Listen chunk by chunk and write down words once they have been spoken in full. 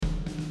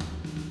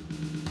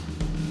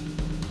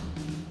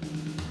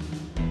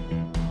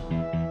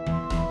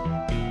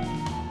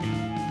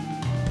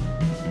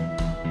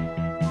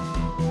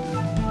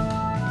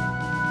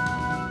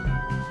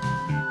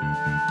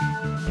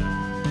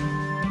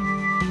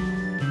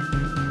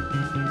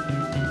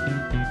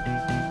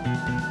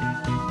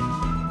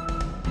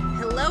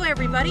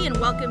everybody, and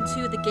welcome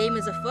to The Game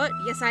is Afoot.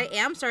 Yes, I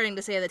am starting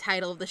to say the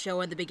title of the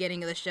show at the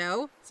beginning of the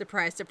show.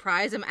 Surprise,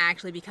 surprise, I'm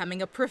actually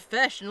becoming a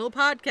professional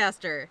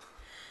podcaster.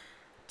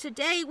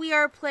 Today we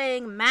are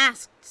playing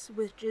Masks,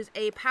 which is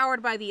a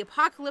Powered by the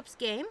Apocalypse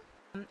game.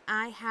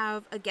 I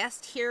have a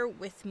guest here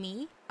with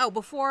me. Oh,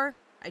 before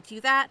I do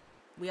that,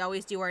 we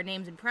always do our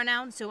names and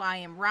pronouns. So I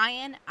am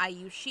Ryan. I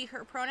use she,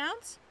 her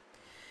pronouns.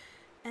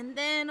 And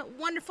then,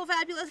 wonderful,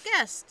 fabulous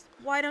guest.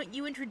 Why don't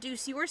you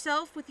introduce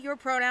yourself with your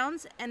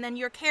pronouns, and then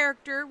your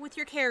character with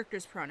your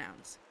character's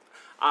pronouns?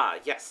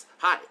 Yes.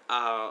 Hi.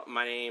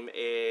 My name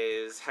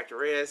is Hector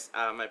Reyes.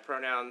 My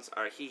pronouns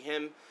are he,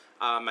 him.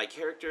 My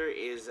character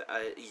is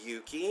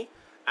Yuki,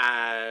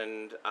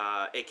 and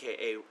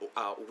aka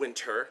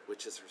Winter,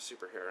 which is her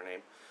superhero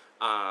name,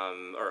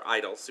 or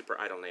super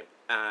idol name.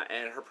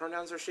 And her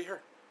pronouns are she,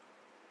 her.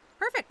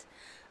 Perfect.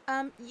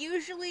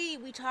 Usually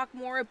we talk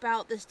more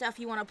about the stuff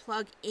you want to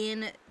plug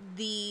in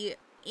the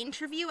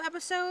interview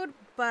episode,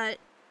 but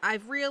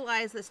I've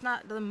realized that's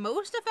not the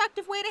most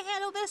effective way to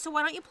handle this, so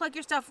why don't you plug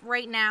your stuff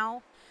right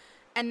now,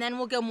 and then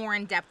we'll go more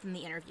in depth in the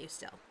interview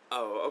still.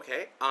 Oh,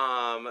 okay.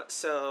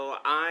 So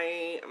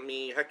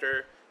me,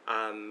 Hector,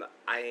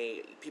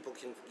 people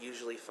can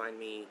usually find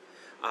me,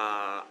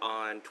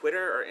 on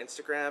Twitter or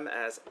Instagram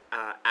as,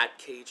 at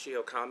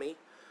Keiichi Okami.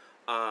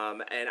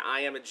 And I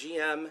am a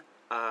GM.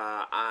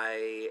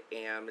 I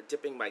am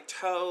dipping my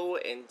toe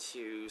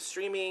into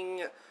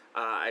streaming.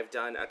 I've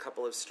done a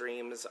couple of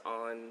streams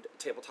on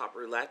Tabletop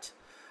Roulette,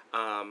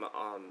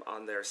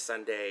 on their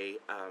Sunday,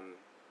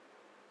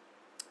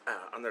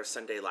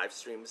 live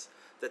streams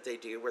that they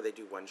do, where they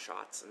do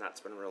one-shots, and that's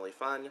been really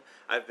fun.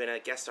 I've been a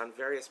guest on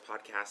various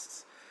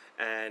podcasts,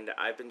 and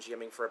I've been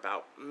GMing for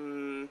about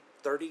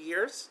 30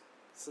 years,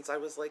 since I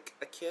was like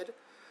a kid,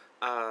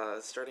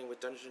 starting with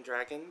Dungeons &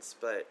 Dragons,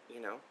 but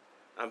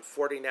I'm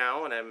 40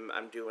 now, and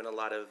I'm doing a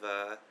lot of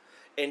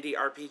indie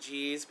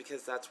RPGs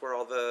because that's where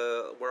all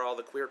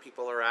the queer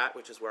people are at,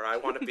 which is where I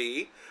want to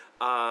be.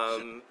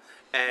 And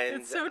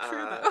it's so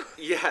true, though.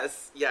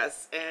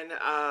 Yes, and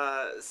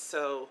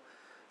so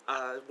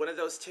one of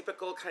those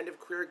typical kind of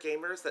queer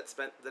gamers that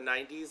spent the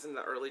 90s and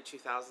the early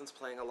 2000s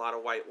playing a lot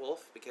of White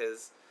Wolf,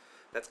 because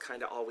that's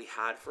kind of all we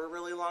had for a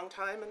really long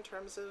time in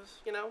terms of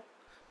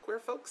queer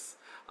folks.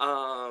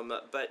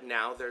 But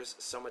now there's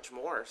so much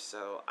more,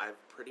 so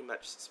I've pretty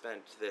much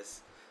spent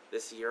this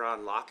year on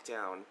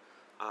lockdown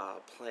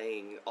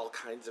playing all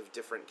kinds of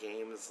different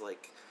games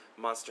like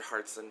Monster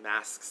Hearts and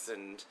Masks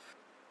and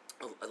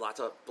lots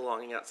of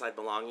Belonging Outside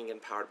Belonging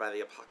and Powered by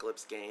the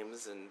Apocalypse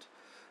games,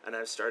 and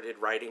I've started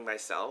writing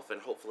myself,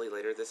 and hopefully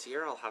later this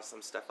year I'll have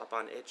some stuff up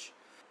on itch,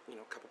 a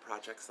couple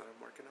projects that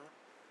I'm working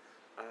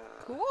on.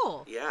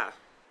 Cool. Yeah.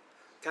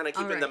 Kind of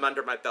keeping them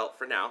under my belt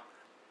for now.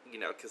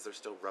 Because they're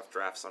still rough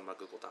drafts on my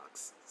Google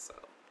Docs, so.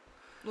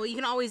 Well, you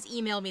can always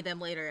email me them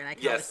later, and I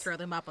can always throw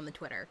them up on the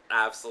Twitter.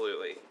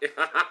 Absolutely.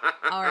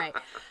 All right.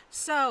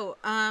 So,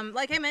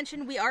 like I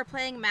mentioned, we are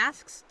playing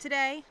Masks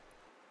today.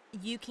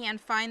 You can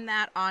find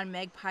that on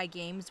Magpie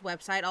Games'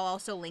 website. I'll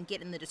also link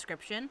it in the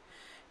description.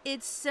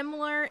 It's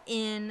similar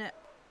in...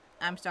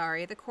 I'm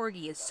sorry, the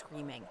corgi is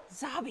screaming.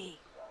 Zabi!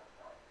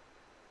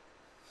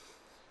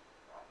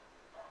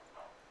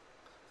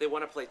 They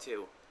want to play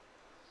too.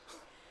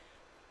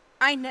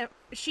 I know.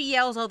 She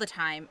yells all the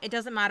time. It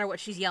doesn't matter what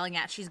she's yelling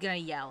at. She's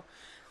going to yell.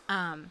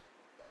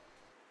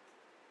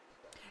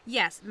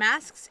 Yes,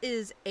 Masks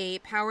is a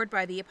Powered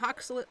by the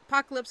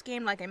Apocalypse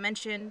game, like I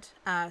mentioned.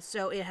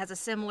 So it has a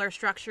similar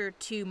structure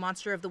to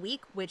Monster of the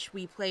Week, which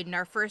we played in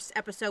our first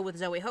episode with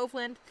Zoe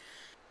Hovland.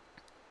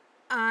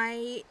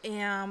 I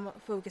am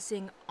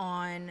focusing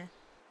on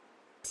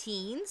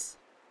teens.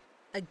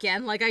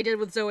 Again, like I did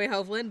with Zoe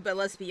Hovland, but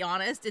let's be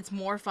honest, it's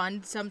more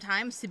fun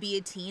sometimes to be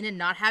a teen and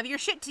not have your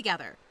shit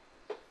together.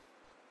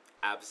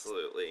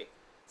 Absolutely.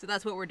 So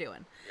that's what we're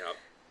doing.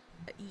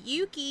 Yep.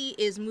 Yuki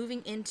is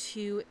moving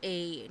into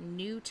a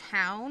new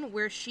town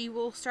where she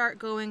will start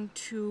going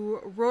to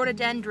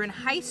Rhododendron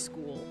High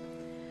School.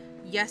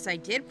 Yes, I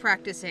did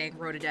practice saying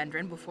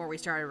rhododendron before we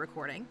started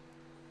recording.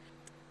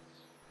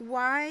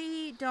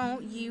 Why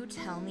don't you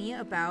tell me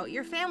about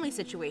your family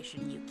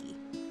situation, Yuki?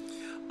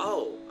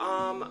 Oh,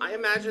 I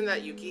imagine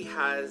that Yuki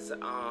has,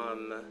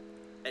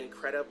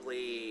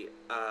 incredibly,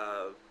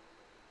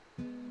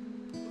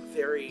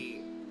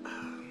 very,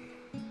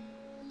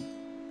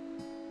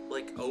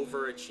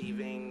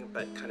 overachieving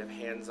but kind of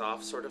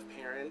hands-off sort of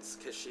parents,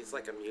 because she's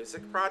like a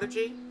music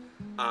prodigy.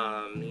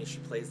 She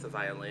plays the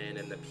violin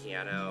and the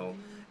piano,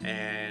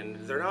 and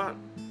they're not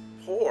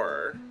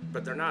poor,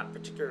 but they're not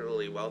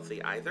particularly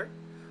wealthy either.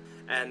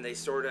 And they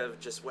sort of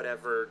just,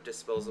 whatever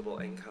disposable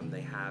income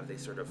they have, they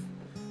sort of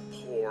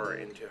pour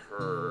into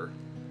her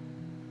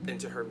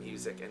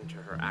music, into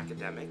her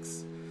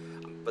academics.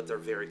 But they're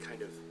very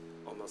kind of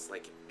almost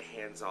like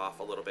hands-off,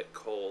 a little bit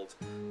cold,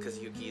 because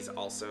Yuki's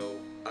also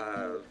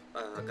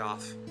a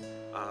goth.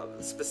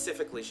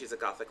 Specifically, she's a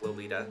gothic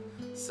Lolita,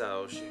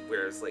 so she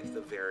wears like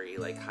the very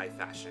like high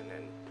fashion,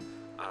 and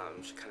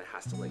she kind of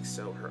has to like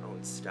sew her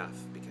own stuff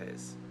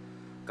because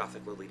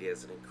gothic Lolita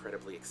is an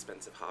incredibly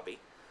expensive hobby.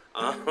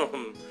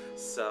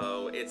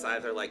 So it's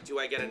either like, do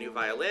I get a new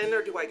violin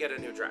or do I get a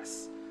new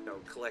dress?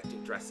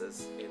 Collecting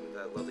dresses in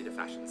the Lolita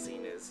fashion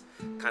scene is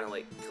kind of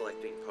like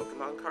collecting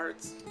Pokemon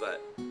cards,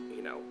 but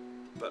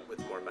with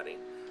more money.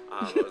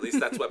 Or at least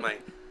that's what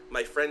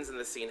my friends in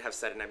the scene have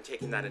said, and I'm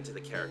taking that into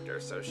the character.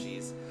 So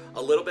she's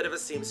a little bit of a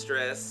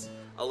seamstress,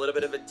 a little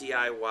bit of a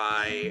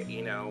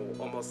DIY,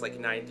 almost like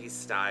 90s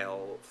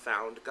style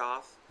found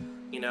goth,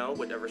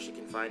 whatever she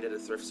can find at a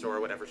thrift store,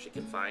 whatever she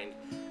can find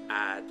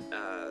at,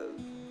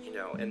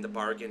 in the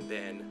bargain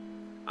bin.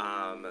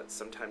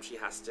 Sometimes she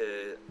has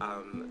to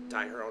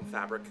dye her own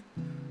fabric.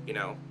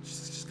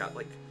 She's got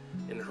like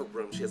in her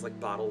room she has like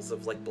bottles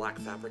of like black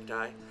fabric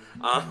dye.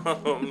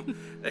 And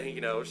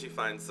she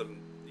finds some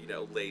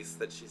lace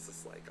that she's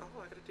just like,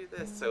 oh, I gotta do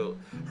this. So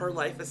her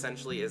life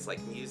essentially is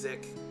like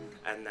music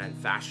and then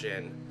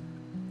fashion,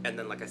 and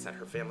then like I said,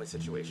 her family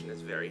situation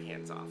is very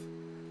hands off.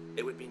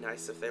 It would be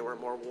nice if they were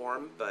more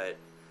warm, but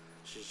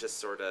she's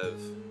just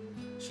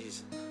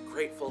she's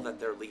grateful that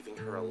they're leaving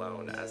her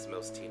alone, as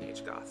most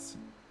teenage goths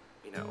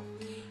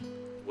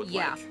would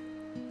like.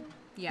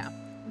 Yeah.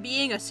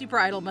 Being a super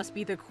idol must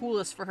be the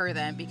coolest for her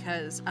then,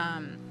 because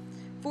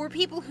for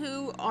people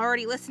who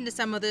already listen to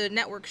some of the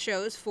network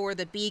shows for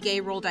the Be Gay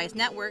Roll Dice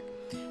Network,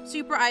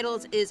 Super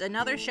Idols is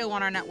another show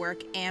on our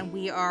network, and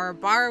we are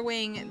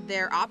borrowing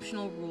their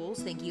optional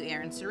rules. Thank you,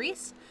 Aaron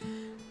Cerise.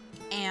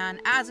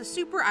 And as a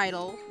super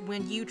idol,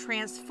 when you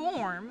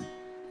transform,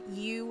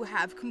 you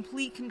have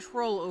complete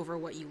control over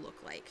what you look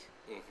like.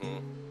 Mm-hmm.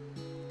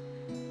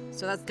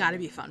 So that's got to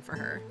be fun for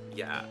her.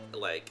 Yeah,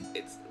 like,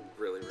 it's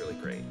really, really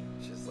great.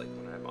 She's like,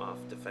 when I'm off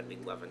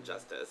defending love and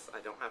justice, I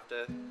don't have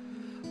to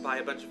buy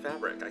a bunch of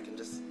fabric. I can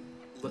just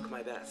look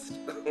my best.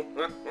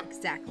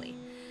 Exactly.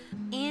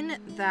 In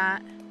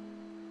that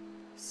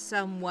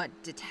somewhat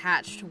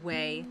detached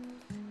way,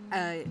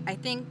 I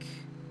think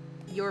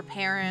your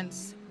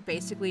parents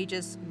basically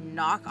just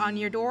knock on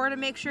your door to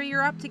make sure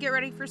you're up to get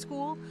ready for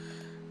school,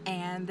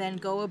 and then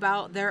go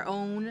about their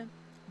own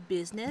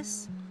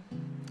business.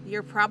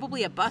 You're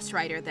probably a bus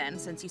rider then,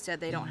 since you said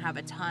they don't have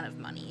a ton of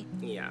money.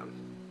 Yeah.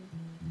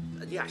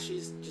 Yeah,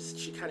 she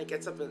kind of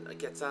gets up,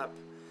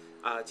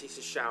 takes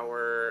a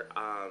shower,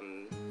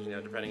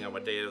 depending on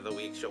what day of the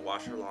week, she'll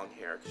wash her long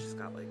hair, because she's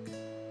got, like,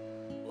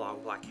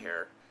 long black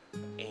hair,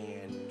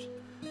 and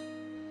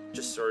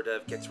just sort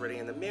of gets ready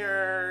in the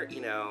mirror,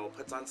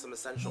 puts on some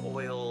essential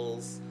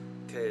oils,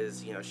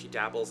 because, she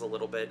dabbles a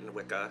little bit in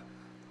Wicca.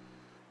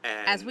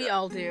 And, as we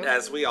all do.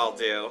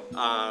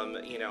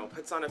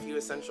 Puts on a few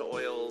essential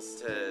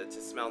oils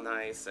to smell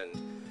nice, and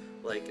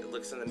like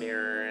looks in the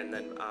mirror, and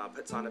then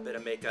puts on a bit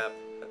of makeup,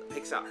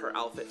 picks out her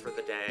outfit for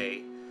the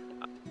day,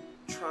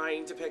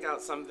 trying to pick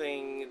out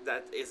something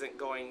that isn't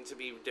going to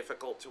be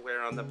difficult to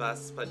wear on the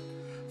bus, but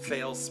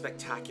fails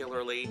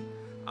spectacularly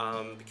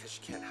because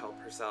she can't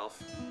help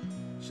herself.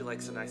 She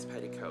likes a nice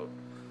petticoat.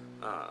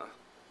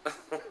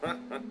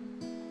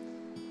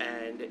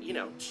 And,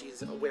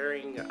 she's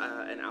wearing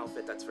an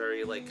outfit that's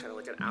very, kind of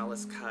like an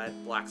Alice cut,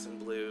 blacks and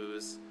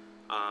blues.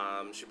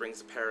 She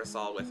brings a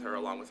parasol with her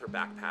along with her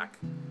backpack.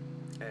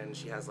 And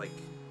she has,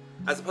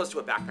 as opposed to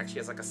a backpack, she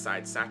has, a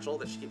side satchel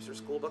that she keeps her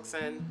school books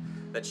in,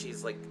 that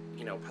she's,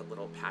 put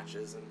little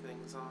patches and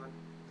things on.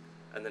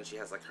 And then she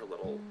has, her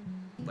little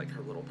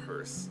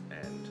purse.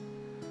 And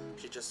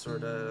she just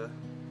sort of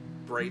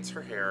braids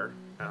her hair,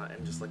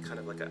 and just, kind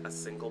of like a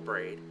single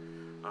braid.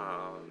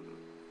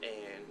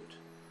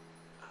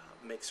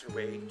 Makes her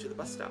way to the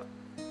bus stop.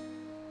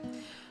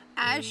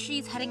 As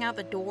she's heading out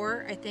the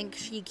door, I think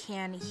she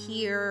can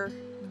hear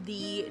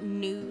the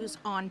news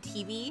on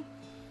TV,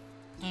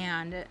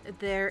 and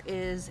there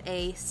is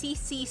a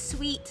CC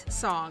Sweet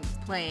song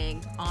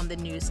playing on the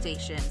news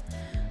station.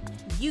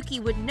 Yuki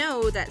would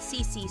know that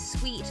CC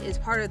Sweet is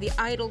part of the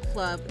idol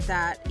club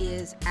that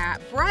is at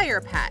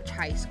Briar Patch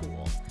High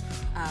School,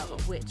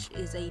 which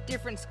is a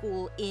different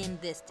school in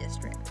this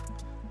district.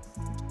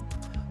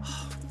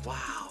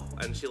 Wow.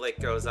 And she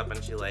goes up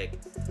and she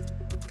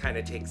kind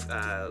of takes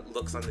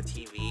looks on the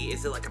TV.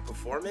 Is it a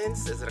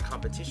performance? Is it a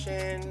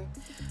competition?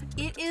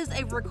 It is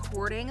a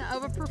recording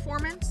of a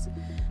performance.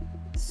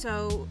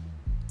 So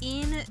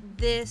in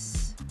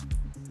this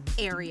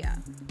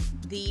area,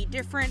 the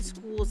different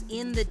schools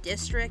in the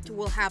district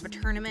will have a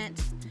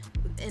tournament,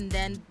 and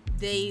then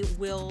they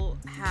will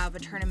have a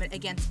tournament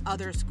against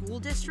other school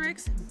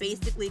districts,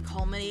 basically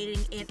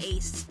culminating in a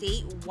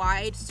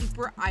statewide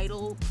Super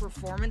Idol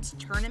performance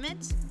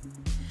tournament.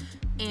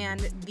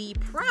 And the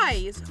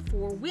prize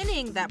for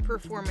winning that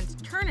performance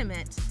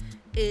tournament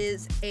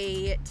is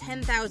a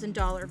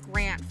 $10,000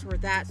 grant for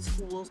that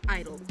school's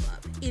idol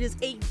club. It is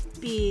a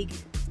big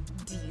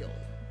deal.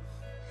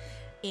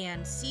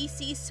 And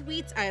CC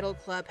Sweet's idol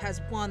club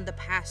has won the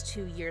past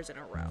 2 years in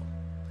a row.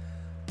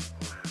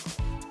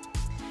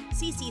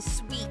 CC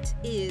Sweet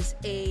is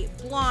a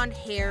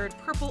blonde-haired,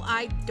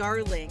 purple-eyed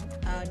darling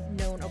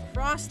known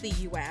across the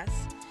U.S.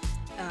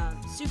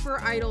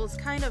 Super Idols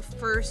kind of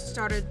first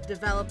started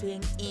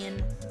developing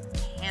in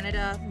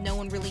Canada. No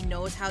one really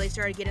knows how they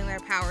started getting their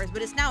powers,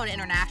 but it's now an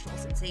international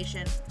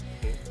sensation.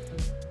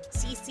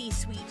 CC CC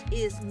Sweet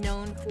is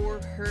known for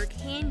her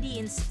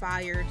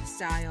candy-inspired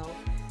style.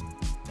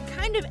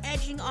 Kind of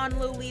edging on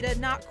Lolita,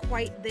 not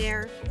quite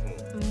there.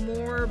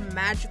 More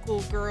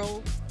magical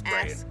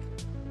girl-esque.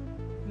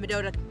 Right.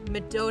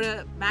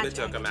 Madoka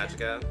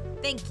Magica.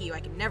 Thank you. I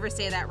can never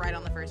say that right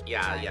on the first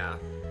time. Yeah.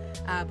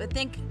 But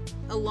think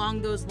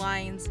along those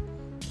lines,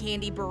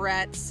 candy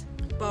barrettes,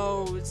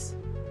 bows,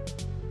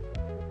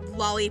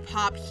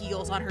 lollipop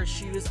heels on her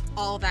shoes,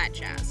 all that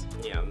jazz.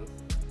 Yeah.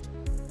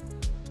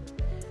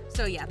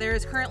 So yeah, there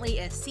is currently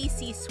a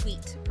CC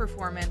Sweet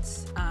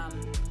performance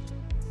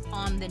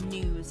on the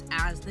news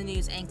as the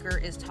news anchor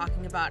is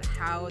talking about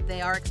how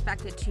they are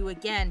expected to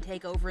again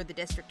take over the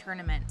district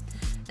tournament,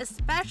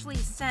 especially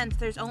since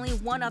there's only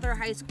one other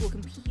high school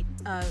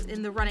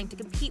in the running to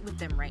compete with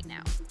them right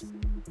now.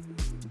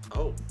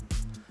 Oh.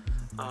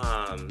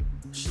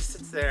 She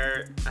sits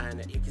there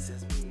and Yuki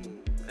says,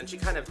 and she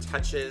kind of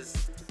touches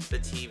the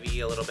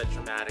TV a little bit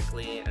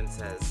dramatically and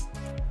says,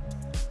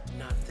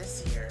 not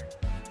this year.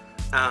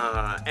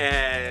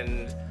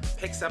 And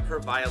picks up her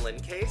violin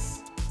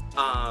case,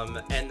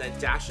 and then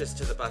dashes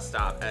to the bus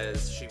stop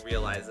as she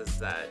realizes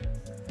that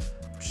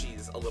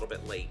she's a little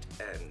bit late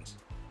and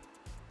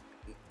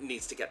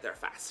needs to get there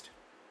fast.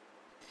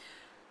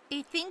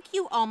 I think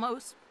you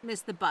almost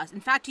missed the bus. In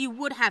fact, you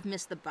would have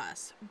missed the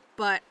bus.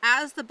 But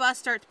as the bus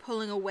starts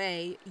pulling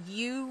away,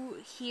 you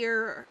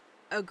hear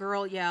a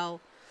girl yell,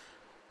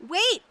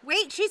 Wait,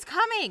 she's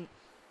coming!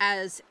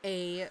 As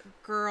a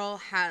girl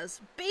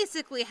has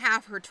basically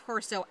half her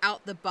torso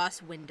out the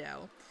bus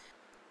window.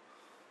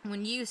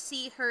 When you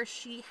see her,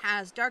 she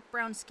has dark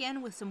brown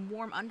skin with some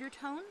warm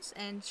undertones,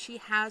 and she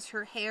has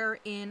her hair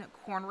in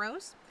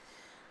cornrows.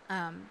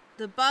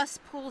 The bus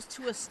pulls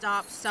to a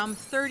stop some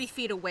 30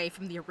 feet away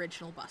from the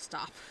original bus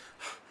stop.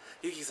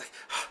 Yuki's like,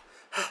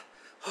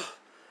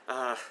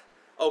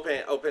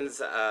 opens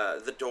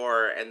the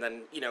door, and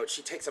then,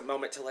 she takes a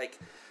moment to,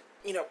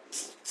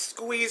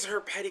 squeeze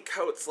her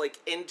petticoats,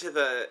 into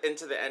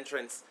the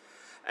entrance,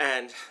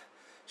 and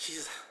she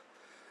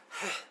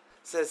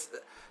says,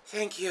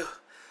 thank you,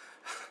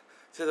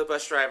 to the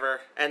bus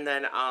driver, and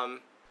then,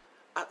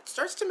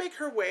 starts to make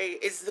her way.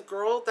 Is the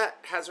girl that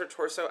has her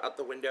torso out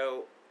the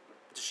window,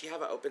 does she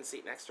have an open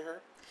seat next to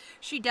her?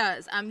 She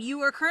does.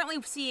 You are currently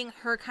seeing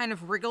her kind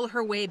of wriggle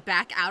her way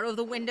back out of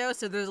the window,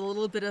 so there's a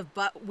little bit of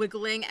butt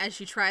wiggling as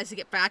she tries to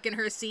get back in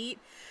her seat,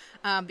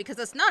 because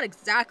that's not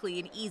exactly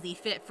an easy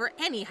fit for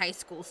any high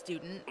school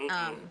student.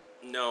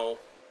 No.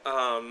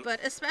 But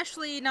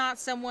especially not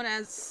someone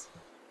as,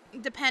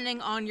 depending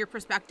on your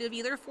perspective,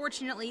 either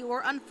fortunately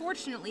or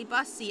unfortunately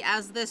busty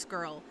as this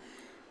girl.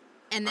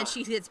 And then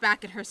she gets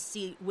back in her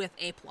seat with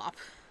a plop.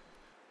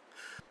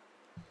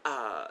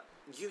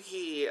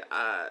 Yuki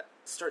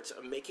starts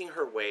making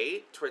her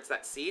way towards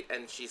that seat,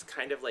 and she's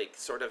kind of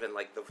sort of in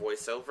the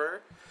voiceover.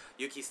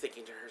 Yuki's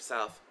thinking to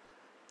herself,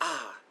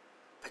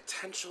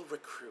 potential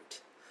recruit,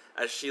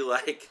 as she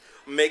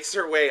makes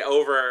her way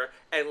over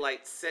and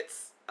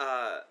sits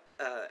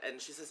and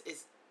she says,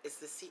 is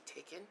the seat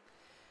taken?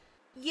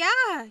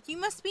 Yeah, you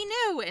must be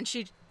new. And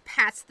she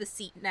pats the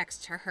seat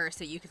next to her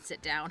so you can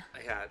sit down.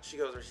 Yeah, she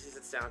goes where she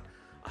sits down.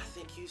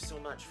 Thank you so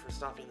much for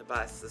stopping the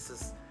bus. This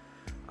is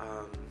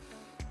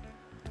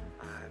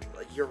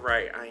you're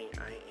right, I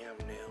am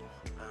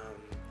new.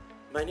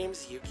 My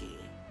name's Yuki.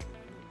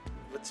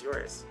 What's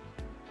yours?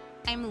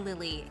 I'm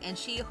Lily, and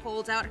she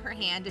holds out her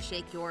hand to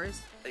shake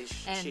yours.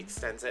 She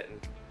extends it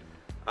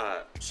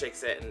and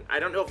shakes it, and I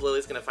don't know if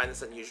Lily's gonna find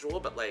this unusual,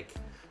 but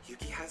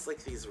Yuki has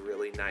these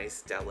really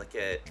nice,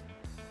 delicate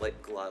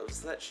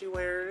gloves that she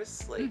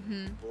wears,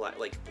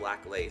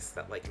 black lace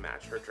that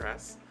match her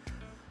dress,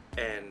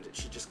 and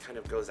she just kind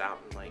of goes out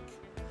and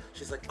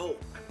she's like, oh,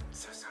 I'm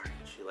so sorry.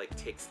 She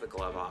takes the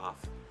glove off,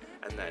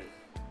 and then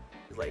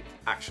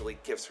actually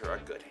gives her a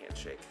good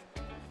handshake.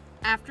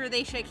 After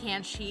they shake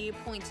hands, she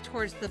points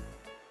towards the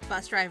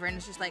bus driver and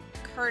is just like,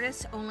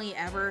 Curtis only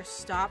ever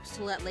stops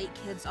to let late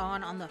kids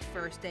on the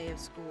first day of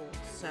school,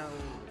 so...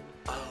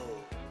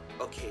 Oh,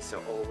 okay,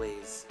 so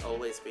always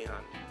be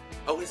on.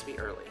 Always be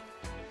early.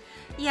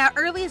 Yeah,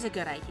 early is a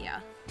good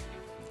idea.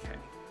 Okay.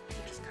 She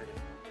just kind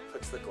of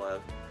puts the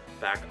glove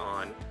back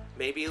on.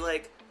 Maybe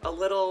a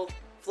little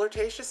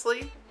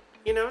flirtatiously,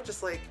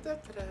 just like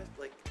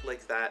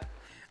that.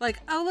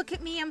 Oh, look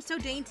at me, I'm so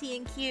dainty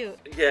and cute.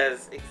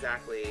 Yes,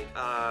 exactly.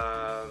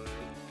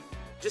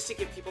 Just to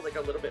give people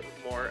a little bit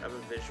more of a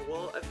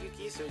visual of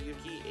Yuki. So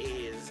Yuki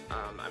is,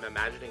 I'm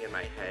imagining in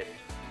my head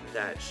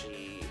that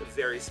she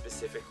very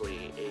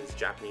specifically is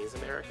Japanese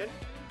American.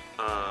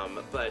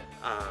 But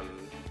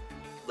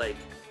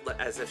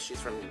as if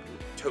she's from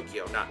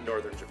Tokyo, not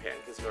Northern Japan,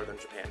 because Northern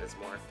Japan is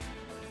more,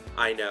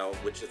 I know,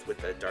 which is with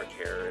the dark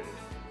hair and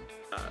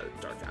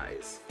dark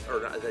eyes, or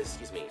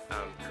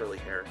curly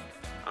hair.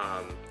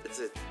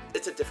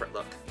 It's a different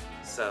look.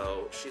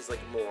 So she's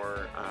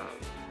more,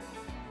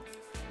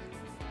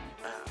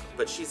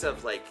 but she's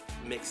of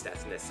mixed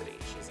ethnicity.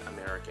 She's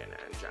American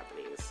and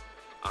Japanese.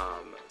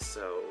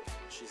 So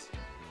she's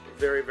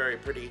very, very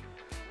pretty.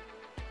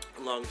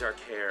 Long dark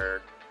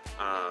hair.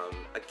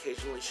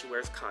 Occasionally she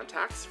wears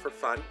contacts for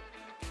fun.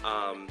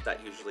 That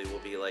usually will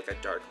be like a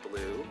dark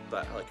blue,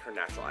 but like her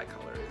natural eye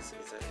color is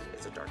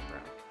a dark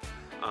brown.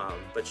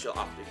 But she'll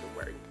often be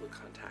wearing blue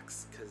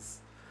contacts because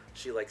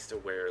she likes to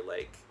wear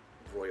like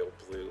royal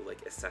blue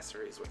like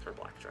accessories with her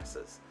black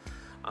dresses.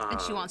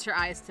 And she wants her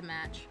eyes to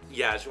match.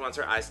 Yeah, she wants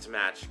her eyes to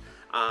match.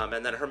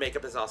 And then her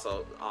makeup is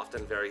also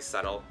often very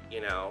subtle,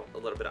 you know, a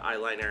little bit of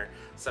eyeliner,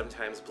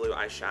 sometimes blue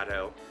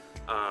eyeshadow,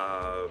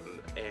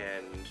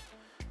 and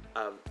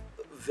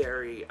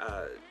very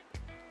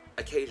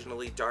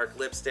occasionally dark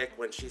lipstick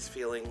when she's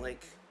feeling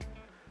like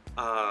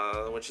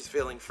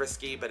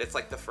frisky, but it's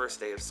like the first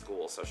day of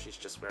school, so she's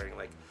just wearing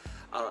like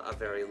a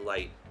very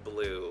light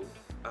blue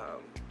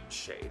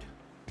shade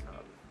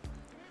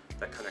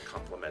that kind of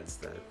complements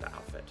the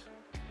outfit.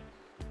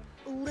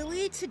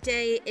 Lily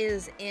today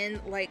is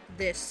in like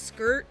this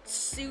skirt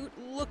suit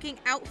looking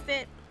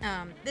outfit.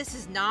 This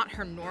is not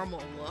her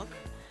normal look.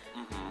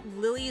 Mm-hmm.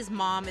 Lily's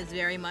mom is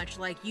very much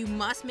like, you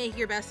must make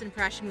your best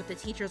impression with the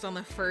teachers on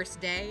the first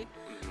day.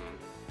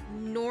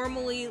 Mm-hmm.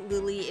 Normally,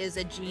 Lily is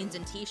a jeans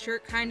and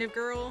t-shirt kind of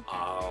girl.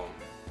 Oh.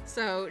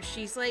 So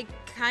she's like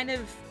kind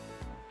of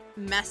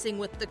messing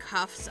with the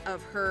cuffs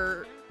of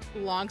her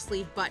long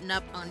sleeve button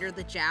up under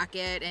the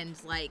jacket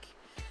and like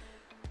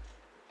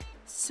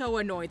so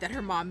annoyed that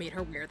her mom made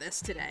her wear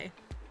this today.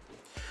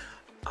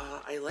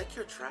 I like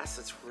your dress.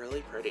 It's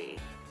really pretty.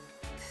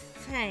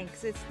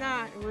 Thanks. It's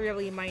not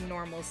really my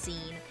normal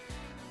scene.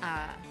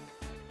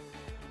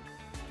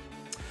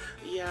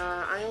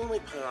 Yeah, I only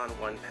put on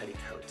one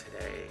petticoat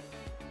today.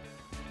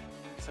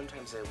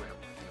 Sometimes I wear more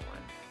than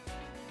one.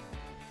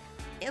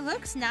 It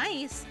looks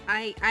nice.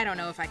 I don't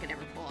know if I could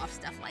ever pull off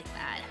stuff like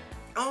that.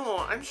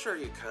 Oh, I'm sure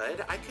you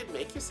could. I could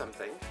make you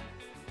something.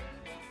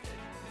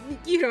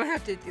 You don't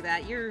have to do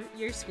that. You're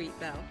sweet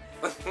though.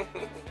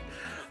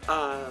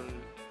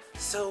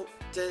 So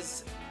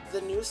does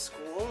the new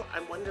school,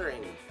 I'm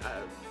wondering,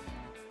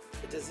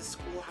 does the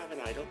school have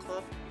an idol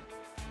club?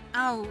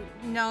 Oh,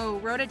 no.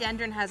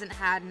 Rhododendron hasn't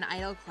had an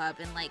idol club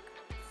in like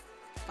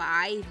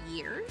 5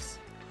 years.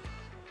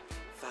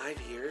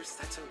 5 years?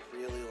 That's a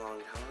really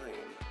long time.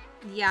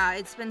 Yeah,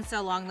 it's been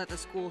so long that the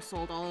school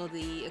sold all of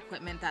the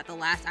equipment that the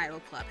last idol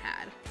club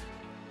had.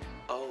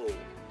 Oh.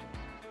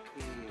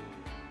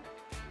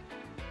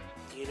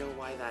 Do you know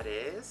why that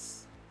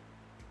is?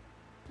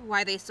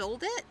 Why they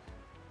sold it?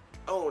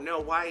 Oh, no,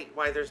 why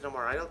there's no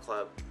more idol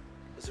club?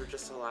 Is there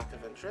just a lack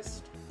of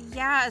interest?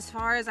 Yeah, as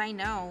far as I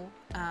know.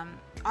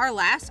 Our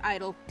last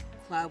idol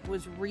club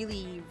was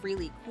really,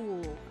 really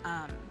cool.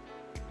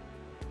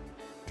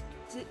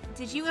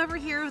 Did you ever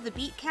hear of the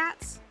Beat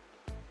Cats?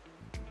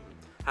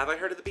 Have I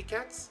heard of the Beat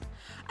Cats?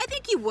 I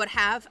think you would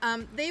have.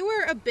 They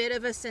were a bit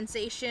of a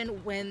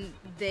sensation when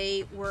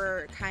they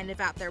were kind of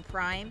at their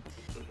prime.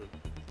 Mm-hmm.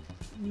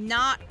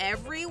 Not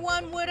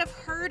everyone would have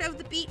heard of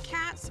the Beat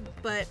Cats,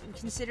 but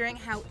considering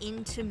how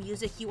into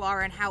music you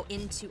are and how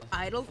into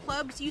idol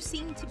clubs you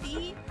seem to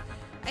be,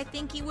 I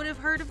think you would have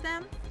heard of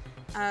them.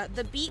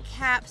 The Beat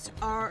Cats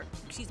are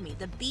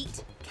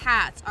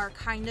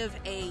kind of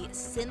a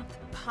synth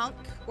punk,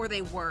 or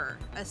they were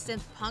a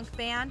synth punk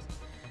band.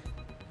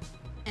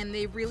 And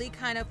they really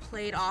kind of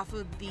played off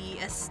of the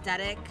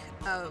aesthetic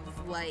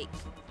of like,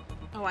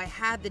 oh, I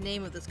had the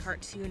name of this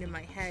cartoon in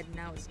my head,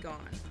 now it's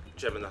gone.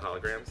 Gem and the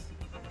Holograms?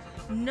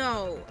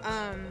 No,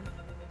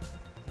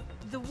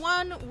 the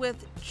one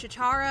with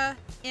Chitara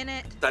in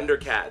it.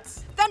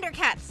 Thundercats.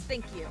 Thundercats,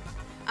 thank you.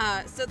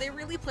 So they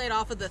really played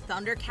off of the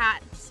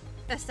Thundercats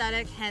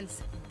aesthetic,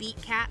 hence Beat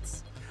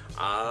Cats.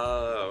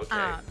 Oh,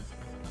 okay.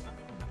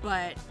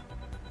 But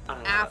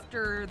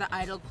after the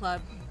Idol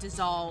Club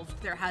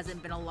dissolved, there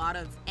hasn't been a lot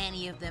of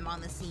any of them on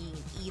the scene,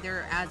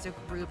 either as a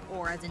group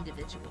or as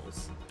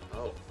individuals.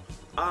 Oh.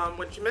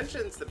 When she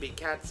mentions the Beat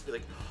Cats, be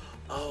like,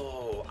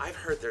 oh, I've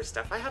heard their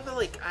stuff. I have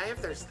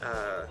their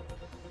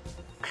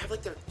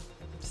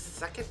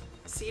second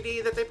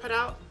CD that they put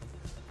out.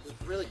 It was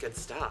really good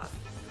stuff.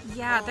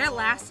 Yeah, their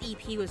last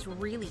EP was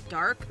really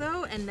dark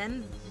though, and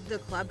then the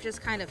club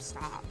just kind of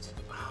stopped.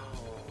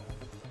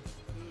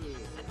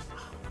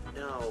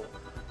 No.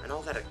 And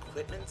all that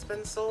equipment's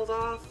been sold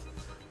off?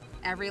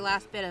 Every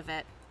last bit of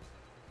it.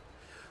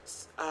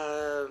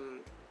 And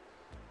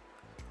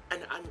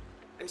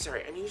I'm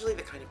sorry, I'm usually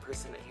the kind of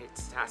person that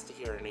has to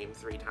hear a name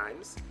 3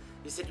 times.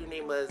 You said your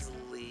name was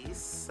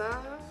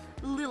Lisa?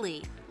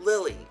 Lily.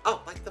 Lily.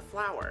 Oh, like the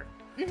flower.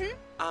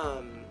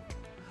 Mm-hmm.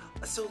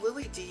 So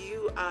Lily, do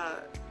you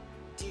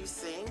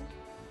sing?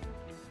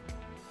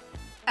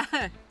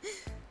 I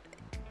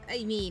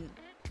mean,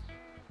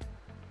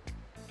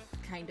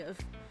 kind of.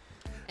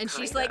 And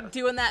she's like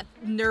doing that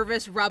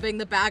nervous rubbing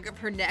the back of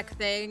her neck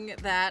thing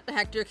that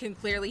Hector can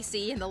clearly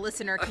see and the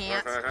listener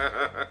can't.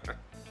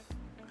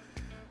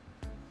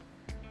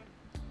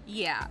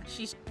 Yeah,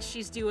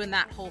 she's doing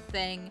that whole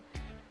thing,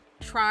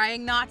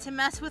 trying not to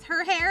mess with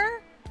her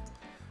hair.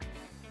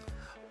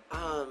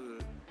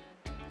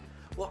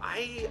 Well,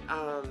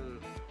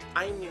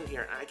 I'm new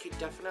here. I could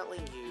definitely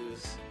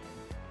use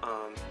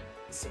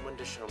someone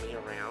to show me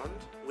around.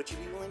 Would you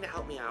be willing to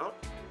help me out?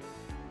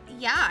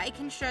 Yeah, I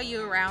can show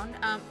you around.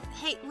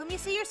 Hey, let me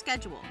see your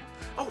schedule.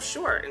 Oh,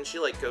 sure. And she,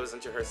 like, goes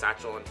into her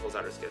satchel and pulls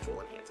out her schedule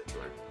and hands it to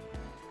her.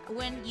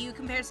 When you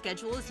compare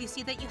schedules, you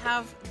see that you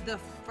have the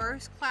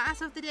first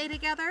class of the day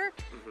together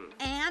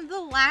and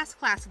the last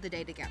class of the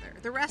day together.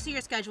 The rest of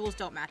your schedules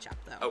don't match up,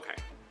 though. Okay.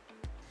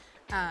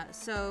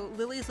 So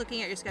Lily's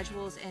looking at your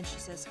schedules, and she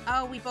says,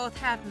 oh, we both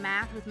have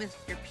math with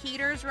Mr.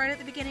 Peters right at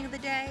the beginning of the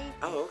day.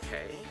 Oh,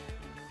 okay.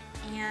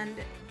 And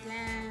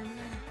then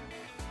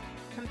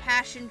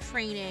compassion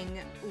training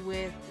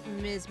with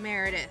Ms.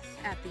 Meredith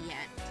at the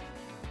end.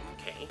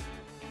 Okay.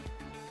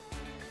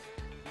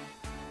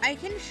 I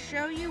can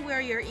show you where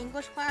your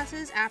English class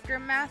is after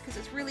math, because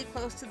it's really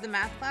close to the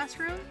math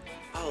classroom.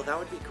 Oh, that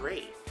would be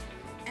great.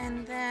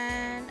 And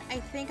then I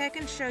think I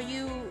can show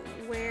you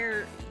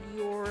where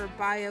your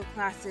bio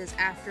class is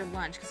after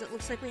lunch, because it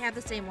looks like we have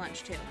the same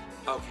lunch too.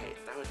 Okay,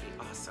 that would be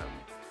awesome.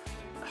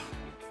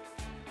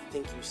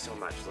 Thank you so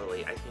much,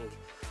 Lily. I think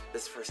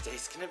this first day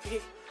is going to be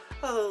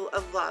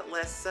a lot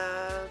less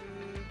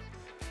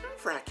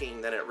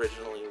nerve-wracking than it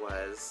originally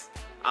was.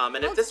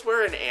 And if this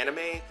were an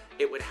anime,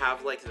 it would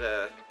have like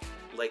the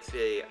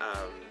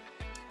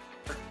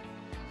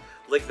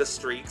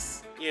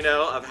streaks, you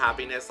know, of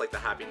happiness, like the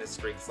happiness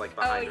streaks like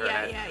behind her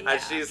head. Yeah.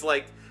 As she's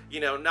like, you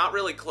know, not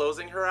really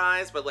closing her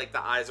eyes, but like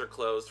the eyes are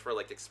closed for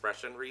like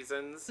expression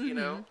reasons, you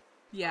know?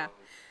 Yeah.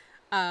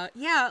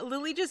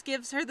 Lily just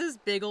gives her this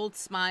big old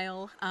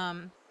smile.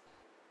 I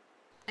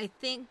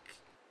think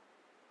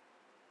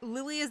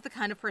Lily is the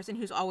kind of person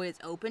who's always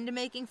open to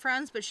making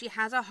friends, but she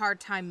has a hard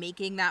time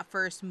making that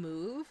first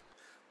move.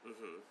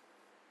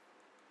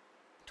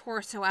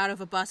 Torso out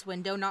of a bus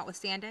window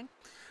notwithstanding.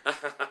 But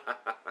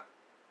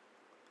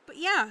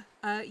yeah,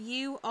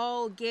 you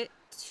all get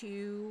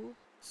to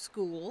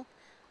school.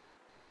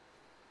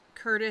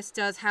 Curtis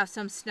does have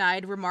some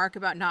snide remark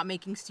about not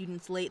making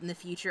students late in the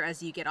future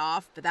as you get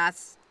off, but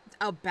that's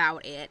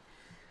about it.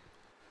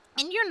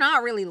 And you're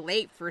not really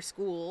late for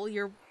school.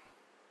 You're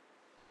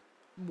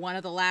one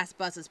of the last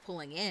buses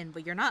pulling in,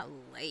 but you're not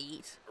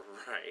late.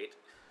 Right.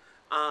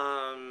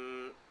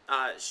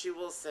 She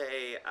will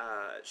say,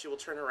 she will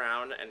turn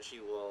around and she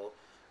will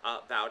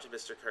bow to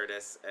Mr.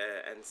 Curtis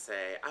and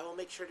say, I will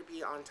make sure to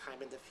be on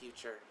time in the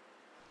future.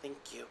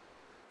 Thank you.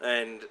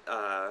 And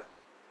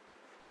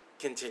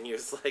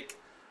continues, like,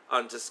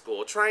 onto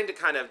school, trying to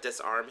kind of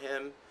disarm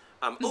him.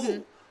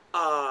 Can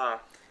I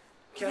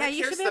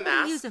you pierce should be the able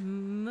mask? to use a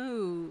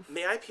move.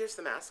 May I pierce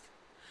the mask?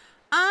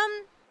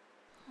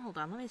 Hold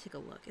on, let me take a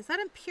look. Is that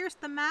a pierce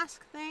the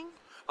mask thing?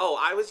 Oh,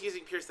 I was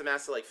using pierce the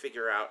mask to, like,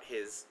 figure out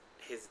his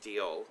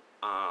deal.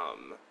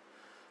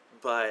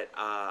 But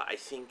I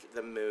think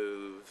the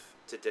move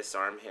to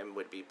disarm him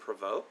would be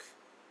provoke.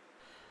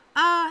 Yeah,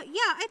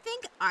 I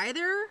think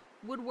either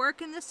would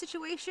work in this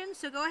situation,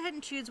 so go ahead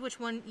and choose which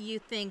one you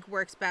think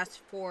works best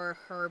for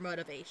her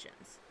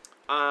motivations.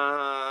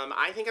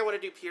 I think I want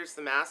to do pierce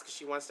the mask because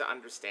she wants to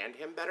understand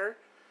him better,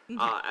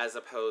 as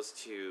opposed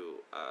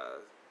to,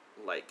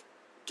 like,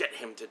 get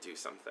him to do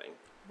something.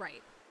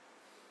 Right.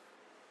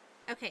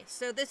 Okay,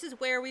 so this is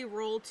where we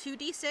roll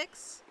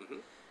 2d6.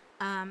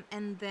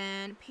 And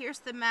then pierce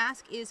the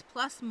mask is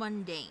plus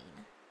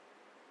mundane.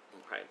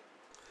 Okay.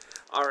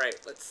 All right,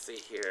 let's see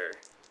here.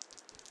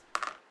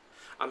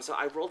 So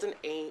I rolled an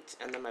 8,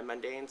 and then my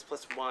mundane's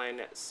plus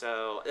 1,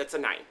 so it's a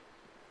 9.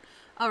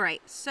 All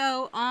right,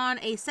 so on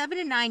a 7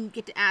 and 9, you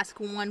get to ask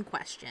one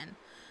question.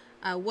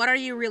 What are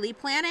you really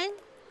planning?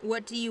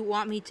 What do you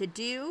want me to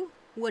do?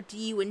 What do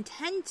you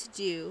intend to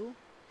do?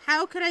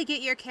 How could I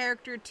get your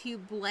character to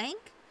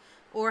blank?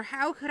 Or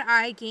how could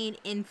I gain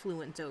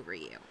influence over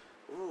you?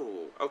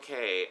 Ooh,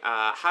 okay.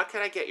 How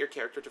could I get your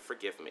character to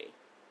forgive me?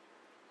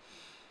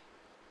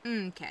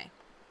 Okay.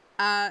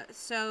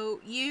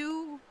 So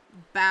you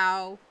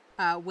bow,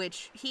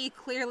 which he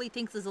clearly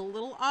thinks is a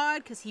little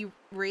odd because he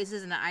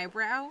raises an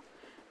eyebrow,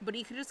 but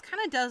he just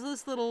kind of does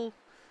this little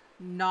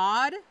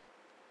nod,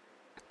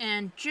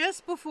 and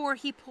just before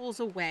he pulls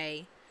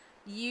away,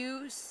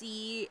 you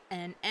see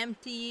an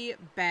empty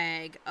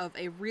bag of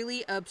a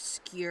really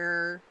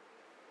obscure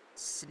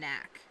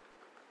snack.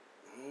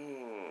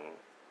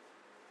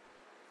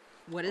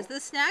 What is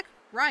this snack?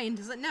 Ryan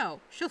doesn't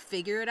know. She'll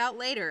figure it out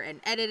later and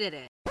edit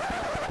it.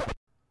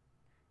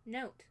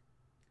 Note: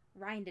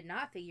 Ryan did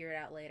not figure it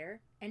out later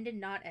and did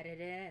not edit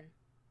it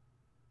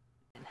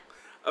in.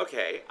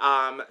 Okay,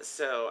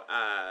 so,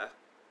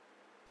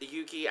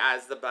 Yuki,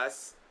 as the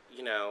bus,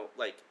 you know,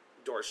 like,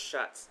 door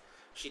shuts,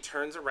 she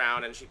turns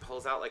around and she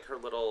pulls out, like, her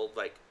little,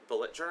 like,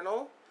 bullet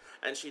journal,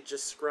 and she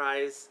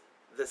describes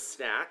the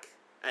snack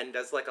and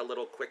does, like, a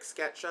little quick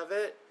sketch of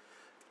it,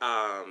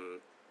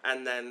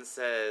 and then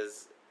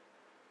says,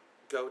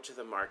 go to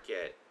the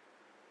market,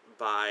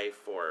 buy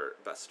for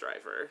bus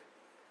driver,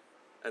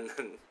 and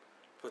then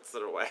puts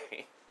it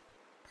away.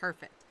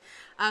 Perfect.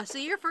 So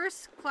your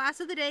first class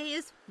of the day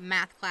is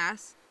math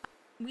class.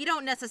 We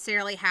don't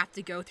necessarily have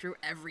to go through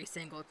every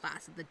single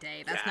class of the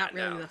day. That's not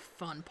really the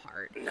fun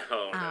part.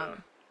 No.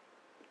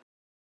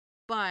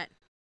 But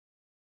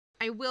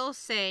I will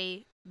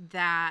say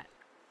that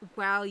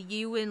while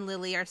you and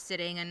Lily are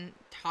sitting and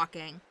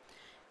talking,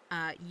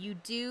 You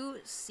do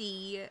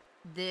see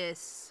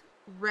this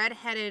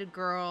redheaded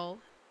girl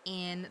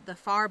in the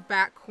far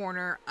back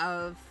corner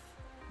of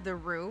the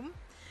room.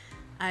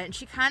 And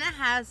she kind of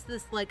has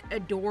this, like,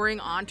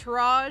 adoring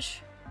entourage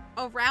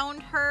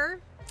around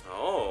her.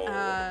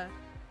 Oh.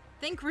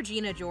 Think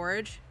Regina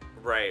George.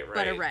 Right.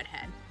 But a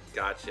redhead.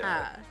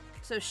 Gotcha.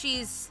 So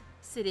she's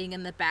sitting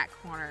in the back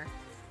corner.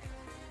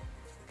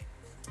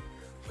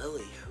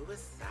 Lily, who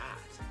is that?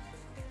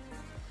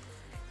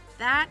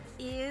 That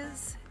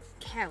is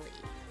Kelly.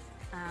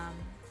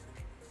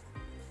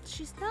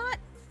 She's not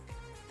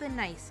the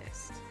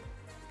nicest.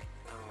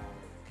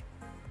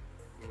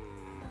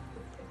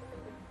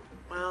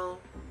 Well,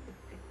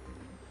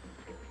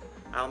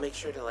 I'll make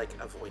sure to, like,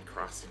 avoid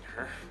crossing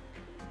her.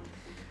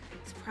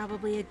 It's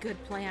probably a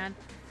good plan.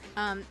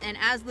 And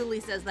as Lily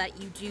says that,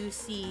 you do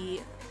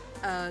see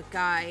a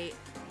guy,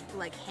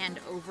 like, hand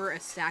over a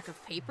stack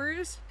of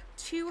papers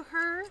to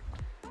her.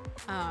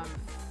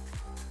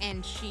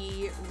 And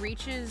she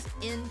reaches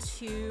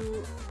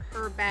into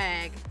her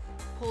bag,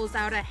 pulls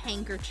out a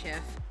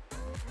handkerchief,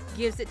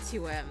 gives it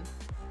to him,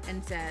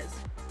 and says,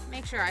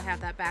 "Make sure I have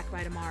that back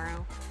by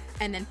tomorrow."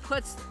 And then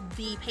puts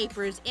the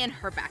papers in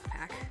her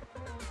backpack.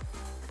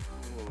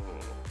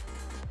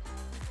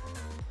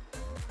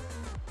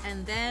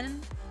 And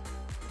then,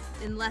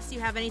 unless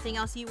you have anything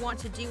else you want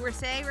to do or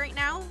say right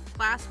now,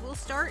 class will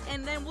start,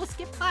 and then we'll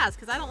skip class,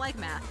 because I don't like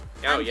math.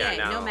 Oh, I'm yeah,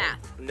 gay. no. No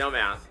math. No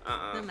math.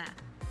 No math.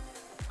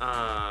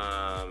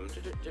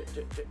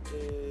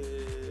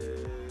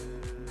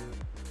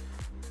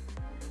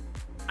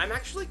 I'm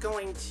actually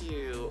going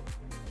to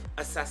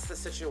assess the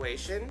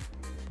situation.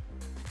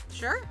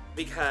 Sure.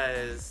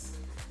 Because,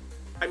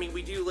 I mean,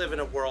 we do live in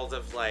a world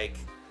of, like,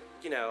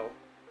 you know,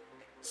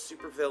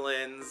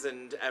 supervillains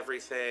and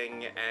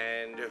everything,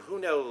 and who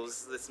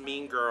knows, this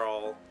mean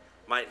girl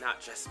might not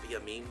just be a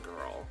mean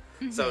girl.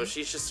 Mm-hmm. So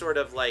she's just sort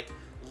of, like,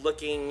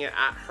 looking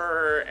at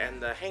her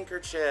and the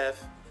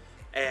handkerchief,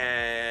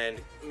 and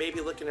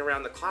maybe looking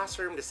around the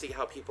classroom to see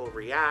how people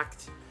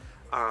react.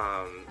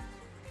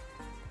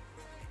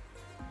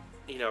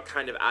 You know,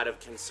 kind of out of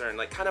concern,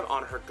 like kind of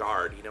on her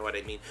guard, you know what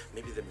I mean?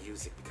 Maybe the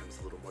music becomes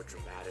a little more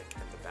dramatic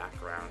in the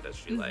background as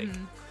she like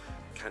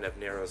kind of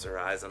narrows her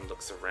eyes and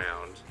looks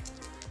around.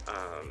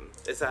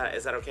 Is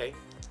that okay?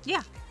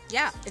 Yeah.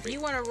 If you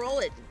want to roll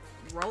it,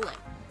 roll it.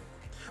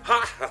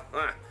 Ha!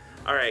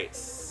 All right.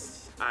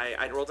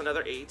 I rolled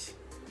another 8.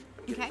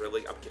 I'm getting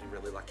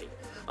really lucky.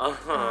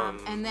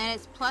 And then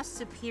it's plus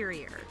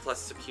superior. Plus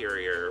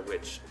superior,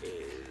 which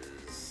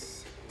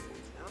is.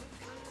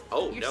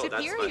 Oh, your no,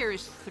 that's superior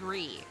is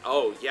 3.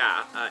 Oh,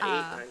 yeah. 8,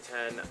 9,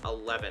 10,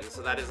 11.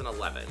 So that is an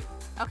 11.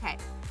 Okay.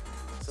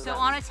 So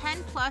on a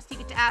 10 plus, you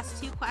get to ask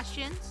 2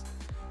 questions.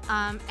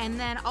 And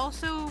then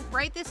also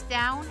write this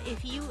down.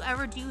 If you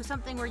ever do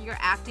something where you're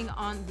acting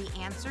on the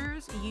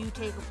answers, you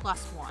take a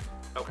 +1.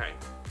 Okay.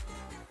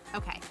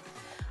 Okay.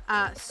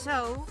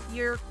 So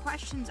your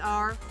questions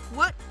are,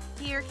 what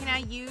here can I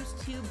use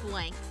to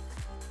blank?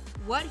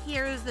 What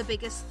here is the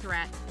biggest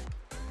threat?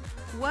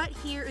 What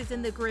here is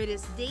in the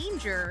greatest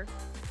danger?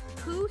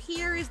 Who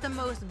here is the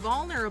most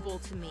vulnerable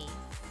to me?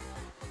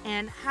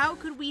 And how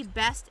could we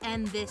best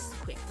end this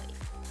quickly?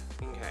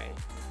 Okay.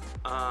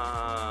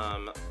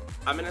 I'm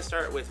going to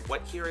start with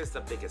what here is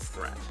the biggest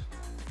threat?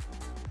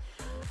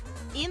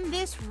 In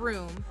this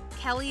room,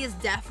 Kelly is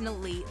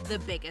definitely the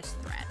biggest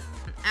threat.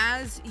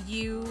 As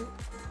you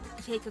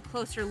take a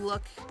closer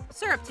look,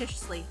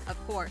 surreptitiously,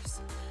 of course,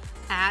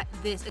 at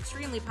this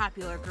extremely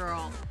popular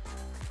girl,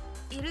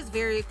 it is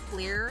very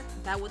clear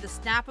that with a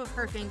snap of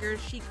her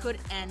fingers, she could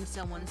end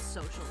someone's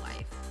social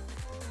life.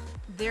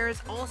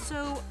 There's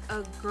also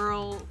a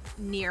girl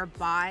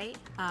nearby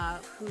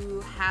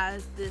who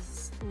has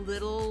this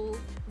little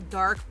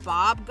dark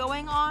bob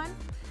going on,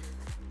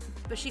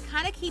 but she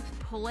kind of keeps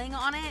pulling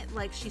on it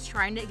like she's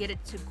trying to get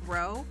it to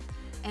grow,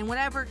 and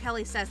whenever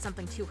Kelly says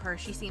something to her,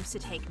 she seems to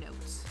take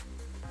notes.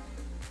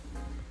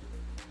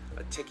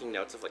 Taking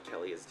notes of what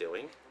Kelly is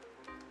doing?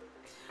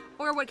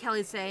 Or what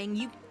Kelly's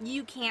saying.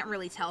 You can't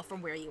really tell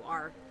from where you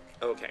are.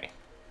 Okay.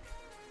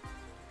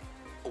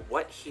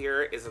 What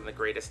here is in the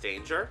greatest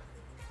danger?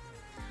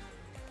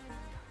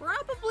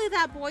 Probably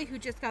that boy who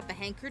just got the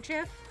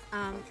handkerchief.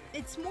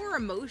 It's more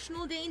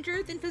emotional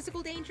danger than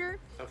physical danger.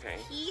 Okay.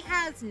 He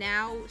has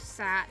now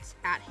sat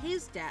at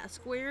his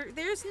desk where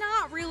there's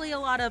not really a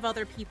lot of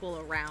other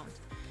people around.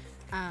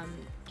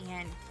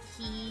 And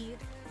he...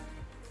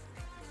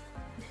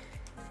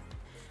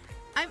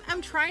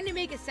 I'm trying to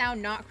make it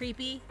sound not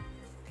creepy,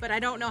 but I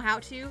don't know how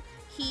to.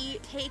 He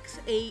takes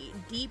a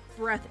deep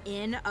breath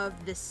in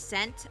of the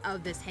scent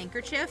of this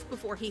handkerchief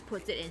before he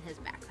puts it in his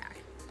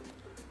backpack.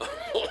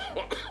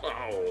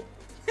 Oh.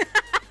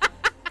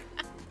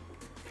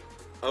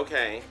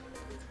 Okay.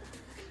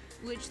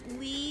 Which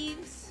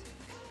leaves,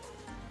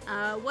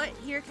 what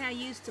here can I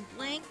use to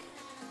blank?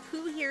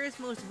 Who here is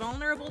most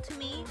vulnerable to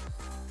me?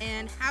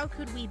 And how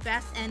could we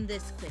best end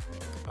this quickly?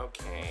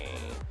 Okay.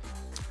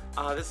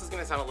 This is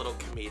going to sound a little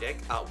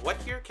comedic.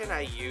 What here can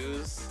I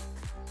use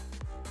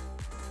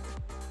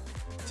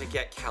to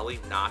get Kelly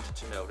not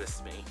to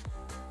notice me?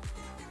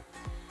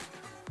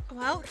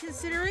 Well,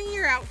 considering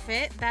your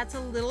outfit, that's a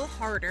little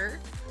harder.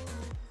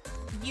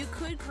 You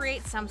could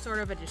create some sort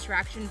of a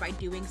distraction by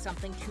doing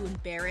something to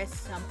embarrass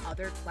some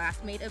other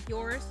classmate of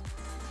yours.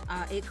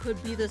 It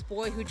could be this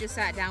boy who just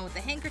sat down with the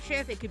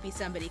handkerchief. It could be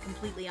somebody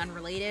completely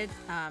unrelated.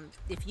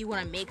 If you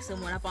want to make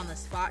someone up on the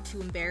spot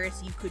to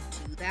embarrass, you could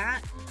do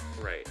that.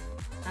 Right.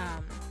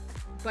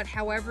 But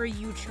however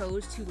you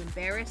chose to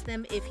embarrass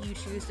them, if you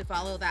choose to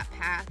follow that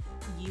path,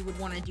 you would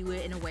want to do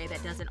it in a way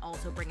that doesn't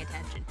also bring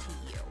attention to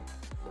you.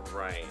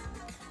 Right.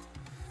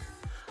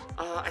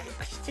 I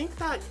think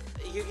that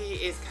Yuki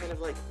is kind of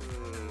like,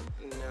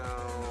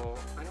 no,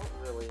 I don't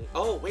really.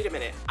 Oh, wait a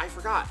minute. I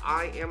forgot.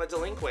 I am a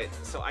delinquent,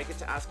 so I get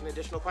to ask an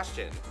additional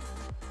question.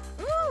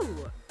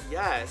 Ooh!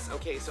 Yes.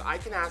 Okay, so I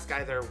can ask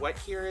either what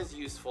here is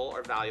useful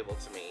or valuable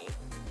to me,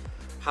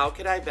 how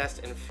could I best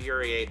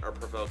infuriate or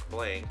provoke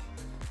blank,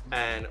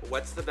 and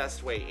what's the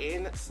best way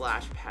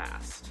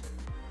in/past.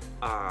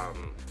 I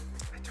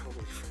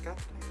totally forgot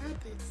that I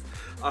had these.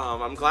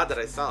 I'm glad that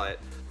I saw it.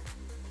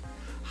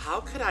 How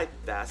could I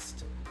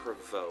best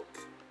provoke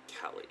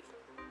Kelly?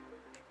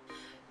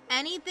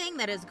 Anything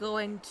that is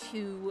going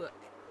to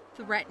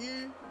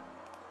threaten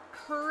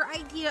her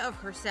idea of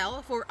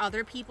herself or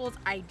other people's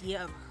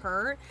idea of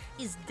her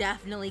is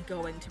definitely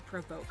going to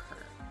provoke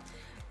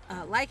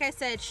her. Like I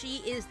said, she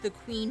is the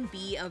queen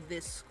bee of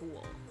this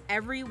school.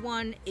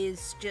 Everyone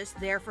is just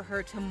there for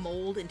her to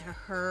mold into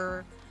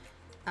her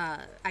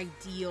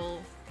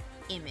ideal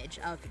image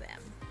of them.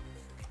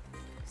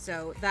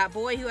 So that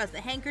boy who has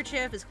the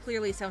handkerchief is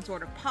clearly some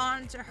sort of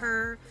pawn to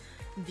her.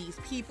 These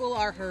people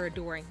are her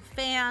adoring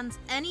fans.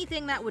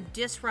 Anything that would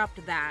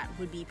disrupt that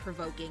would be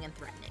provoking and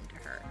threatening to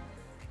her.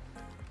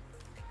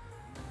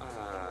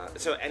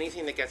 So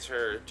anything that gets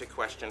her to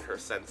question her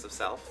sense of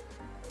self?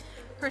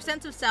 Her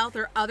sense of self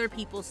or other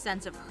people's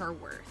sense of her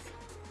worth.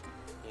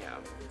 Yeah.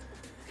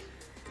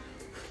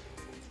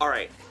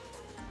 Alright.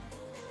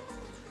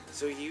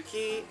 So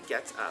Yuki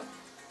gets up,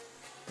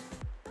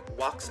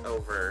 walks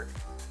over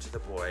to the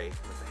boy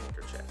with the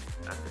handkerchief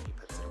after he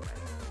puts it away,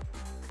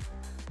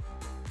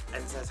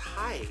 and says,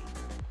 "Hi,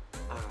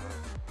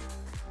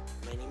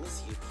 my name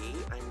is Yuki.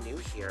 I'm new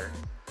here.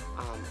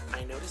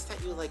 I noticed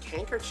that you like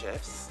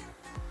handkerchiefs."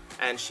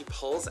 And she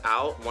pulls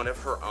out one of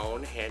her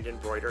own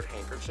hand-embroidered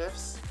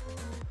handkerchiefs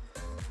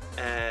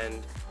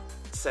and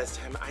says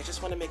to him, "I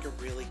just want to make a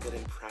really good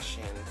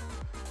impression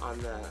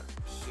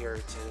here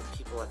to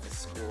people at the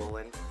school,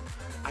 and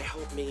I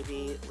hope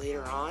maybe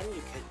later on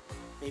you could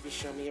maybe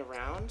show me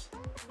around.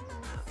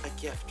 A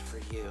gift for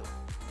you."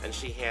 And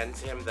she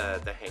hands him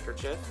the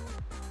handkerchief.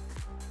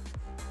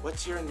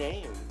 "What's your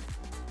name?"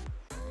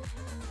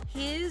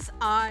 His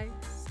eyes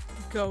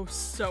go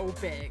so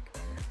big.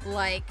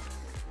 Like,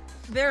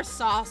 they're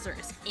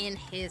saucers in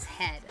his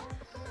head.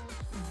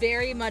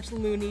 Very much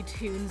Looney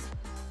Tunes.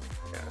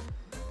 Yeah.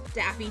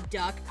 Daffy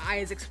Duck,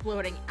 eyes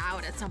exploding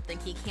out at something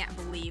he can't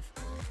believe.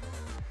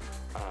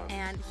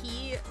 And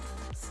he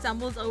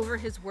stumbles over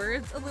his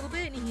words a little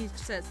bit, and he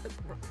says,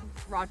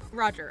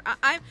 "Roger,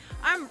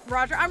 I'm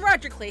Roger. I'm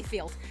Roger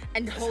Clayfield,"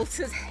 and holds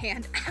his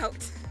hand out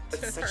to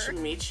It's her. such to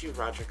meet you,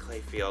 Roger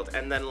Clayfield.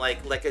 And then,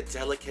 like a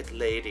delicate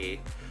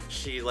lady,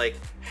 she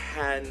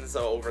hands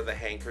over the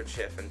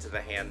handkerchief into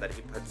the hand that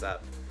he puts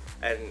up,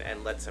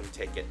 and lets him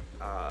take it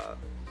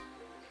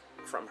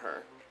from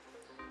her.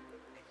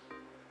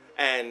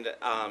 And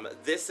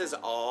this is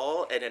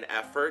all in an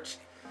effort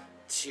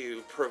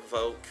to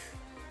provoke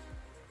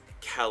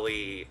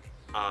Kelly,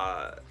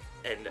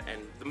 and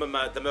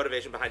the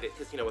motivation behind it,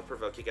 because with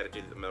provoke you got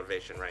to do the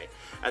motivation, right?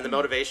 And the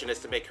motivation is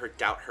to make her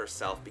doubt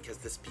herself because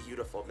this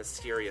beautiful,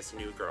 mysterious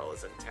new girl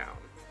is in town.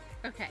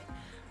 Okay.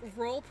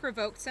 Roll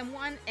provoke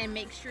someone and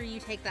make sure you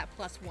take that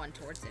 +1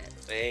 towards it.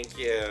 Thank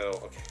you.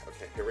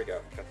 Okay, here we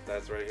go. Got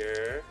that's right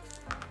here.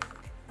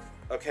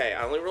 Okay,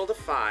 I only rolled a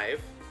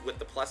 5. With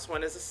the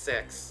 +1 is a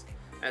 6.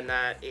 And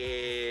that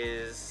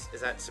is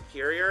that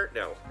superior?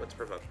 No, what's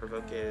provoke?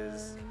 Provoke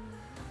is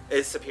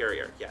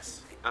superior,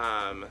 yes.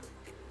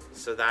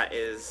 So that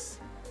is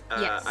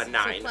yes, a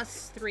 9. So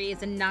 +3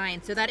 is a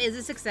 9. So that is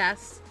a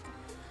success.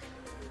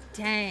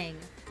 Dang.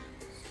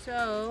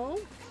 So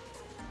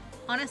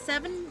on a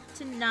 7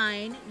 to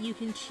 9, you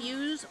can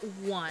choose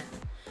 1.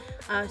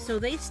 So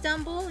they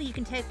stumble, you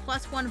can take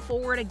 +1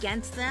 forward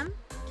against them.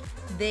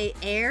 They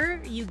err,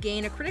 you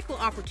gain a critical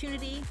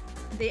opportunity.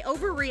 They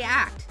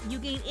overreact, you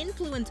gain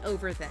influence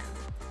over them.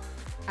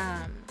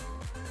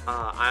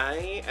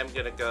 I am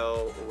gonna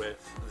go with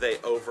they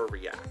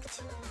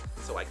overreact,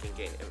 so I can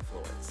gain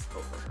influence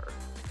over her.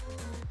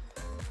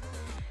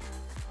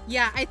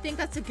 Yeah, I think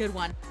that's a good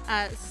one.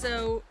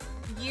 So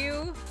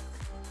you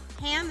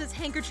hand this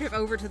handkerchief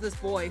over to this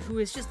boy who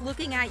is just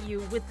looking at you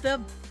with the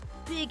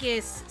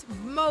biggest,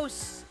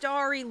 most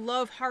starry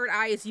love heart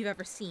eyes you've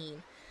ever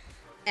seen.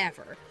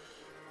 Ever.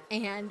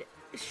 And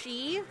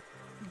she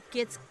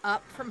gets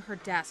up from her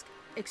desk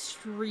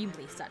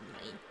extremely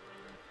suddenly.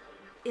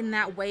 In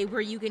that way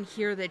where you can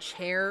hear the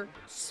chair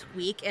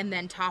squeak and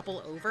then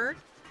topple over.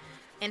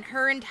 And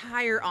her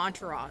entire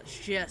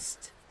entourage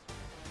just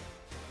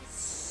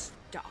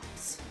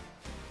stops.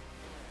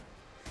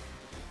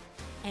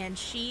 And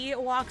she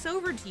walks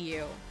over to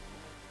you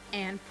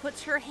and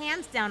puts her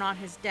hands down on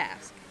his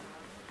desk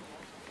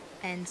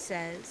and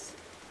says,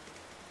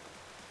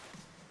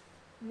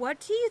 "What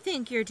do you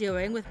think you're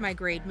doing with my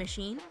grade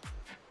machine?"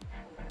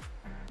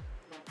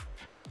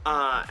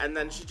 And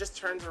then she just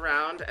turns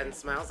around and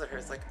smiles at her.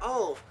 It's like,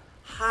 "Oh,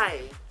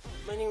 hi,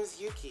 my name is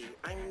Yuki.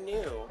 I'm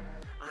new.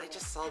 I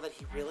just saw that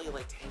he really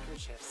liked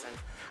handkerchiefs, and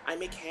I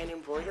make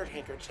hand-embroidered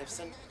handkerchiefs,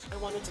 and I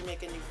wanted to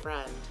make a new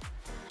friend.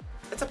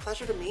 It's a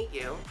pleasure to meet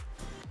you."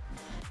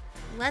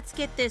 Let's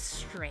get this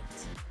straight.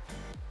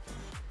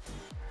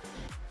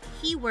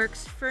 He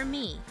works for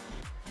me.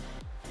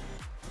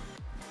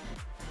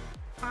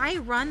 I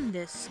run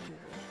this school.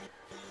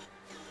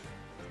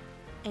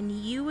 And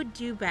you would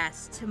do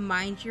best to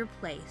mind your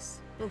place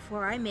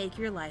before I make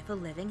your life a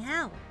living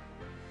hell.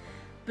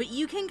 But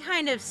you can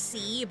kind of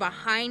see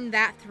behind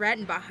that threat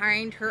and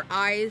behind her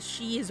eyes,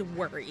 she is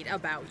worried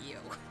about you.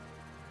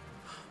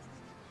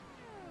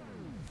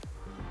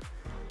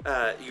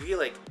 Yuki,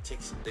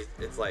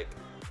 like,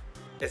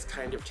 is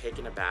kind of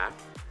taken aback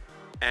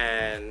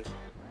and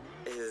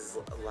is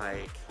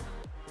like,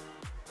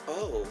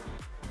 "Oh,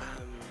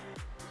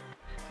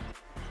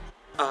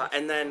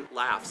 and then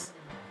laughs.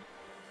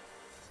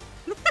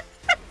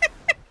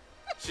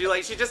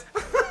 She just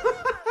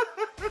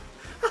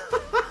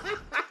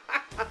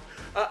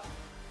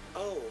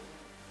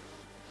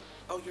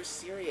oh, you're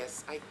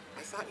serious. I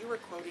thought you were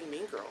quoting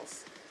Mean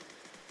Girls.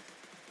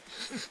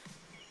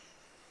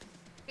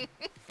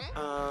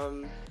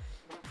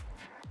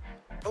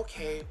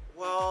 Okay,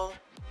 well,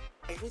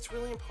 I think it's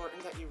really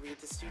important that you read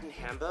the student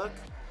handbook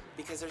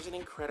because there's an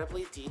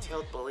incredibly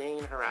detailed bullying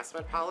and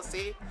harassment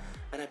policy,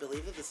 and I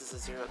believe that this is a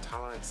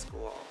zero-tolerance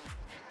school.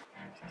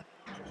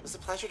 It was a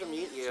pleasure to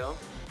meet you."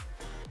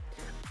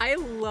 I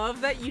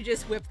love that you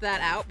just whipped that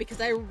out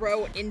because I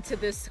wrote into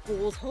this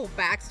school's whole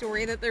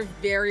backstory that they're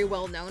very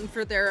well known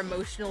for their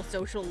emotional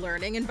social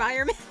learning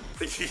environment.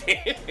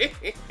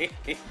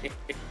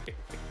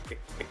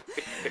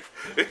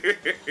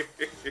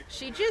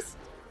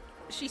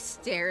 She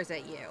stares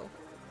at you.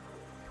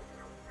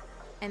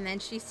 And then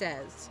she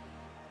says,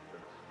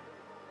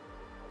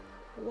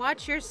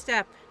 "Watch your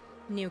step,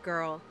 new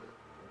girl."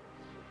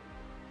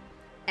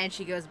 And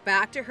she goes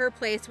back to her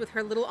place with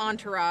her little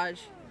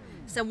entourage.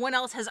 Someone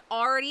else has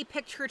already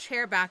picked her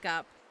chair back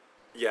up.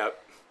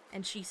 Yep.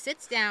 And she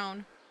sits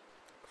down,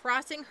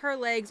 crossing her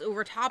legs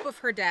over top of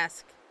her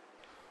desk.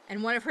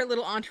 And one of her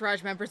little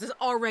entourage members is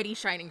already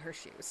shining her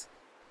shoes.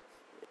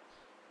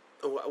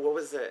 What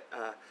was it?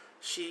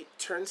 She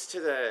turns to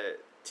the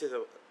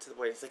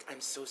boy and is like,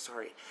 "I'm so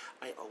sorry.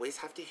 I always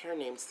have to hear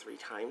names 3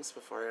 times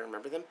before I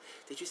remember them.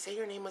 Did you say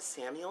your name was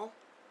Samuel?"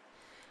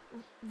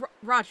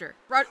 Roger.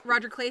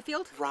 Roger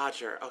Clayfield?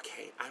 Roger.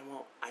 Okay.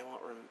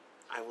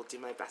 I will do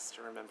my best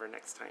to remember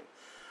next time.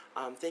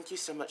 Thank you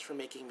so much for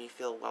making me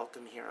feel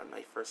welcome here on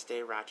my first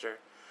day, Roger.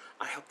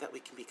 I hope that we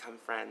can become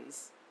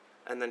friends."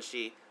 And then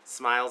she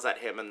smiles at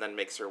him and then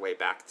makes her way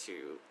back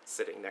to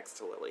sitting next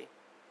to Lily.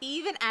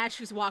 Even as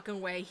she's walking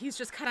away, he's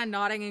just kind of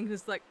nodding and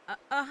he's like,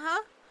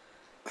 uh-huh.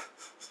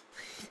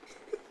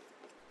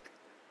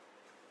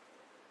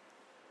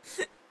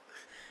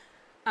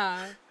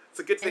 It's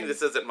a good thing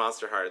this isn't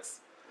Monster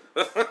Hearts.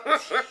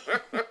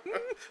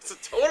 It's a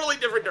totally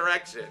different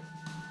direction.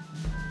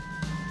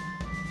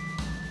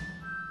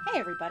 Hey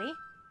everybody.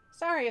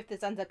 Sorry if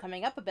this ends up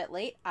coming up a bit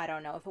late. I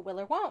don't know if it will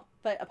or won't,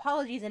 but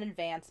apologies in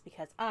advance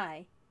because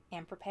I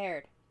am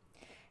prepared.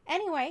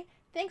 Anyway,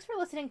 thanks for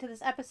listening to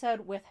this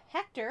episode with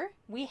Hector.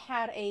 We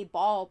had a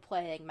ball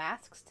playing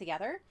Masks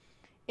together.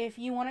 If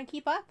you want to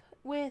keep up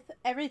with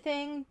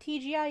everything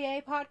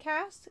TGIA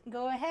podcast,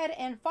 go ahead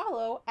and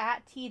follow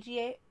at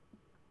TGA...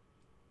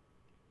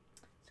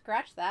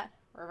 Scratch that.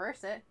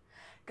 Reverse it.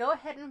 Go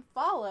ahead and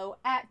follow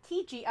at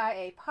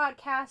TGIA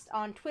podcast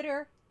on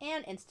Twitter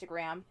and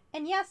Instagram.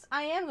 And yes,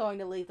 I am going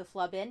to leave the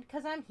flub in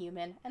because I'm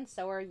human and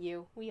so are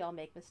you. We all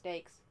make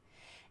mistakes.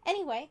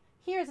 Anyway,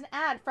 here's an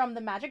ad from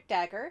The Magic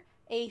Dagger,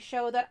 a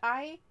show that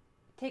I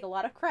take a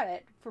lot of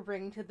credit for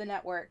bringing to the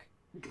network.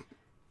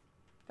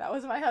 That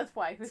was my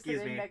husband who's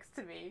sitting next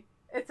to me.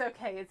 It's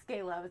okay, it's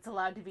gay love. It's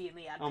allowed to be in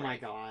the ad. Oh my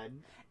god.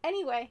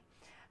 Anyway,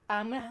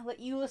 I'm going to let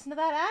you listen to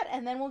that ad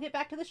and then we'll get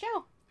back to the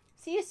show.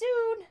 See you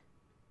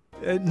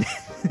soon!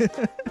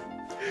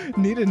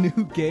 Need a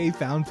new gay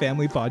found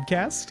family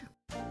podcast?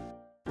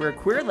 We're a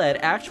queer-led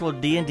actual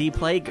D&D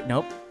play...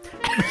 Nope.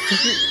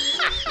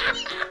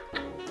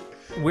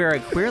 We're a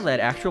queer-led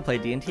actual play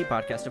D&D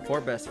podcast of 4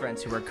 best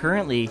friends who are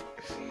currently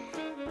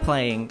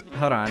playing...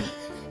 Hold on.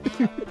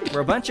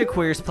 We're a bunch of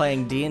queers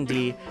playing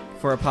D&D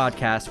for a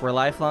podcast. We're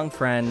lifelong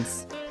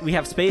friends. We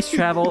have space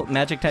travel,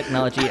 magic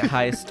technology,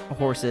 heist,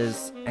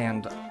 horses,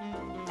 and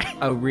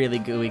a really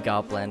gooey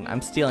goblin.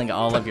 I'm stealing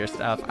all of your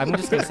stuff. I'm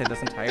just going to say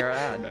this entire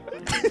ad.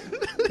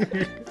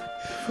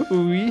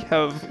 We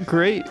have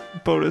great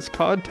bonus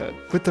content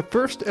with the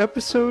first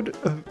episode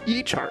of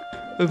each arc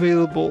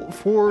available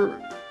for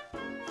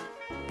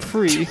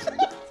free.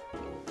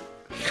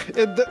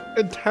 And the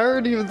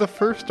entirety of the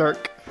first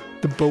arc,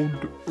 the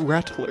Bone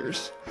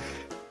Rattlers.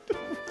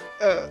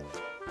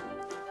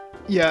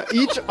 Yeah,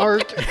 each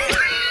art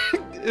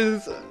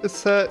is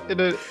set in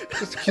a.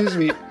 Excuse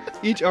me.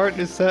 Each art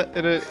is set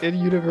in an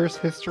in-universe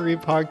history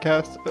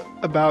podcast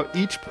about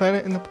each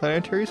planet in the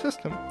planetary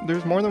system.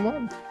 There's more than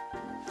one.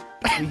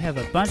 We have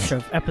a bunch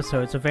of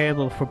episodes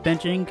available for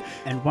binging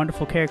and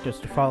wonderful characters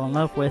to fall in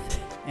love with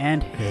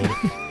and hate,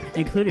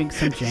 including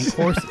some jank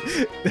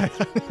horses.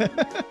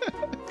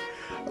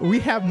 We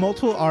have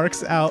multiple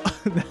arcs out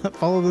that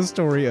follow the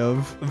story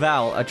of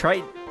Val, a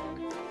trite.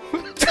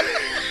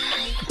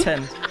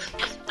 10.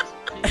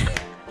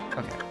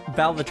 Okay.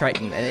 Val the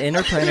Triton, an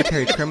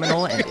interplanetary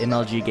criminal and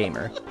MLG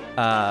gamer.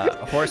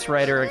 Horse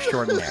rider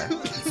extraordinaire.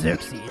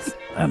 Xerxes,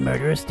 a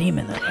murderous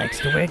demon that likes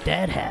to wear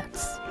dad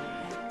hats.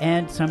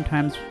 And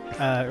sometimes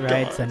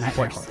rides a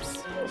nightmare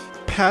horse.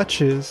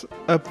 Patches,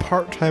 a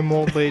part-time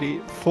old lady,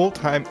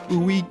 full-time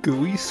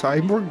ooey-gooey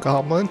cyborg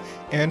goblin,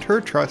 and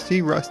her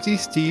trusty rusty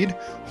steed,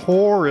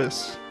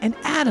 Horus. and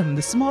Adam,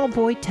 the small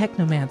boy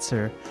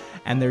technomancer,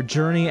 and their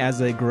journey as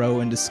they grow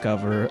and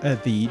discover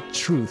the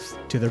truth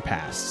to their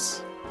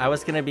pasts. I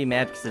was gonna be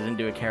mad because I didn't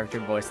do a character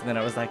voice, and then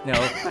I was like, no,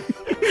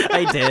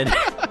 I did.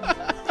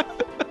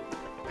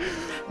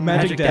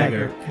 Magic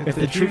Dagger. If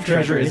the true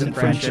treasure isn't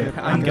friendship,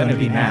 I'm gonna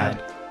be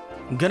mad.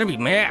 I'm gonna be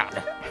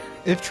mad.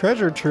 If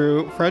treasure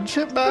true,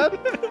 friendship bad?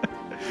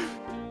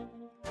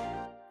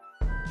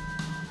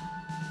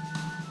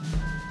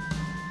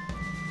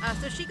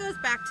 So she goes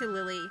back to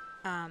Lily,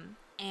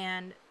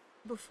 and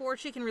before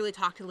she can really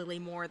talk to Lily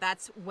more,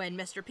 that's when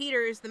Mr.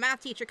 Peters, the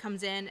math teacher,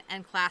 comes in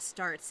and class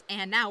starts.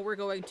 And now we're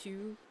going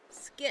to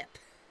skip.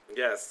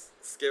 Yes,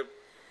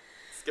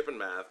 skipping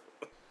math.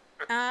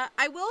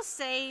 I will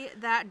say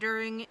that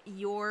during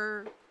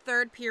your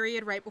third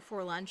period, right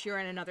before lunch, you're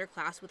in another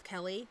class with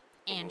Kelly,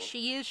 and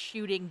she is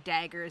shooting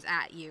daggers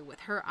at you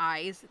with her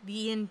eyes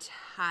the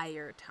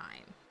entire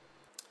time.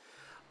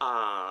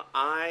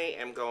 I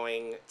am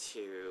going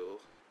to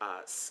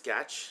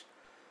sketch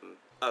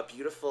a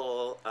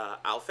beautiful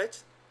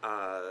outfit.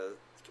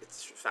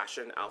 It's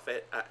fashion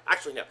outfit.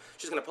 Actually, no.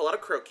 She's going to pull out a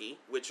croquis,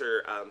 which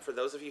are, for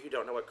those of you who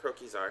don't know what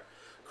croquis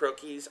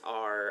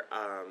are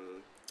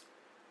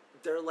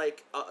they're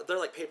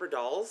like paper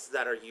dolls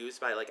that are used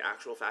by like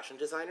actual fashion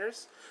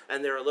designers,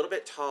 and they're a little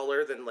bit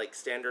taller than like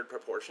standard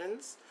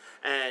proportions,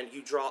 and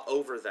you draw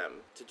over them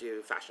to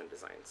do fashion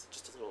designs.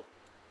 Just a little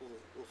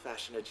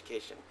fashion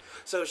education.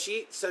 So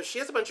she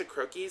has a bunch of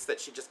croquis that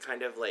she just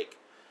kind of like,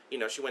 you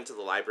know, she went to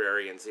the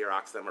library and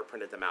Xeroxed them or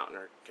printed them out on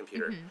her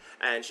computer.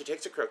 And she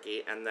takes a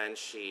croquis and then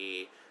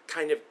she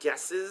kind of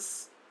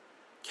guesses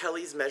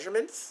Kelly's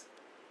measurements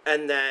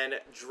and then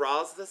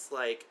draws this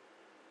like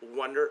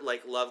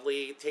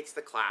lovely, takes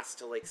the class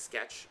to like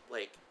sketch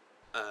like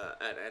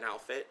an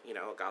outfit, you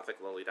know, a gothic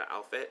Lolita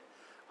outfit.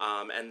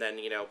 And then,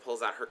 you know,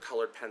 pulls out her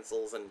colored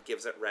pencils and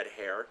gives it red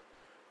hair,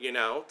 you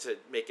know, to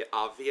make it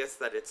obvious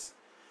that it's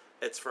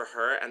for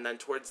her. And then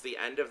towards the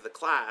end of the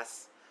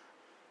class,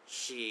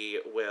 she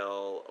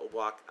will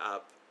walk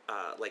up,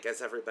 like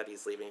as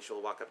everybody's leaving,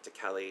 she'll walk up to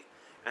Kelly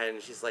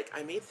and she's like,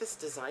 I made this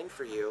design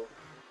for you.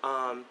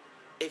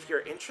 If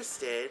you're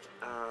interested,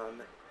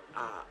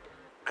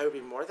 I would be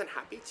more than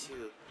happy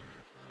to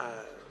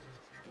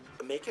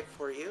make it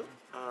for you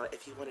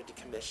if you wanted to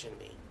commission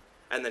me.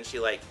 And then she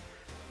like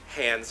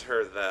hands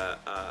her the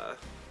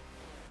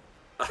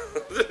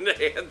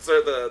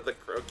the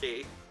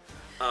croquis.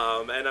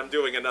 And I'm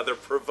doing another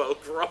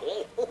provoke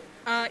roll.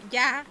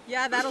 Yeah,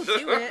 that'll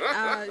do it.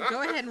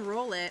 Go ahead and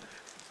roll it.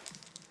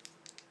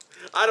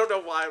 I don't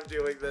know why I'm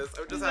doing this.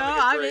 I'm just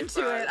having a I'm great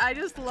into time.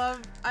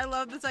 it. I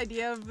love this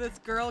idea of this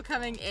girl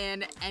coming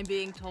in and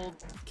being told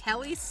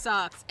Kelly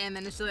sucks, and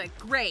then she's like,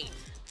 great,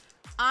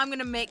 I'm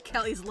gonna make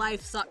Kelly's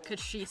life suck because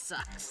she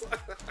sucks.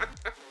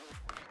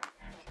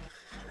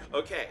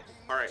 Okay,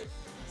 alright.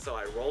 So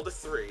I rolled a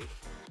 3,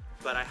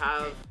 but I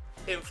have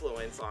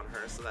influence on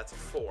her, so that's a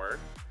 4.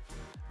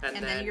 And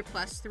then you're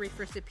 +3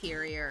 for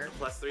superior.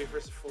 +3 for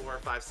 4,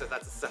 5, so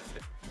that's a 7.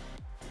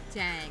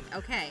 Dang,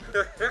 okay.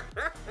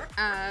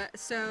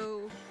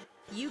 So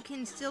you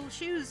can still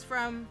choose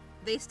from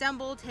they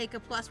stumble, take a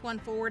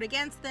 +1 forward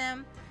against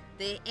them,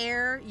 they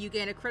err, you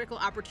gain a critical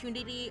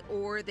opportunity,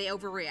 or they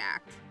overreact.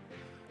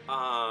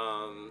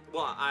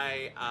 Well,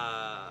 I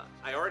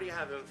already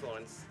have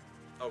influence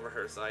over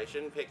her, so I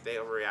shouldn't pick they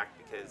overreact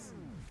because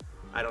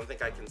I don't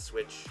think I can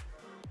switch.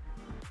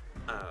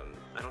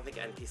 I don't think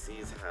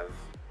NPCs have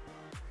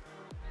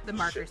The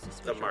markers to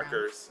switch around. The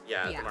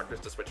markers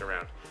to switch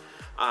around.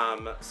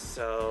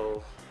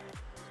 So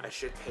I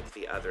should pick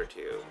the other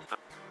two.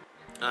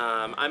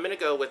 I'm gonna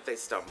go with they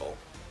stumble.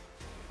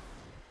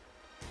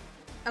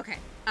 Okay.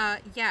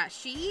 Yeah,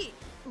 she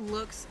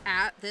looks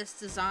at this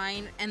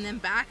design and then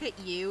back at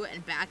you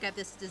and back at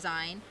this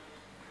design.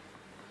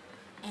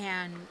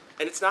 And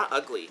it's not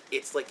ugly.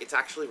 It's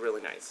actually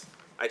really nice.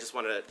 I just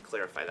want to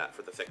clarify that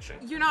for the fiction.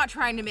 You're not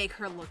trying to make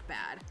her look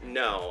bad.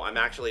 No, I'm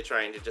actually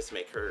trying to just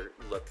make her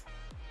look.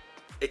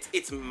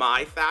 It's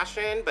my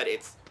fashion, but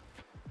it's,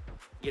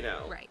 you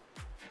know. Right.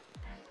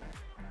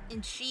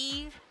 And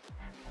she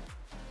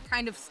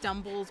kind of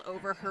stumbles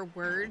over her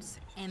words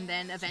and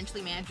then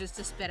eventually manages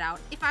to spit out,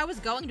 "If I was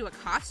going to a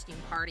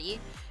costume party,"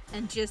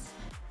 and just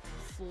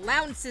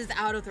flounces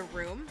out of the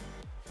room.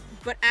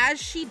 But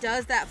as she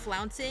does that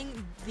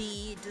flouncing,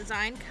 the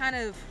design kind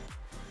of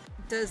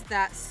does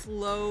that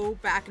slow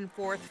back and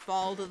forth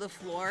fall to the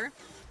floor.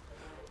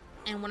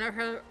 And one of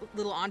her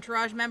little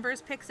entourage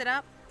members picks it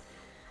up.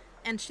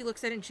 And she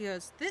looks at it and she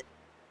goes,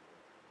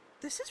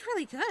 This is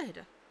really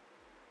good.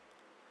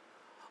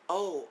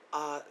 Oh,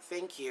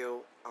 thank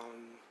you.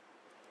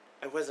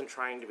 I wasn't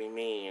trying to be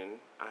mean.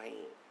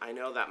 I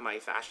know that my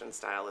fashion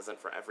style isn't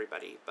for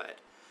everybody, but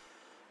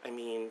I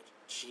mean,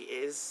 she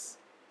is,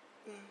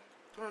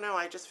 I don't know,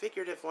 I just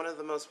figured if one of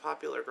the most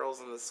popular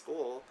girls in the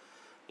school,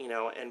 you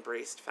know,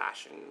 embraced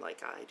fashion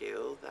like I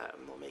do, that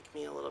will make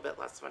me a little bit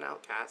less of an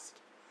outcast.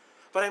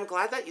 But I'm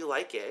glad that you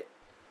like it.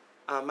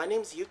 My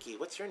name's Yuki.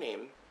 What's your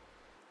name?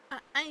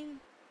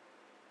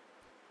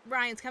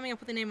 Ryan's coming up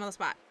with the name on the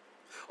spot.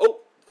 Oh!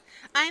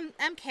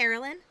 I'm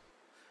Carolyn.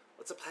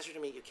 It's a pleasure to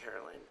meet you,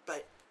 Carolyn,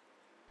 but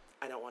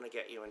I don't want to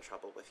get you in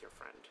trouble with your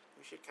friend.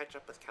 You should catch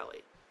up with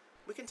Kelly.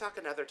 We can talk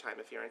another time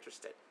if you're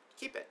interested.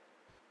 Keep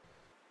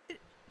it.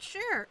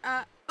 Sure.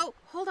 Oh,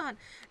 hold on.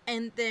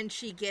 And then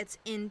she gets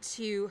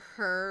into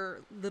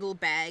her little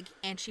bag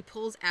and she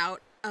pulls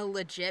out a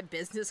legit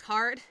business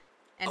card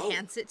and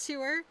hands it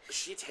to her.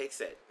 She takes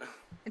it.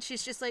 And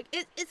she's just like,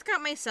 it's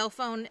got my cell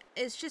phone.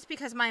 It's just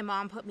because my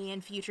mom put me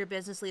in Future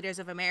Business Leaders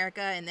of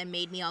America and then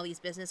made me all these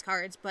business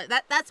cards. But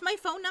that's my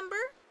phone number.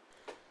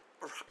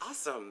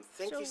 Awesome.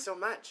 Thank you so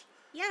much.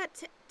 Yeah,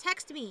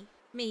 text me,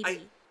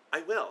 maybe.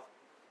 I will.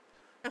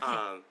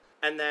 Okay.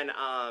 And then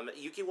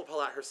Yuki will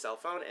pull out her cell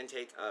phone and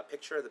take a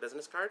picture of the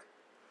business card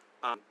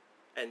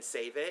and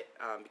save it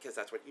because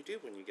that's what you do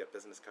when you get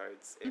business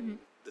cards in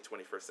the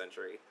 21st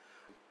century.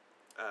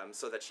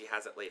 So that she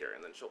has it later,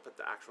 and then she'll put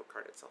the actual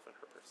card itself in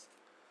her purse.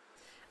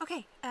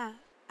 Okay,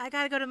 I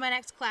gotta go to my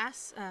next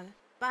class.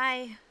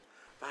 Bye.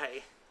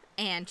 Bye.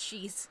 And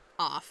she's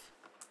off.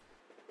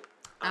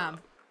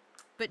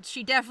 But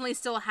she definitely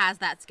still has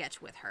that sketch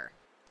with her.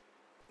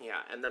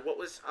 Yeah, and then what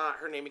was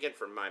her name again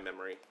from my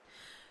memory?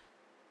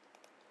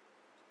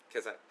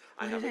 Because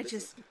I have a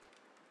business.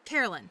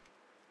 Carolyn.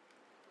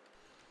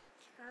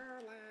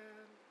 Carolyn.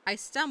 I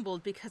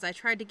stumbled because I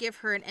tried to give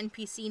her an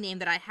NPC name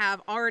that I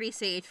have already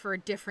saved for a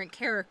different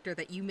character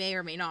that you may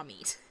or may not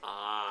meet.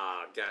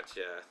 Ah,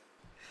 gotcha.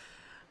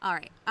 All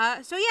right.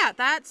 So yeah,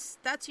 that's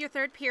your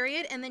third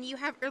period, and then you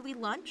have early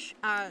lunch.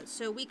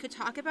 So we could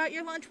talk about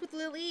your lunch with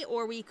Lily,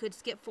 or we could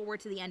skip forward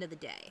to the end of the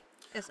day.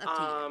 It's up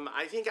to you.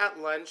 I think at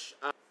lunch,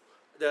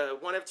 the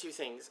one of two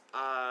things.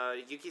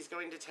 Yuki's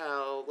going to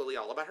tell Lily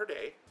all about her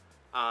day,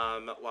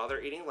 while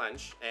they're eating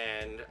lunch,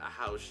 and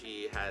how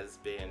she has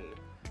been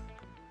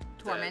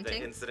tormenting.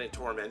 The incident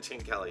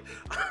tormenting Kelly.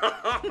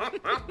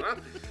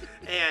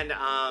 And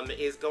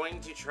is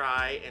going to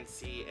try and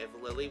see if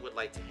Lily would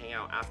like to hang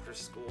out after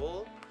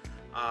school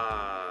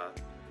to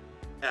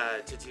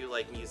do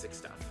like music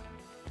stuff.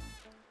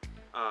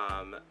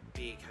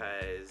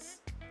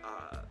 Because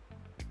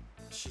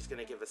she's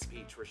gonna give a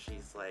speech where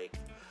she's like,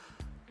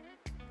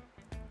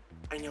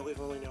 I know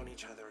we've only known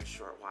each other a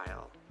short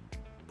while,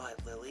 but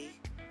Lily,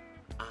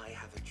 I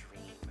have a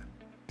dream.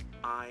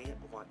 I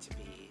want to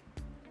be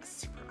a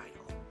super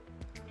idol.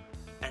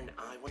 And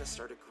I want to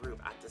start a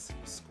group at this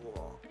new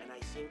school. And I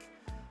think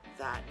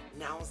that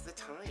now's the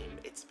time.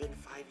 It's been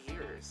 5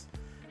 years.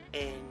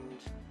 And,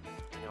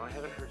 you know, I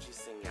haven't heard you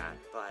sing yet,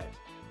 but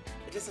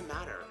it doesn't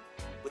matter.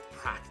 With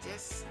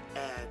practice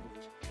and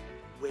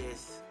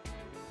with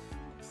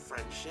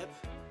friendship,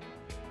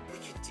 we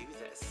could do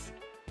this.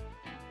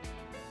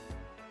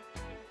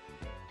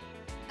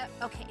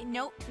 Okay,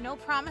 no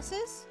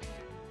promises?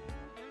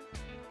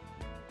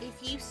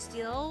 If you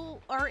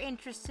still are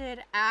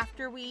interested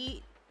after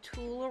we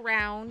tool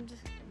around,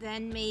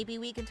 then maybe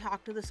we can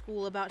talk to the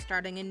school about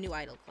starting a new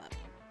idol club.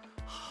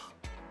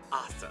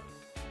 Awesome.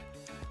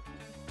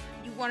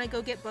 You want to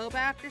go get Boba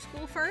after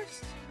school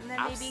first? And then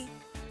maybe...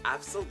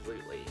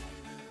 Absolutely.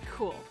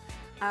 Cool.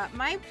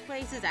 My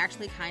place is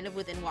actually kind of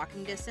within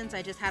walking distance.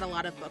 I just had a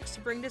lot of books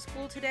to bring to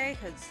school today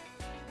because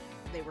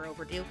they were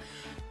overdue.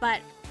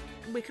 But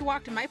we could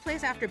walk to my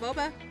place after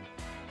Boba.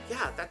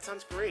 Yeah, that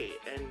sounds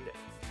great. And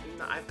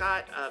I've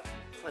got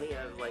plenty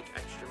of like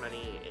extra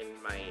money in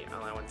my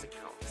allowance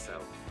account,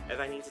 so if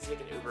I need to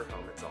take an Uber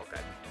home, it's all good.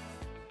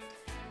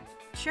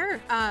 Sure.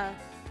 I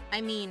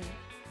mean,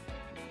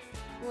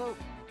 well,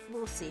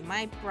 we'll see.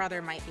 My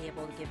brother might be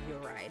able to give you a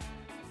ride.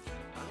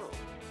 Oh,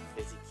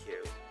 is he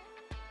cute?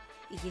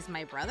 He's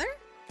my brother?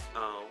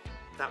 Oh,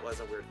 that was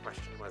a weird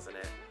question, wasn't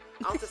it?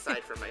 I'll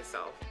decide for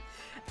myself.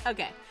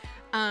 Okay.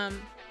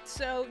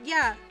 So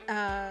yeah,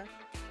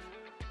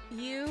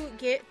 you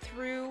get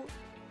through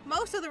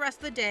most of the rest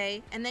of the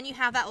day, and then you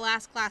have that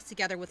last class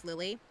together with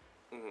Lily.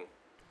 Mm-hmm.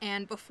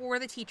 And before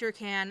the teacher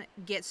can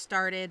get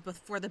started,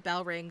 before the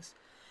bell rings,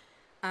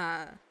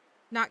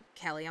 not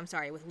Kelly, I'm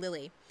sorry, with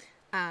Lily.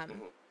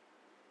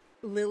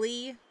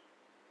 Lily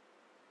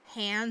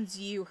hands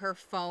you her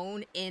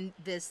phone in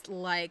this,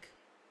 like,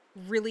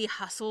 really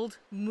hustled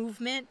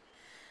movement.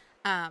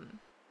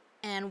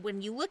 And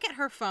when you look at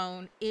her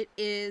phone, it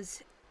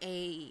is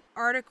a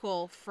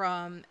article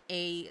from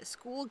a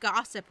school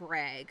gossip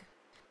rag.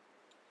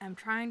 I'm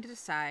trying to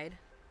decide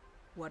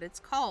what it's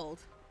called,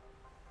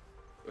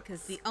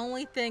 because the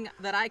only thing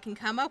that I can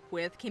come up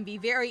with can be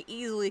very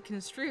easily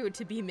construed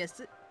to be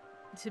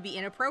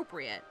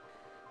inappropriate.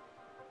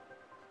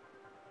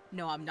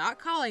 No, I'm not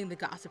calling the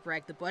gossip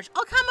rag the Bush.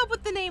 I'll come up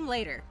with the name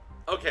later.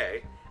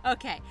 Okay.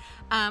 Okay.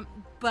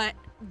 But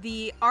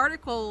the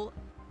article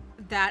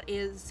that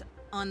is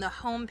on the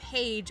home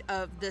page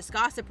of this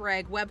gossip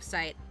rag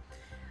website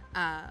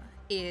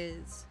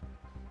is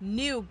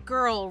 "New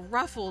Girl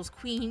Ruffles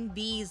Queen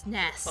Bee's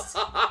Nest."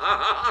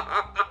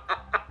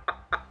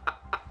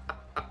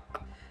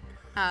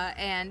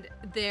 And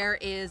there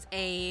is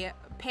a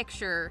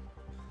picture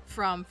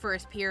from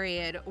first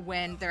period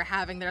when they're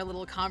having their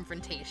little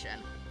confrontation.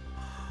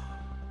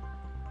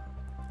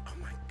 Oh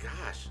my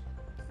gosh.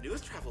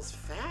 News travels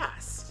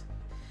fast.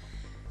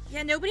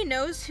 Yeah, nobody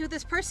knows who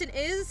this person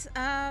is,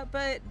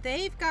 but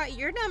they've got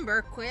your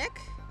number. Quick.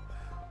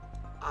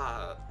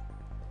 Oh,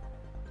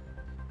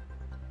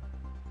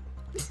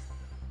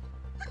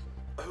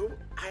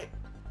 I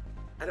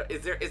don't.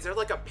 Is there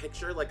like a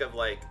picture like of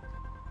like?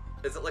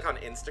 Is it like on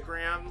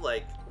Instagram?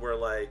 Like where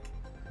like?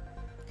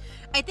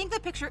 I think the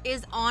picture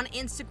is on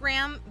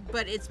Instagram,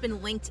 but it's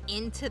been linked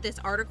into this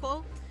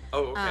article.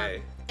 Oh,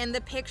 okay. And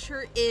the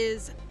picture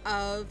is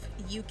of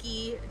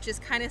Yuki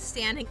just kind of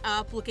standing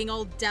up, looking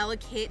all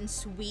delicate and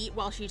sweet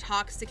while she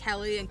talks to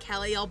Kelly, and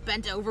Kelly all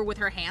bent over with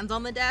her hands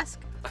on the desk.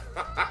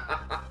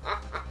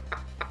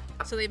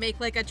 So they make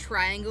like a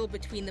triangle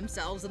between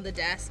themselves and the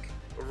desk.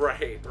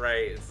 Right.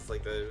 It's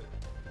like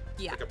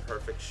Yeah. like a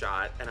perfect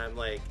shot, and I'm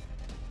like,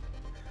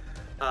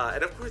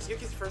 and of course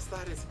Yuki's first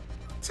thought is,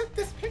 who took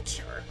this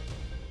picture?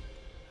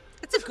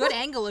 It's a good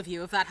angle of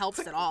you, if that helps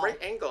It's like at all. a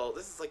great angle.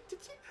 This is like, did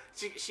you?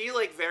 She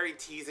like very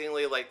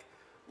teasingly like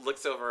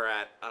looks over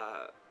at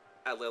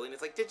Lily and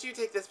is like, did you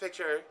take this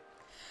picture?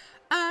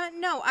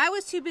 No, I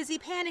was too busy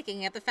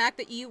panicking at the fact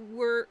that you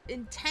were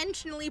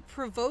intentionally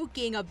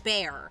provoking a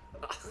bear.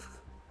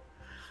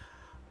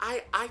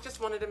 I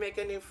just wanted to make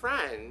a new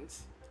friend.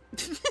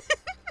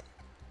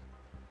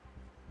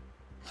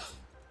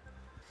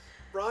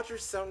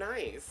 Roger's so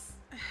nice.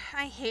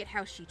 I hate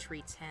how she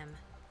treats him.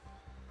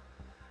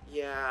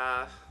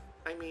 Yeah,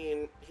 I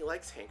mean, he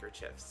likes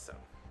handkerchiefs, so.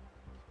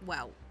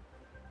 Well.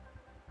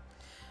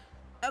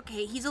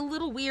 Okay, he's a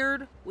little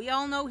weird. We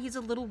all know he's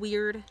a little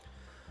weird.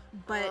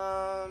 But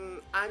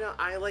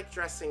I like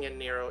dressing in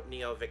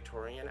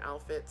neo-Victorian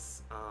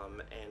outfits,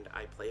 and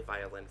I play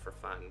violin for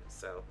fun,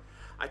 so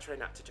I try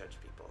not to judge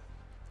people.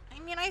 I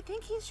mean, I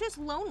think he's just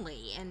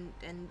lonely, and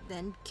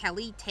then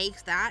Kelly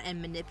takes that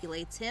and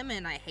manipulates him,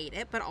 and I hate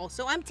it, but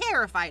also I'm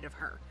terrified of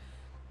her.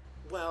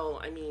 Well,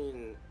 I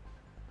mean,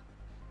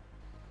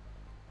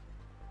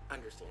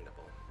 understandable.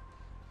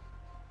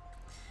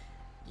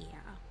 Yeah.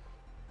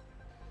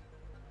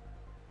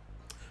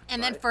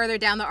 And then But- further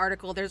down the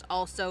article, there's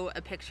also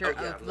a picture Oh, yeah,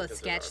 I'm of looking the at the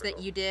sketch that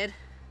article. you did.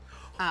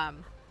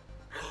 I'm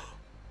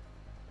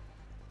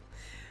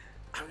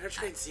gonna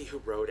try and see who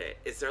wrote it.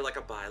 Is there like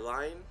a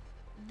byline?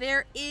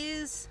 There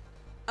is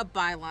a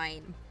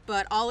byline,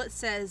 but all it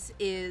says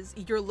is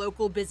 "your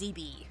local busy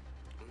bee."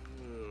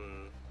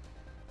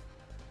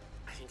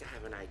 I think I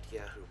have an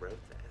idea who wrote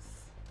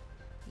this.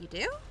 You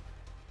do?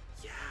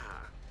 Yeah.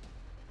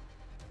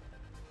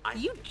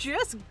 You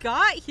just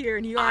got here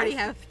and you already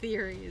I- have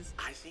theories.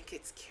 I think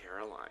it's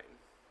Caroline.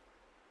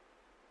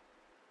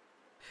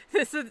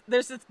 There's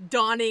this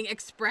dawning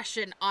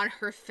expression on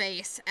her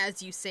face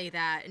as you say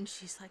that, and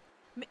she's like,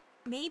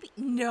 maybe?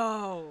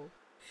 No.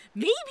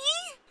 Maybe?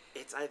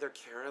 It's either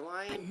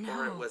Caroline But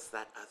or no. it was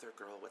that other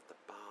girl with the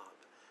bob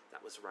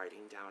that was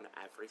writing down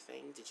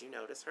everything. Did you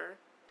notice her?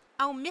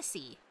 Oh,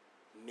 Missy.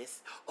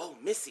 Missy.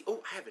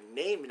 Oh, I have a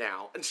name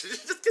now. And she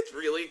just gets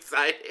really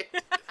excited.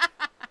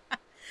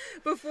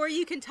 Before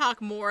you can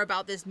talk more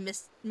about this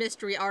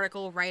mystery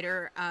article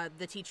writer,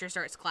 the teacher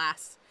starts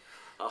class.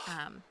 Oh.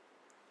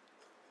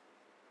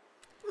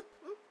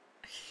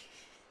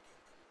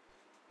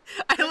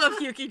 I love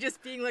Yuki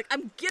just being like,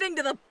 I'm getting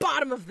to the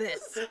bottom of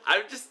this.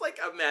 I'm just like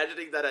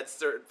imagining that at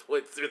certain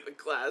points through the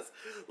class,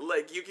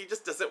 like Yuki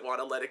just doesn't want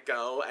to let it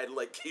go and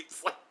like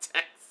keeps like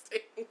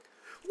texting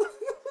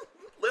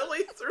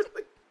Lily through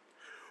the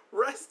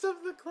rest of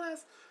the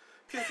class.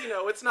 Because, you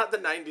know, it's not the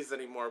 90s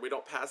anymore. We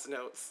don't pass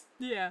notes.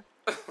 Yeah.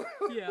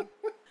 Yeah.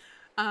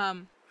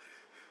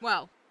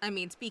 Well, I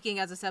mean, speaking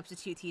as a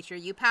substitute teacher,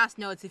 you pass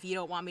notes if you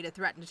don't want me to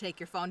threaten to take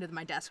your phone to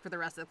my desk for the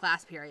rest of the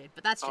class period,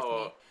 but that's just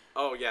me.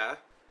 Oh yeah,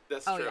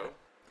 that's Oh, true.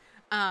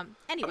 yeah.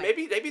 Anyway.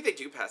 Maybe they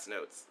do pass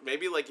notes.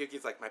 Maybe like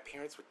Yuki's like, my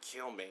parents would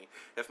kill me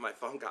if my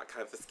phone got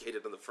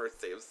confiscated on the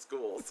first day of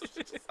school. So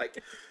she's just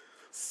like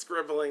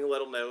scribbling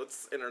little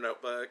notes in her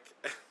notebook.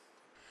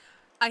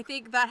 I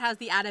think that has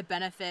the added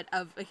benefit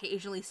of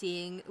occasionally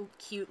seeing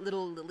cute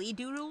little lily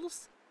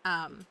doodles.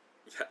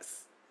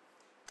 Yes.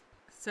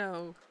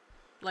 So,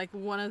 like,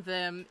 one of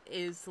them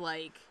is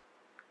like,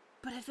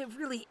 but if it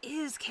really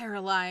is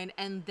Caroline,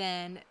 and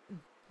then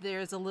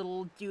there's a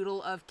little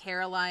doodle of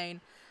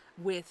Caroline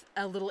with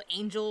a little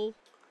angel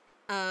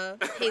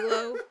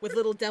halo with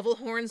little devil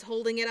horns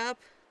holding it up.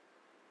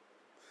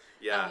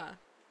 Yeah.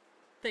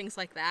 Things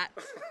like that.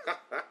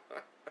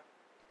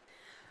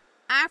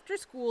 After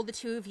school, the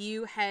two of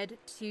you head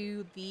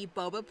to the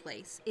Boba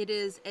place. It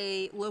is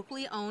a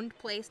locally owned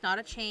place, not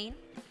a chain.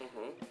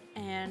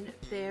 And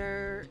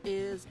there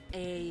is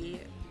a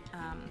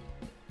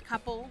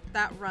couple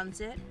that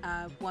runs it.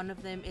 One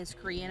of them is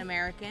Korean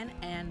American,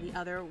 and the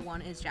other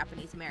one is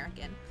Japanese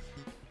American.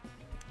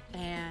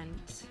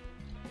 And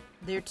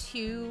they're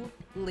two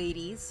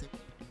ladies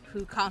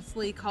who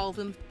constantly call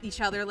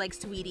each other like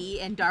sweetie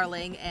and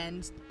darling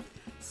and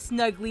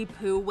snuggly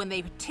poo when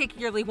they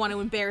particularly want to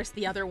embarrass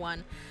the other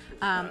one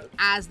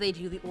as they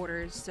do the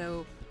orders.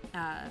 So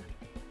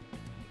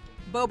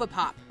Boba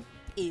Pop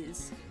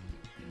is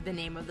the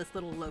name of this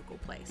little local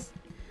place.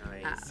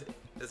 Nice.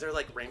 Is there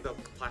like rainbow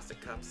plastic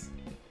cups?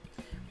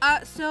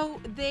 So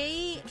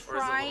they Or is it a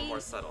try little more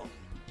subtle?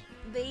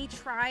 they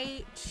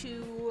try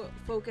to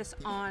focus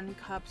on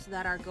cups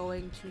that are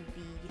going to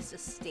be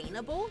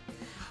sustainable.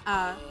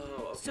 Okay.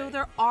 So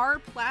there are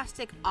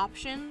plastic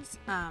options.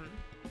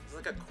 Is it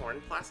like a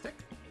corn plastic?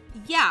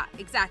 Yeah,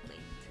 exactly.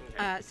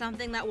 Okay.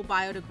 Something that will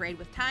biodegrade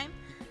with time.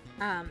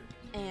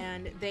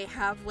 And they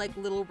have like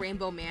little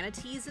rainbow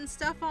manatees and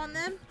stuff on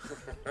them.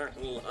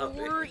 Love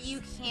Or it.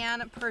 you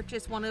can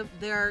purchase one of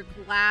their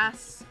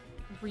glass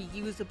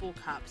reusable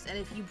cups. And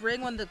if you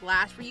bring one of the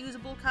glass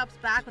reusable cups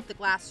back with the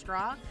glass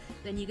straw,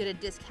 then you get a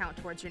discount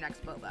towards your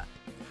next boba.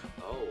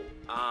 Oh,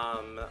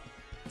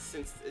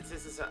 since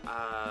this is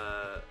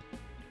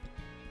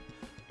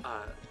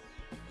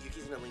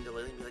Yuki's gonna lean to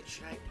Lily and be like,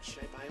 should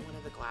I buy one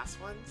of the glass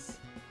ones?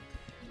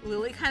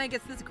 Lily kind of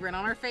gets this grin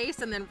on her face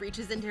and then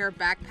reaches into her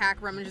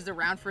backpack, rummages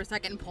around for a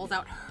second, and pulls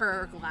out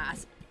her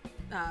glass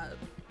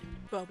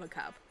boba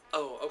cup.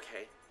 Oh,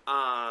 okay.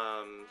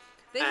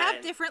 They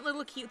have different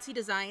little cutesy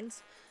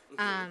designs.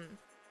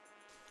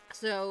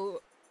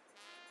 So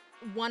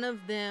one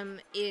of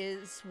them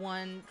is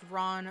one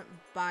drawn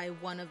by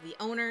one of the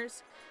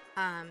owners.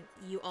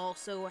 You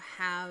also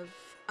have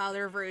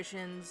other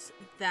versions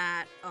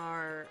that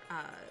are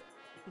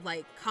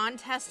like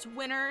contest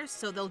winners,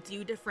 so they'll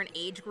do different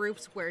age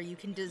groups where you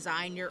can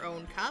design your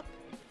own cup,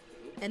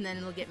 and then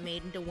it'll get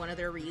made into one of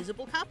their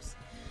reusable cups.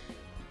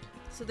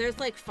 So there's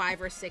like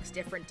 5 or 6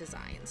 different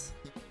designs.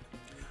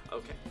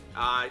 Okay.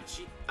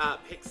 She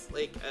picks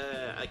like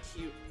a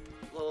cute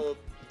little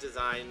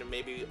design,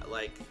 maybe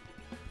like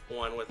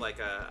one with like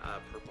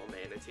a purple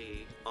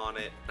manatee on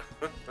it.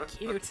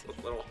 Cute.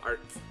 With little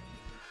hearts.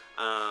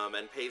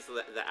 And pays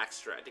the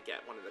extra to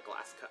get one of the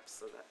glass cups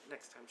so that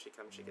next time she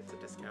comes she gets a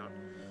discount.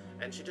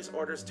 And she just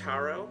orders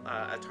taro,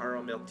 a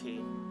taro milk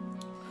tea.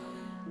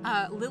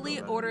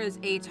 Lily orders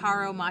a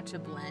taro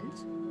matcha blend,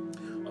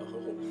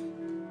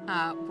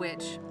 Oh.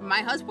 which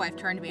my husband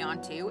turned me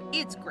on to.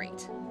 It's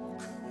great.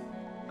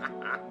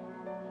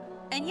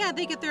 And yeah,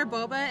 they get their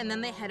boba and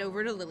then they head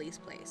over to Lily's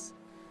place.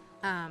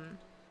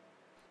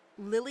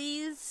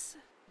 Lily's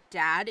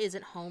dad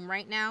isn't home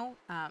right now.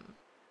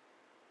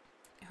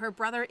 Her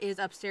brother is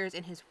upstairs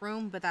in his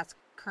room, but that's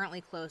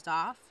currently closed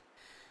off.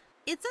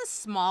 It's a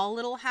small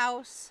little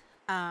house.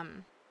 I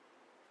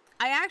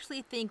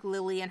actually think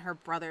Lily and her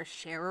brother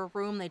share a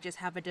room. They just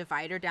have a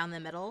divider down the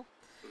middle.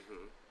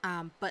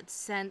 But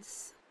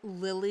since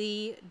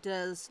Lily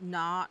does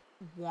not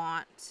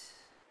want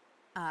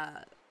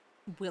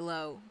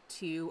Willow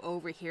to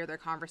overhear their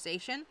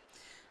conversation,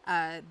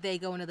 they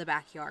go into the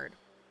backyard,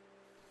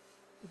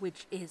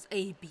 which is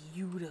a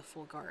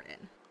beautiful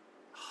garden.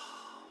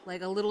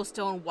 Like a little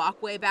stone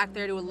walkway back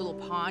there to a little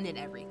pond and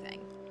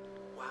everything.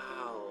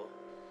 Wow.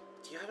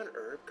 Do you have an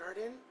herb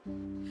garden?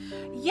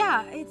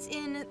 Yeah, it's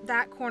in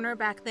that corner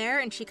back there,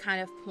 and she kind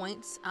of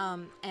points.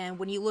 And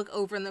when you look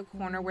over in the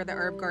corner where the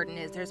herb garden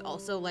is, there's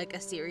also like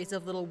a series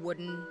of little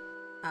wooden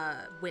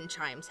wind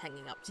chimes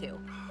hanging up too.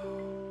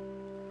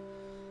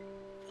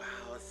 Wow,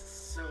 this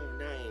is so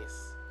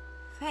nice.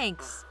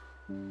 Thanks.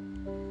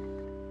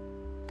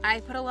 I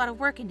put a lot of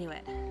work into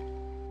it.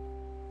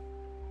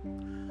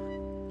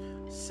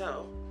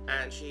 So,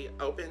 and she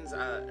opens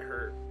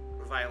her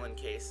violin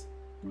case,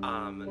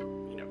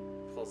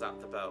 pulls out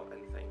the bow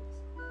and things.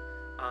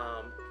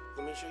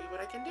 Let me show you what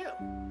I can do.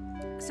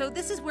 So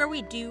this is where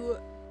we do...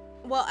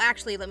 Well,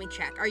 actually, let me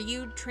check. Are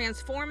you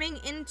transforming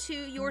into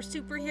your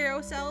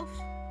superhero self?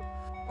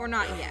 Or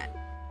not yet?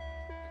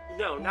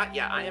 No, not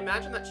yet. I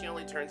imagine that she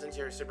only turns into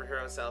her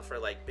superhero self for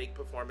like big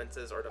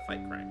performances or to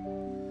fight crime.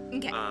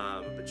 Okay.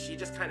 But she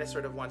just kind of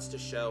sort of wants to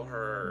show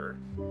her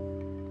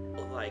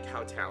like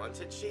how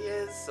talented she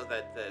is, so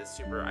that the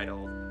super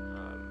idol group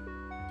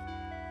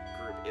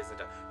isn't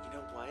you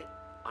know what?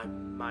 I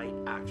might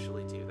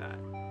actually do that,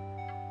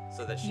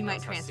 so that she You knows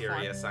might how transform.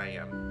 serious I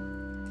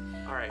am.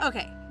 All right.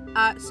 Okay.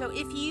 So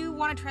if you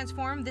want to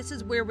transform, this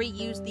is where we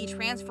use the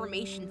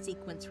transformation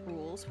sequence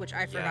rules, which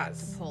I forgot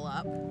Yes. to pull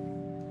up.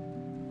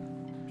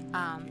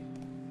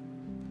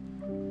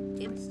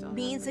 It still have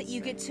means that this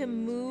you get to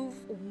move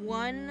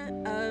one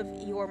of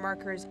your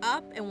markers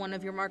up and one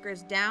of your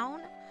markers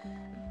down.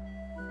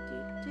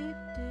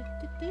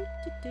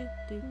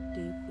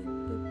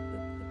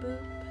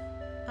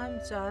 I'm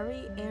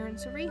sorry, Aaron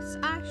Cerise.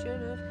 I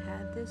should have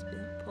had this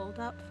bit pulled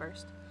up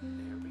first.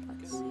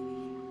 Let's see.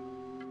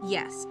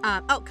 Yes.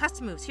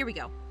 Custom moves. Here we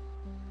go.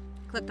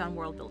 Clicked on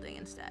world building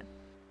instead.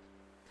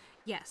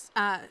 Yes.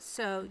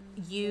 So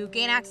you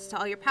gain access to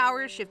all your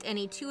powers. Shift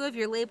any 2 of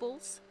your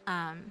labels.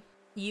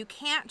 You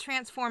can't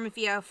transform if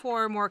you have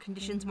 4 or more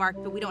conditions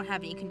marked, but we don't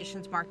have any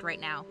conditions marked right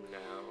now. No.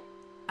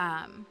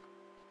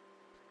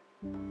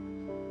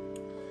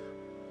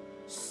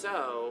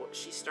 So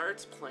she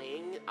starts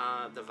playing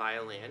the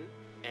violin,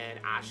 and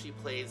as she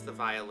plays the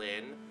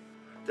violin,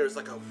 there's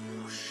like a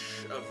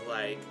whoosh of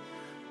like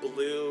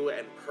blue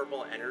and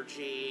purple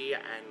energy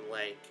and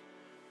like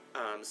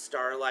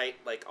starlight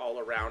like all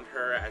around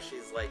her as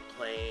she's like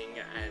playing,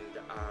 and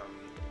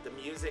the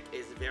music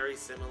is very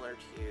similar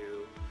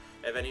to,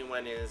 if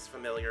anyone is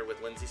familiar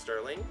with Lindsey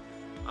Stirling,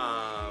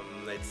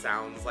 it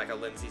sounds like a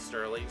Lindsey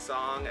Stirling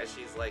song as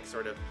she's like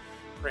sort of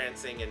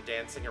prancing and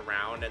dancing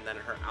around, and then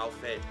her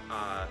outfit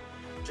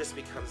just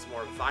becomes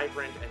more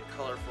vibrant and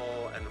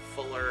colorful and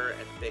fuller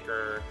and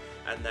bigger,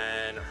 and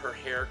then her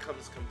hair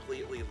comes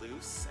completely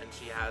loose, and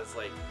she has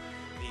like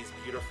these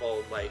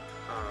beautiful like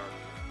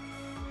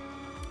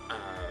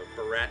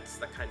barrettes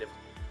that kind of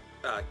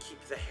keep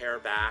the hair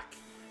back,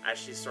 as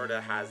she sort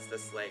of has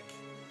this like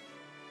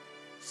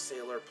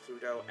Sailor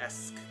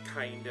Pluto-esque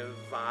kind of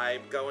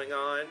vibe going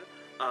on,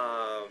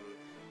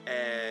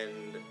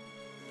 and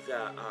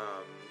the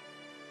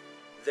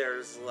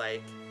there's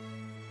like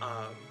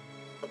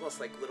almost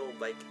like little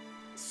like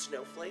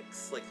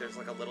snowflakes, like there's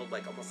like a little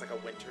like almost like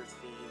a winter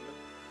theme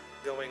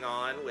going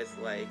on with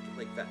like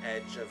the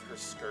edge of her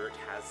skirt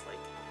has like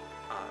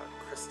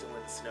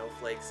crystalline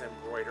snowflakes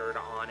embroidered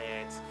on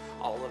it.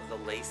 All of the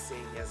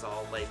lacing is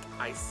all like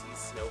icy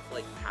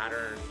snowflake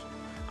patterned.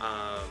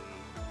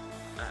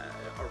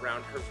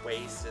 Around her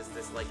waist is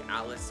this like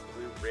Alice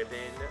blue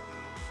ribbon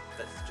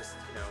that's just,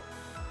 you know,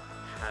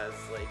 has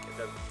like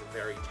the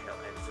very tail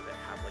ends of it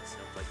have like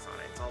snowflakes on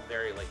it. It's all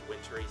very like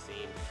wintry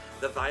themed.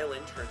 The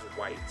violin turns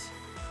white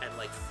and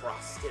like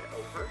frosted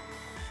over,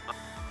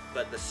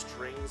 but the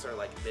strings are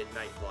like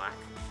midnight black.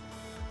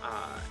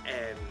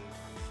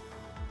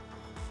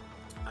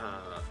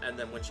 And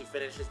then when she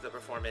finishes the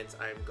performance,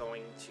 I'm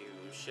going to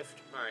shift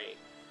my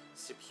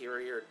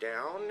superior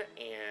down,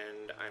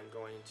 and I'm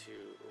going to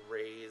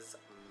raise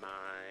my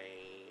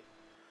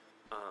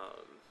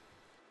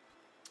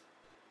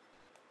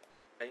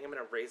I think I'm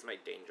going to raise my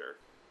danger.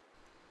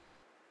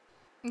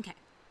 Okay,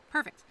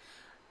 perfect.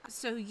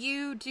 So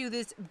you do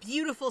this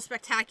beautiful,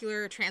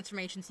 spectacular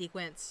transformation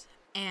sequence,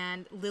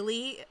 and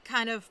Lily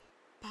kind of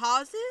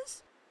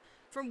pauses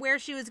from where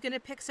she was going to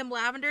pick some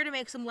lavender to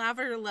make some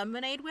lavender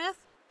lemonade with.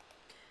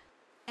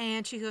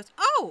 And she goes,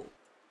 oh,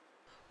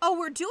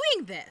 we're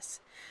doing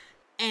this.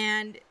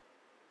 And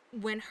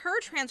when her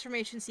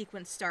transformation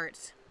sequence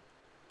starts,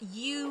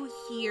 you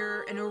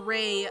hear an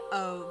array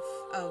of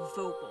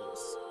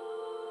vocals.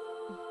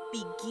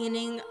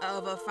 Beginning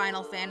of a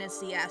Final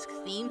Fantasy-esque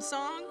theme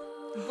song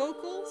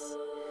vocals.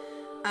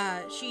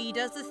 She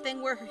does this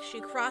thing where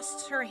she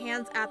crosses her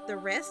hands at the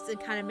wrists and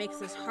kind of makes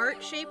this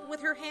heart shape with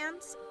her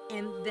hands,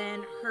 and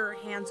then her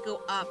hands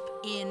go up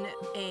in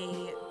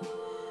a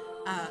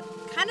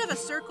kind of a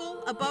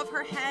circle above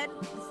her head.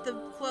 It's the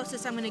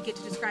closest I'm going to get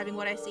to describing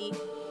what I see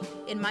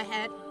in my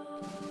head.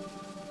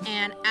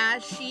 And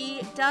as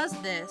she does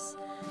this,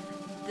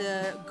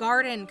 the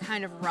garden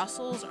kind of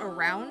rustles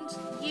around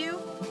you,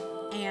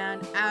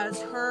 and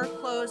as her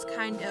clothes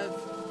kind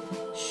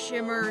of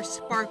shimmer,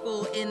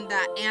 sparkle in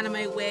that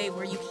anime way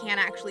where you can't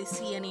actually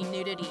see any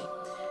nudity,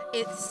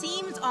 it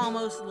seems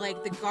almost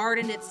like the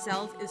garden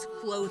itself is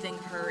clothing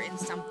her in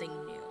something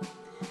new.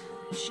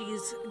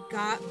 She's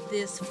got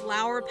this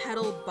flower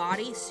petal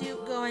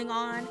bodysuit going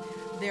on.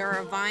 There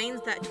are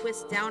vines that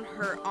twist down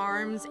her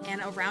arms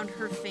and around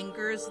her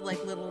fingers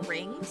like little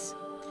rings.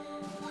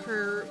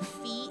 Her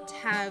feet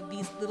have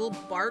these little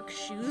bark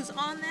shoes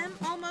on them,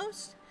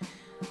 almost.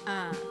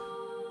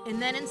 And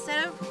then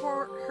instead of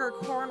her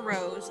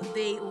cornrows,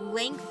 they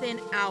lengthen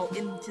out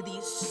into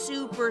these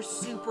super,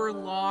 super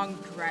long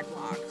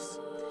dreadlocks.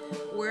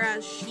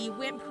 Whereas she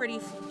went pretty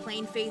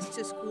plain-faced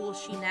to school,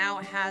 she now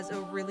has a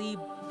really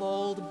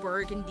bold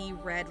burgundy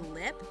red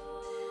lip.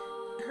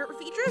 Her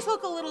features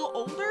look a little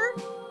older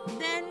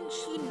than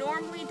she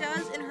normally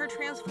does in her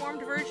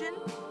transformed version.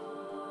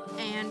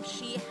 And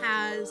she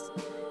has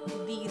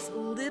these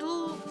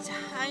little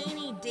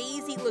tiny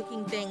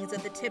daisy-looking things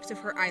at the tips of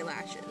her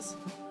eyelashes.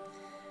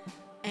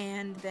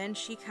 And then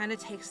she kind of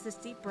takes this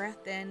deep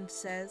breath and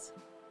says,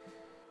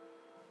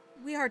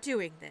 "We are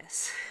doing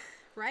this,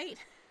 right?"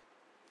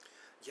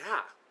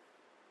 Yeah.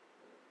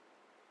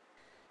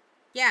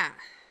 Yeah.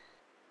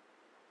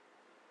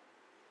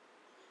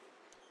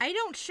 I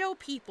don't show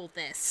people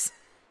this.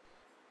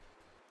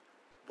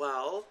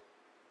 Well,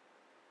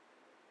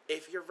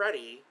 if you're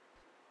ready,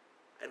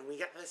 and we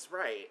get this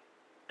right,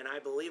 and I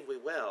believe we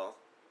will,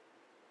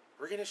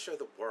 we're going to show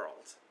the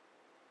world.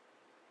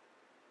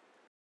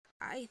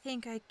 I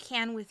think I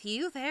can with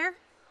you there.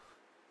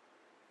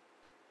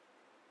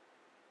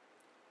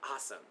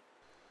 awesome.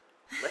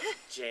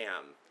 Let's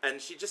jam. And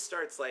she just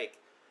starts, like,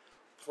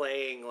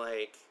 playing,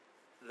 like,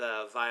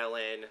 the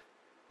violin.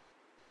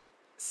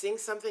 Sing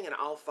something and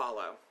I'll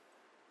follow.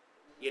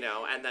 You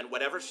know, and then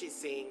whatever she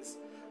sings,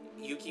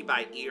 Yuki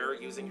by ear,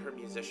 using her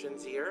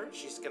musician's ear,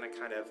 she's going to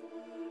kind of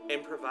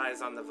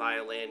improvise on the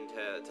violin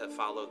to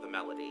follow the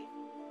melody.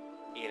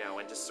 You know,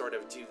 and just sort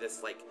of do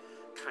this, like,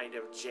 kind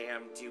of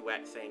jam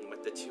duet thing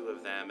with the two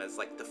of them as,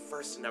 like, the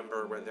first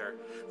number where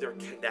they're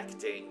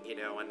connecting, you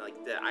know, and, like,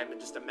 I'm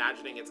just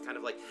imagining it's kind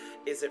of like,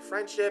 is it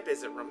friendship,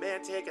 is it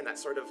romantic, and that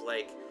sort of,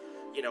 like,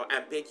 you know,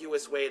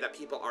 ambiguous way that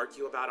people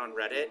argue about on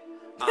Reddit.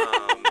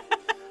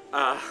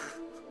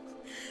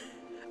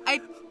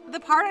 The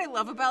part I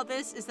love about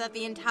this is that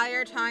the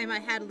entire time I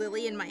had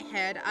Lily in my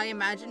head, I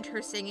imagined her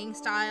singing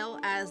style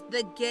as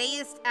the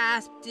gayest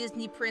ass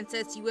Disney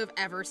princess you have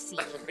ever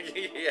seen.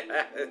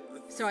 Yes.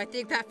 So I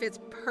think that fits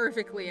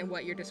perfectly in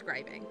what you're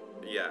describing.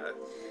 Yeah.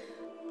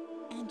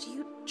 And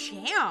you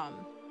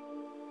jam.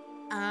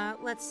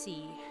 Let's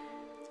see.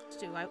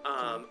 Can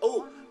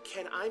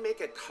I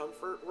make a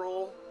comfort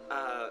roll?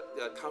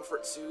 A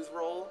comfort soothe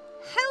roll?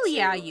 Hell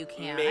yeah, you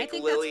can. I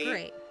think Lily that's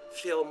great.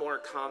 Feel more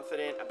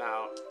confident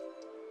about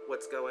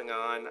what's going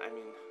on. I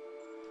mean,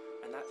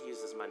 and that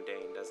uses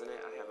mundane, doesn't it?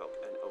 I have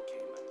an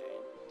okay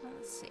mundane.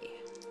 Let's see.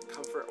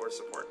 Comfort or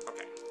support?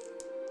 Okay.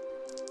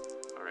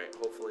 All right.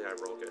 Hopefully, I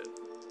roll good.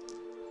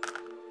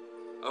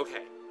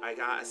 Okay, I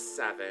got a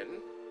 7,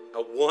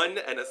 a 1,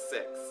 and a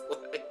 6.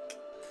 Like.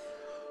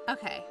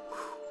 Okay.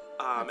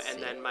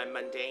 And then my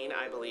mundane,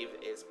 I believe,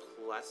 is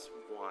 +1. Let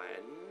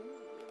me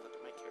look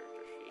at my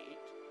character sheet.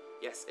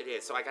 Yes, it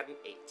is. So I got an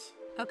 8.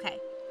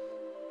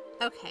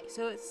 Okay,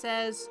 so it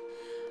says,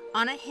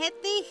 on a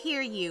hit they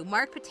hear you.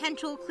 Mark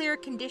potential, clear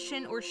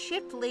condition, or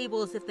shift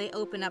labels if they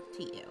open up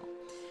to you.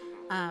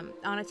 On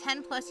a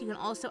 10+, you can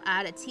also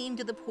add a team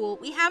to the pool.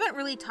 We haven't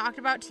really talked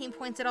about team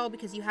points at all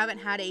because you haven't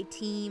had a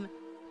team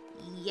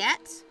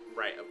yet.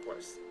 Right, of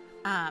course.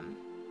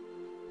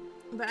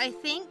 But I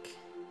think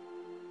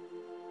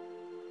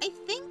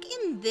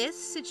in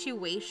this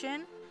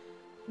situation,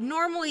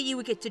 normally you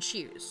would get to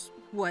choose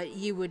what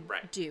you would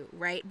do,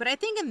 right? But I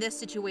think in this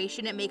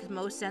situation, it makes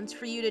most sense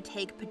for you to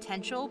take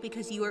potential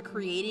because you are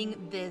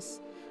creating this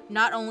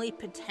not only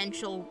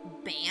potential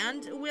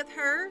band with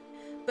her,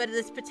 but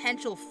this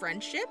potential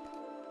friendship.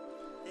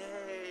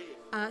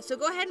 Yay! So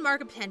go ahead and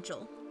mark a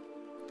potential.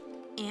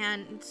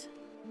 And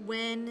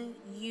when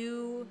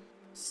you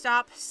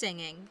stop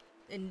singing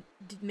and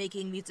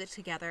making music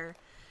together,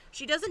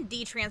 she doesn't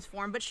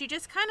de-transform, but she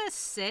just kind of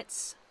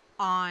sits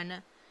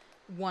on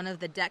one of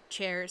the deck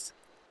chairs.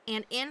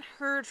 And in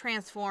her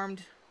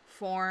transformed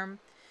form,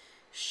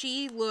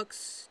 she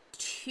looks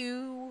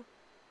too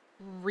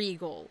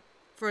regal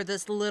for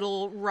this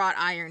little wrought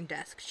iron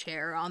desk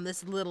chair on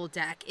this little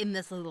deck in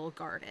this little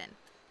garden.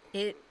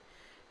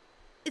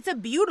 It's a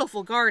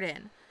beautiful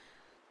garden,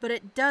 but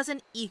it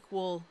doesn't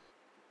equal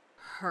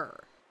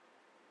her.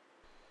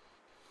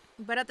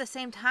 But at the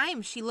same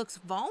time, she looks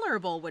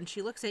vulnerable when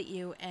she looks at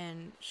you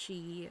and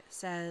she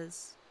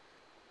says,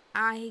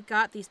 I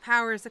got these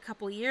powers a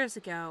couple years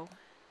ago.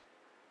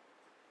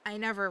 I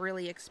never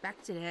really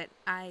expected it.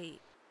 I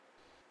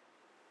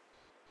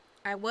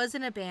was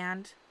in a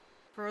band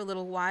for a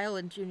little while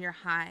in junior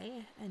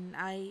high, and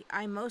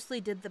I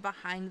mostly did the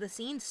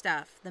behind-the-scenes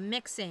stuff, the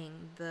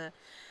mixing, the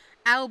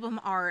album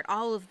art,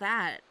 all of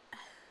that.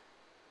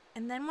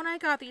 And then when I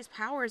got these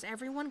powers,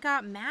 everyone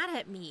got mad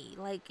at me,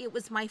 like it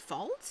was my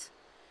fault.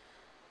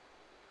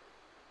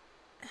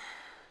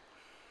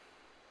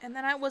 And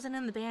then I wasn't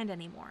in the band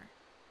anymore.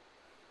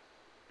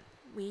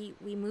 We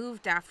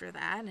moved after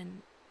that,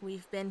 and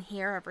we've been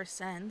here ever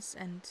since,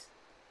 and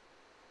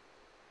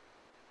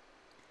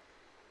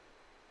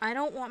I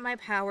don't want my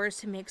powers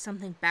to make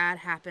something bad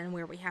happen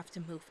where we have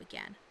to move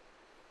again.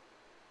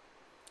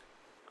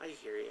 I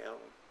hear you.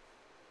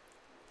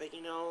 But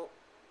you know,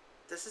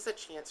 this is a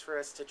chance for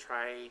us to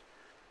try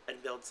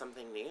and build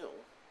something new.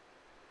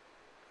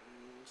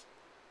 And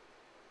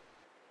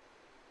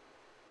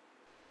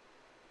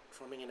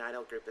forming an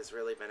idol group has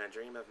really been a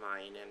dream of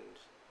mine, and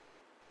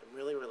I'm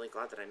really, really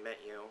glad that I met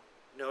you.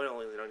 Not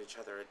only known each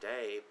other a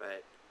day,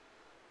 but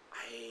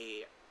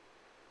I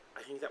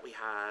think that we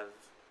have,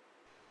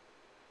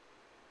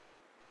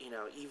 you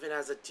know, even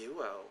as a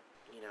duo,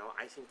 you know,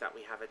 I think that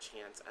we have a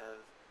chance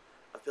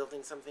of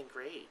building something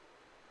great.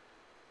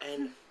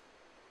 And,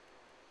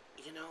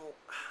 you know,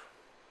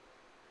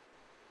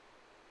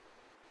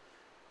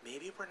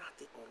 maybe we're not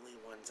the only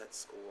ones at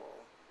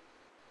school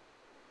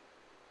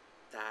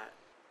that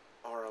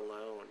are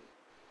alone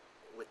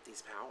with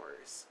these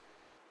powers.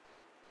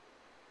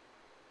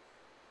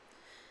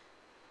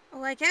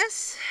 Well, I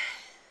guess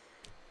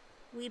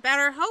we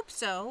better hope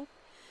so.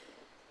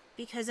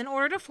 Because in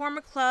order to form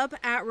a club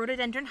at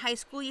Rhododendron High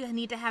School, you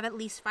need to have at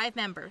least 5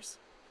 members.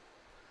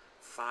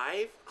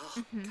 5?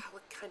 Oh, God,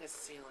 what kind of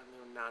Sailor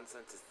Moon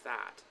nonsense is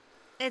that?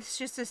 It's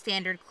just a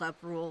standard club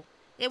rule.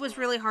 It was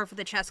really hard for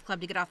the chess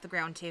club to get off the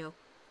ground, too.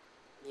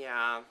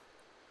 Yeah.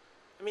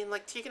 I mean,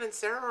 like, Tegan and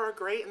Sarah are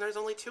great, and there's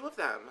only 2 of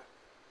them.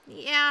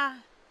 Yeah.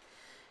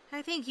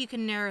 I think you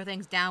can narrow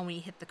things down when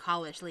you hit the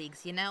college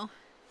leagues, you know?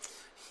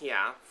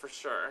 Yeah, for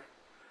sure.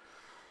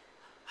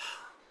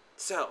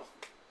 So,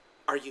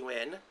 are you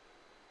in?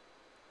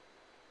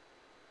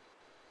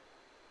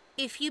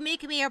 If you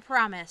make me a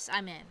promise,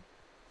 I'm in.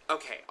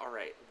 Okay,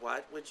 alright.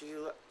 What would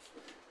you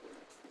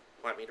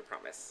want me to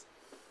promise?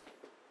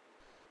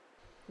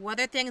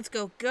 Whether things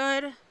go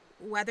good,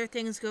 whether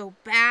things go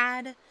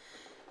bad,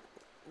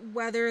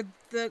 whether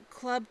the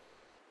club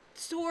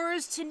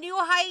soars to new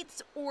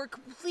heights or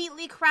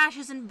completely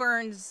crashes and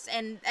burns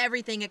and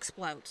everything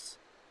explodes.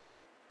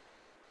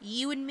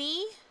 You and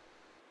me,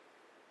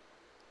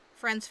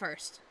 friends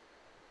first.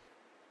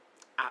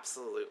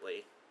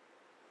 Absolutely.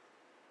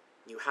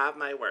 You have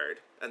my word.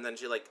 And then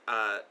she,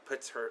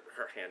 puts her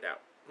hand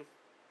out.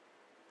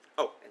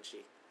 Oh, and she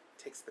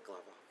takes the glove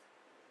off.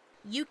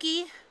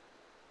 Yuki,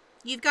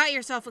 you've got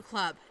yourself a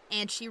club.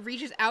 And she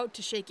reaches out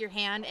to shake your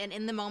hand, and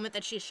in the moment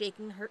that she's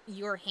shaking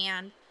your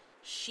hand,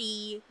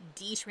 she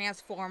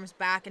de-transforms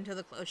back into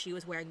the clothes she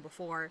was wearing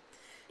before.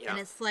 Yeah. And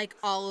it's like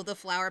all of the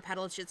flower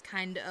petals just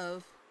kind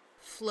of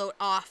float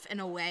off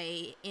and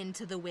away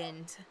into the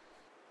wind.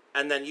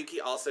 And then Yuki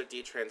also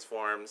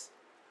de-transforms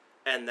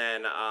and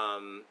then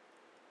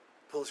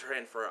pulls her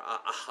in for a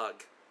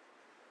hug.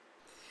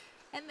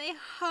 And they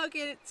hug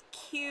and it's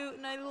cute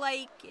and I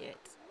like it.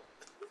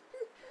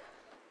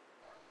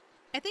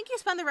 I think you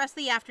spend the rest of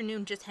the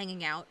afternoon just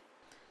hanging out.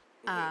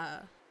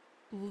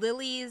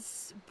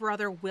 Lily's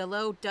brother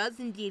Willow does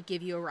indeed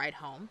give you a ride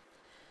home.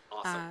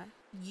 Awesome.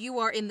 You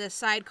are in the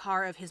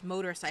sidecar of his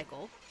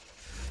motorcycle.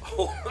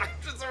 Oh, I'm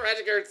just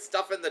imagining her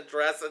stuffing the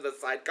dress in the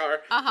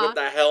sidecar Uh-huh. with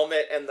the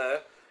helmet and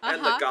the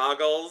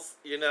goggles,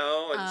 you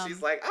know? And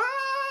she's like,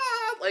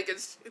 ah! Like,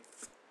 it's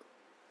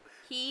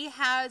He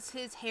has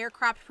his hair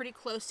cropped pretty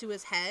close to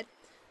his head.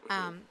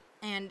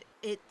 And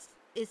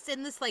it's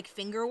in this, like,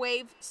 finger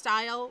wave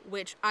style,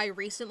 which I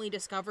recently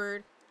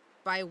discovered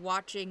by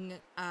watching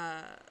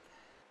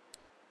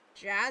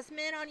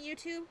Jasmine on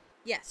YouTube.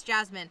 Yes,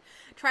 Jasmine.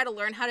 Try to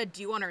learn how to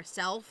do on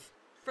herself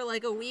for,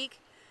 like, a week.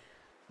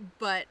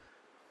 But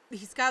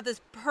he's got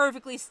this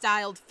perfectly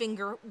styled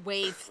finger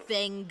wave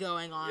thing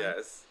going on.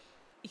 Yes.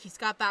 He's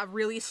got that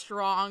really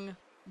strong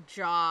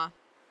jaw.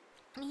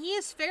 And he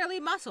is fairly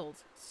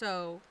muscled.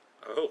 So,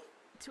 Oh.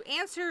 to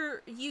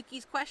answer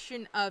Yuki's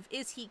question of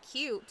is he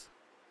cute,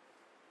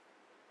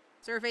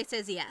 survey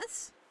says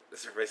yes. The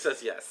survey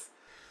says yes.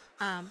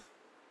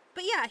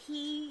 But yeah,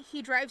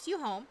 he drives you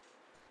home.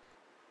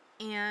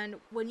 And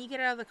when you get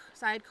out of the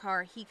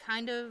sidecar, he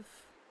kind of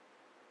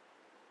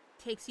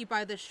takes you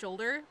by the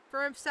shoulder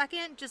for a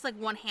second. Just like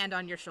one hand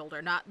on your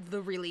shoulder, not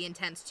the really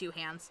intense two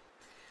hands.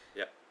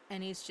 Yep.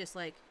 And he's just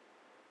like,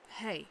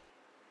 hey,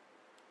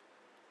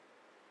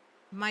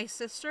 my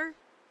sister,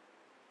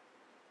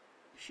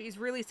 she's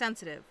really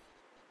sensitive.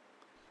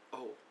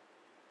 Oh.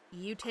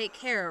 You take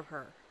care of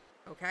her,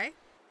 okay?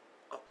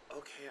 Oh,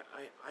 okay,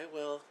 I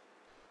will.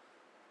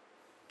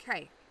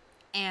 Okay.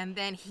 And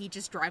then he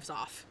just drives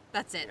off.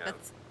 That's it. Yeah.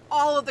 That's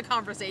all of the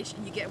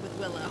conversation you get with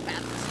Willow at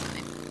this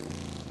time.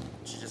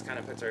 She just kind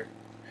of puts her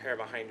hair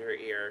behind her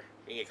ear.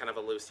 You get kind of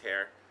a loose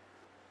hair.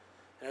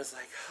 And I was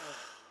like,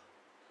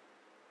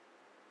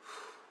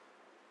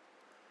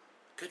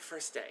 good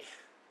first day.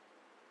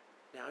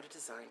 Now to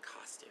design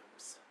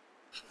costumes.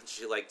 And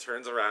she,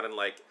 turns around and,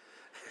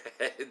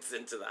 heads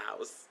into the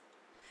house.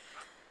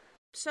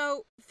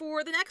 So,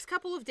 for the next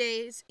couple of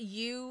days,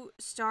 you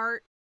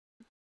start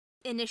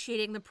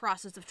initiating the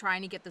process of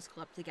trying to get this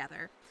club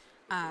together.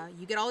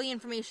 You get all the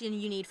information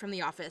you need from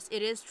the office.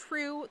 It is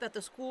true that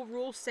the school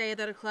rules say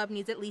that a club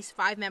needs at least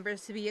 5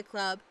 members to be a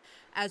club,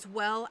 as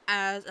well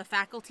as a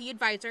faculty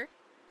advisor.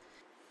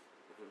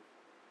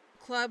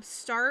 Clubs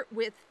start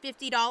with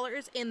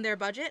 $50 in their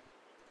budget,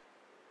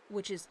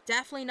 which is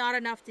definitely not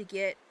enough to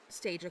get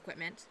stage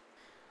equipment.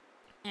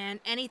 And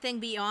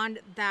anything beyond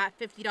that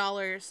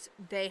 $50,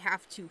 they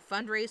have to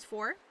fundraise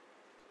for.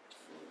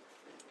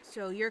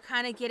 So you're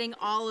kind of getting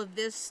all of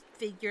this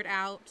figured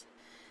out.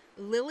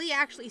 Lily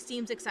actually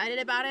seems excited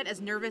about it, as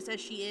nervous as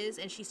she is,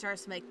 and she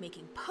starts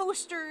making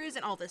posters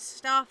and all this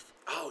stuff.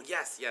 Oh,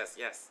 yes.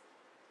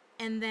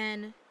 And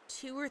then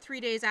 2 or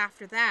 3 days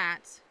after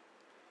that,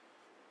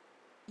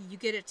 you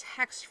get a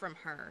text from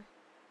her.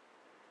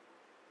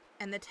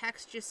 And the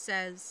text just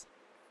says,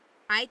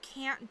 I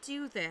can't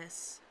do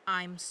this.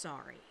 I'm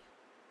sorry.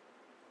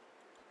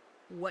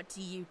 What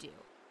do you do?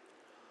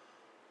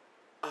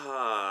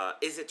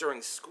 Is it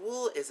during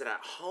school? Is it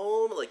at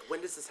home?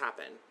 When does this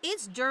happen?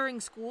 It's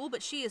during school,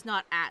 but she is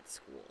not at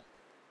school.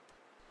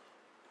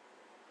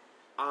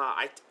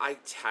 I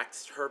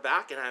text her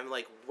back and I'm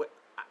like,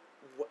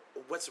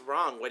 what's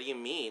wrong? What do you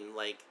mean?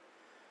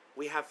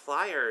 We have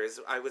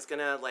flyers. I was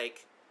gonna,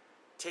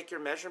 take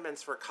your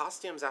measurements for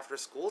costumes after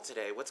school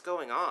today. What's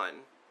going on?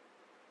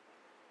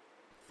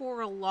 For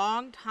a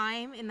long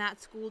time in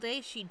that school day,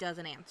 she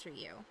doesn't answer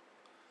you.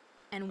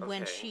 And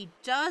when she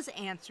does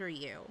answer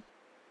you,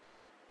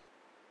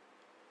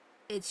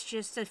 it's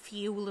just a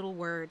few little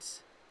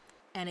words.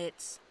 And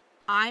it's,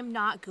 I'm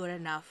not good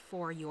enough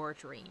for your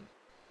dream.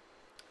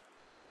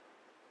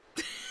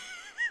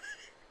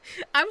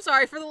 I'm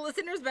sorry, for the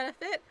listener's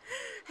benefit,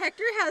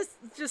 Hector has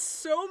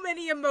just so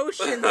many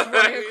emotions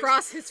running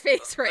across his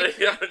face right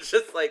now. Yeah,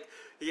 just like,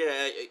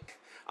 yeah,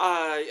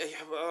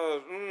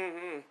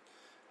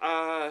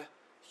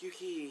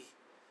 Yuki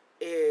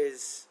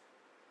is,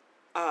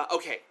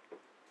 okay,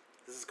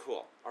 this is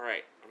cool. All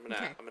right, I'm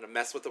gonna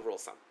mess with the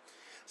rules some.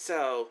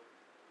 So,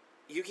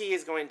 Yuki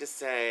is going to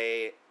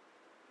say,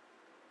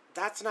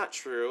 that's not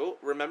true.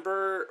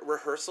 Remember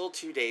rehearsal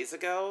 2 days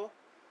ago?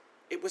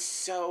 It was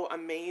so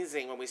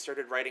amazing when we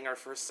started writing our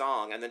first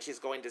song. And then she's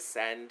going to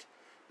send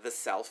the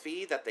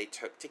selfie that they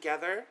took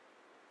together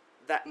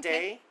that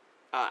day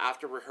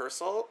after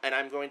rehearsal. And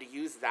I'm going to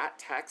use that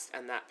text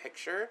and that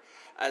picture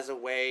as a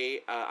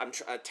way, I'm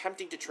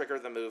attempting to trigger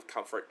the move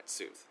Comfort and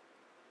Soothe.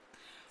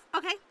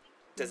 Okay.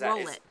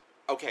 Roll it.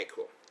 Okay,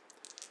 cool.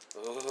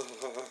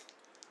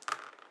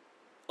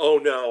 Oh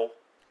no.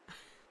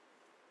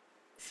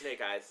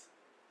 Snake eyes.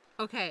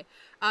 Okay,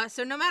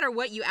 so no matter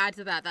what you add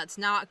to that, that's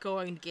not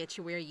going to get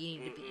you where you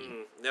need to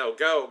be. No,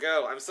 go.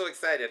 I'm so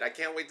excited. I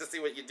can't wait to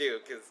see what you do,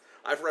 because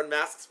I've run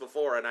masks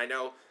before, and I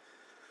know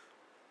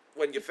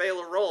when you fail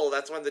a roll,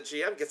 that's when the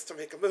GM gets to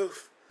make a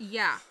move.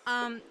 Yeah,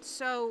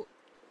 so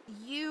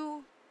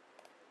you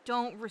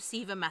don't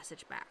receive a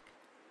message back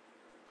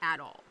at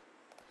all.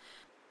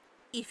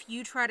 If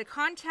you try to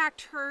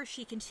contact her,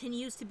 she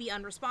continues to be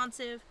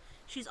unresponsive.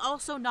 She's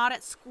also not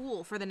at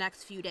school for the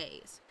next few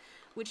days,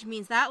 which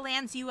means that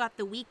lands you at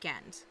the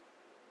weekend.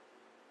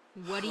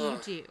 What do you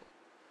do?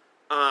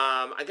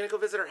 I'm gonna go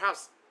visit her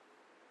house.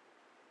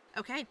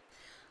 Okay.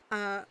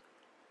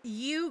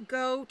 You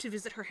go to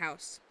visit her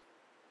house.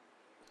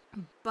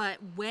 But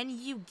when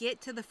you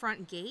get to the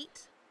front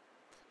gate,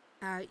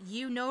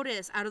 you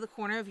notice out of the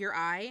corner of your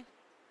eye,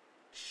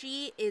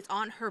 she is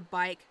on her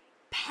bike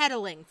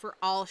pedaling for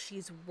all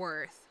she's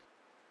worth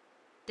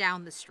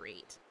down the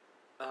street.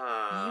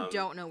 You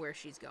don't know where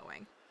she's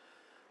going.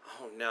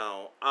 Oh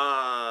no.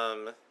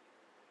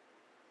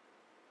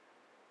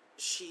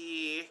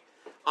 She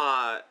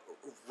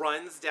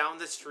runs down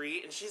the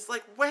street and she's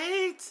like,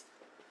 "Wait!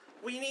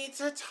 We need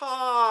to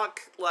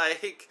talk."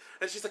 Like,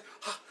 and she's like,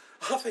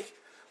 huffing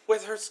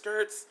with her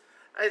skirts,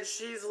 and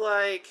she's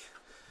like,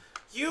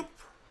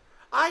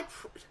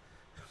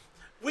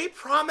 we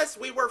promised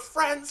we were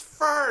friends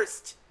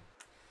first.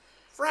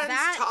 Friends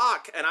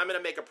talk, and I'm gonna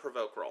make a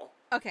provoke roll.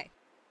 Okay,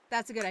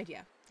 that's a good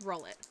idea.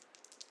 Roll it.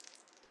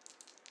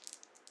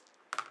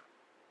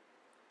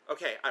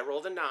 Okay, I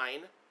rolled a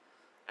 9,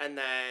 and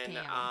then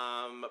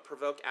Damn.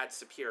 provoke adds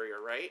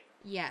superior, right?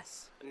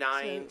 Yes.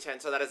 9,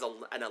 10, so that is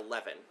an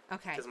 11.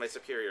 Okay. Because my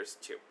superior is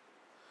 2.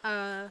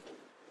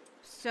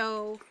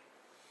 So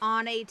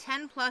on a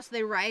 10 plus,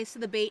 they rise to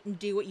the bait and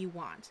do what you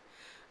want.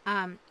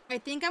 I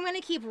think I'm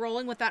gonna keep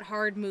rolling with that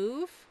hard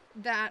move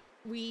that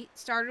we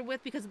started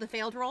with because of the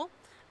failed roll.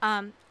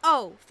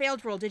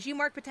 Failed roll. Did you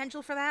mark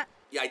potential for that?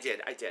 Yeah, I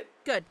did.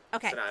 Good.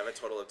 Okay. So now I have a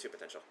total of 2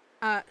 potential.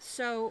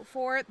 So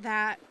for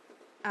that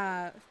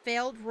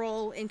failed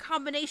roll in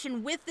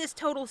combination with this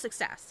total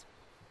success,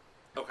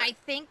 Okay. I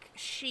think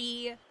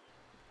she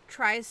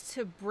tries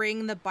to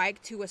bring the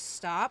bike to a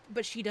stop,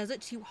 but she does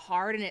it too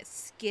hard and it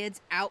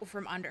skids out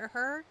from under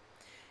her,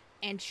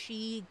 and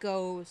she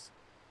goes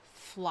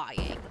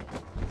flying.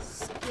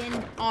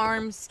 Skinned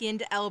arms,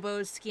 skinned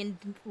elbows,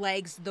 skinned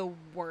legs, the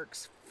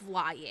works,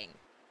 flying.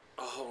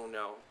 Oh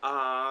no.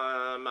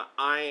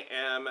 I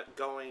am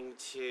going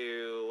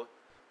to.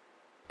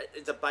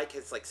 The bike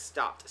has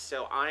stopped,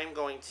 so I'm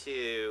going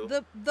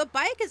to. The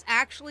bike is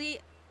actually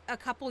a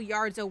couple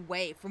yards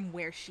away from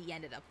where she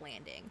ended up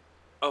landing.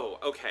 Oh,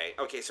 okay.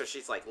 Okay, so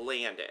she's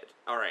landed.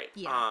 All right.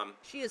 Yeah.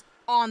 She is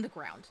on the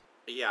ground.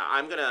 Yeah,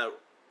 I'm gonna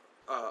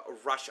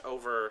rush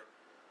over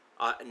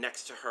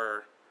next to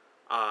her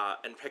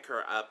and pick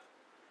her up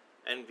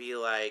and be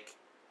like,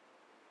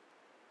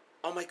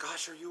 "Oh my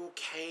gosh, are you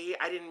okay?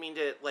 I didn't mean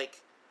to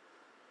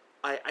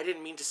I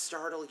didn't mean to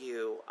startle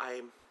you.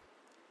 I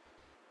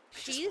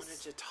just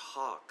wanted to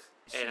talk."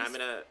 And I'm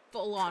gonna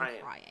full on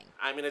crying.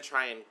 I'm gonna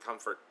try and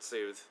comfort,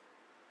 soothe.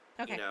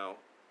 Okay.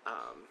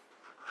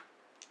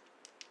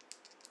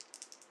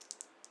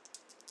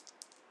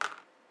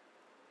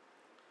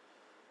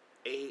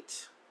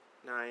 8,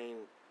 9,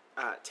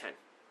 10.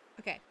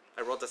 Okay.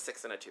 I rolled a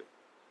 6 and a 2.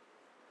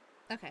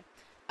 Okay.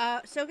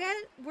 So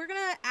again, we're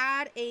gonna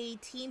add a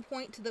team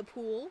point to the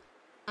pool.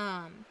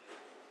 And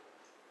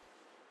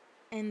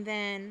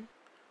then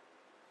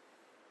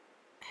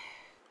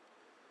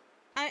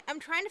I'm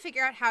trying to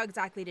figure out how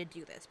exactly to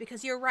do this,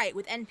 because you're right,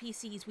 with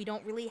NPCs we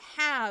don't really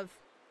have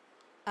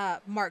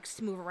marks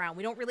to move around.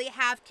 We don't really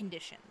have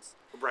conditions.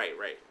 Right.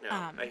 No,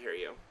 I hear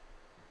you.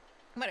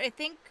 But I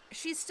think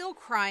she's still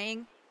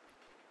crying,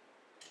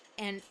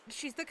 and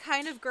she's the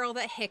kind of girl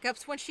that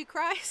hiccups when she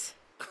cries.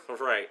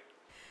 Right.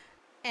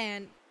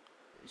 And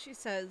she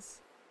says,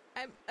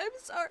 I'm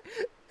sorry.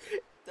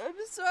 I'm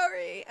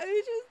sorry. I'm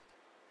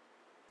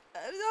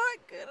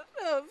not good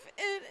enough,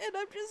 and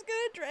I'm just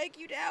gonna drag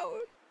you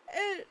down.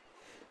 And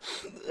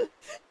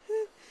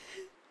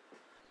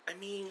I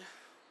mean,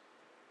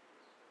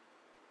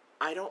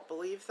 I don't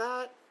believe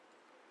that.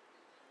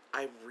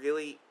 I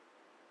really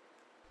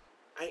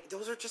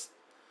Those are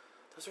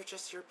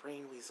just your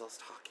brain weasels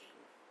talking.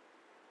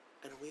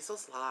 And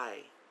weasels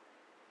lie.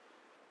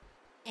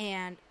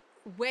 And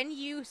when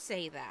you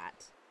say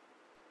that,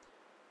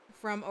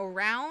 from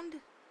around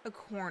a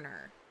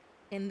corner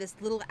in this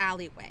little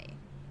alleyway,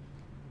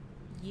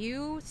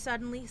 you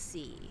suddenly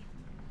see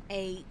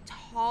a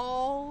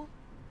tall,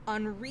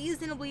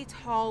 unreasonably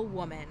tall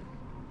woman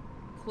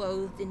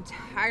clothed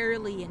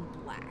entirely in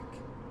black.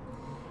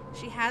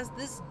 She has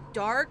this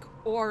dark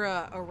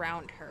aura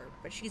around her,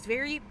 but she's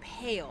very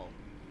pale.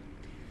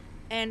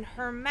 And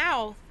her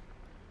mouth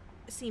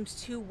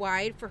seems too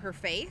wide for her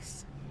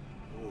face.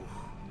 Ooh.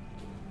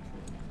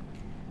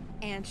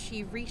 And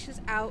she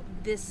reaches out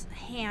this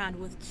hand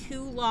with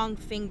 2 long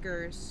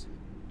fingers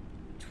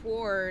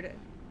toward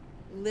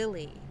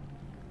Lily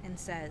and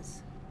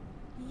says,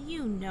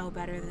 "You know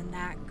better than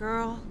that,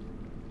 girl.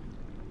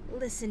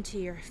 Listen to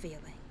your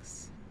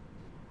feelings."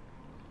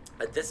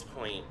 At this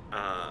point,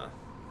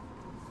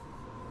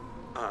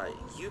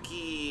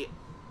 Yuki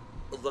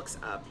looks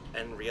up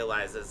and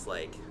realizes,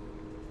 like,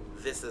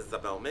 this is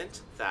the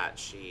moment that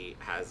she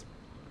has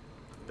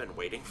been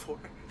waiting for.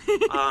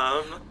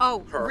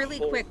 Really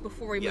quick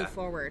before we move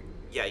forward.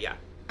 Yeah.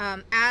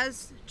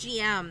 As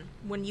GM,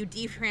 when you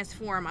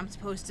de-transform, I'm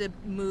supposed to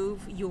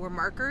move your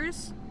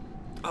markers.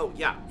 Oh,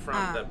 yeah,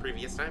 from the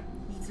previous time?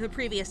 The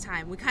previous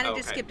time. We kind of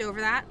just skipped over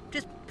that.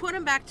 Just put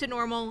them back to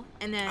normal,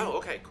 and then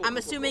Cool, I'm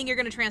assuming you're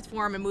going to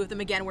transform and move them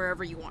again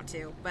wherever you want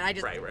to. But I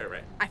just...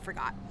 Right. I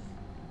forgot.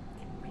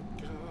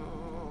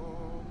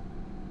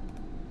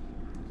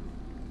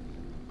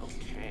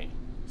 Okay.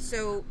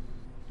 So,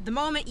 the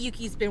moment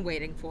Yuki's been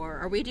waiting for,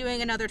 are we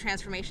doing another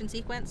transformation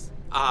sequence?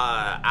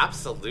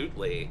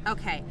 Absolutely.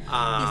 Okay.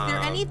 Is there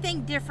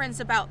anything different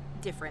about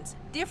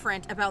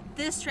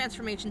this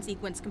transformation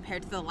sequence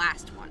compared to the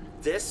last one?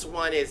 This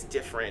one is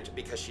different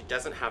because she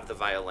doesn't have the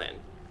violin.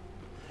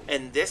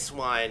 And this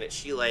one,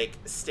 she, like,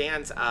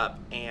 stands up,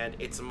 and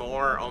it's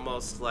more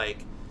almost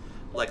like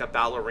a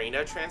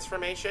ballerina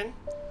transformation.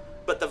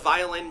 But the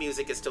violin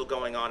music is still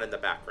going on in the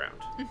background.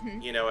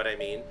 Mm-hmm. You know what I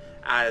mean?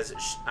 As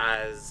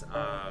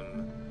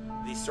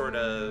these sort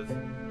of,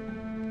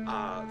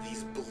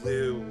 these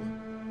blue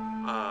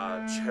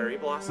cherry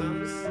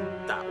blossoms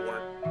that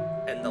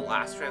weren't in the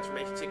last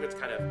transformation sequence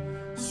kind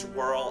of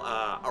swirl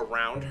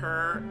around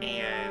her,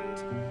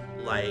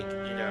 and, like,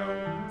 you know,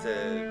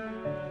 the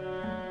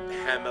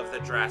hem of the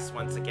dress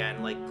once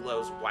again, like,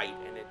 glows white,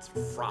 and it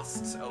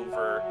frosts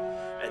over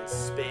and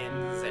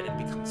spins, and it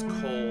becomes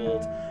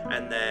cold,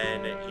 and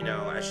then, you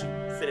know, as she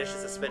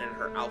finishes the spin and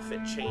her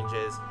outfit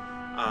changes,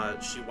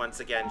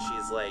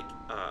 she's like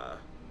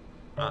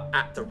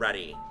at the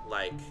ready,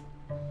 like,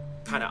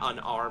 kind of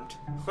unarmed,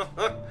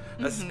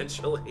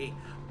 essentially,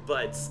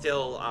 but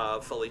still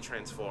fully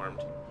transformed,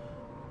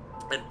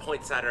 and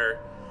points at her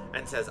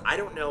and says, "I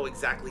don't know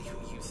exactly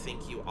who you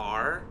think you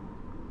are,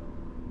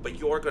 but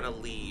you're gonna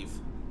leave,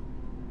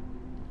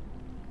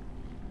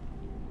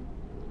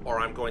 or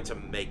I'm going to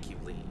make you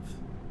leave."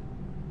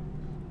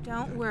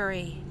 Don't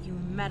worry, you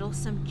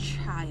meddlesome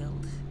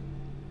child.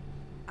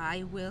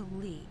 I will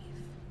leave.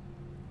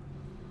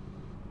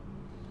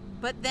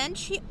 But then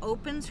she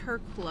opens her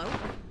cloak,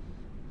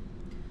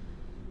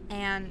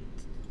 and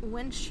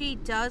when she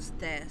does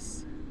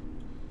this,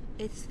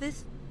 it's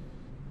this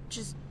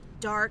just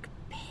dark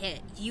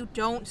pit. You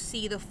don't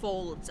see the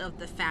folds of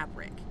the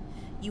fabric.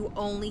 You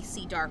only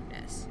see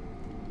darkness.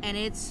 And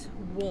it's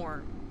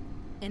warm.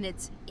 And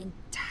it's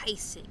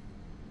enticing.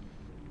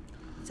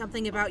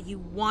 Something about you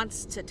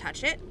wants to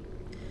touch it.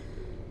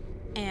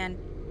 And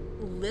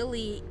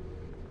Lily,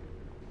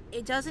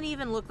 it doesn't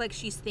even look like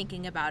she's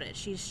thinking about it.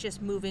 She's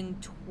just moving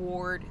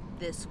toward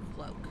this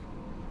cloak.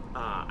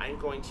 I'm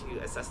going to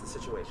assess the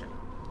situation.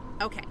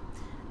 Okay.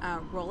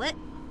 Roll it.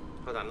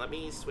 Hold on, let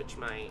me switch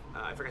my...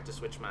 I forgot to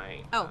switch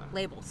my...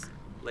 labels.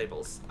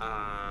 Labels.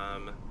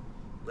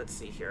 Let's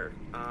see here.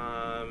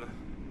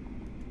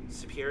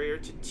 Superior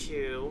to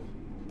 2,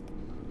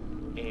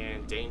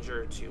 and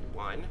danger to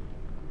 1.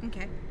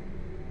 Okay.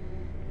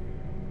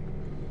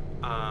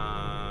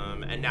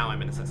 And now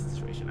I'm in assess the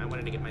situation. I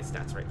wanted to get my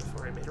stats right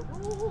before I made a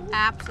roll.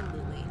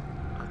 Absolutely.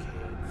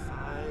 Okay,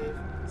 5,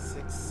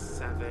 6,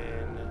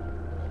 7...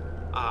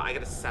 I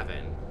got a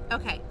 7.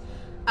 Okay.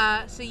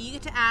 So you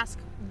get to ask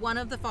one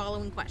of the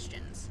following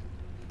questions.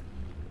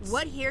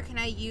 What here can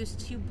I use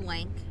to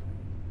blank?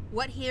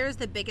 What here is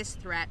the biggest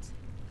threat?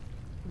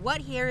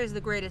 What here is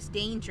the greatest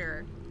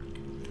danger?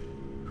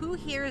 Who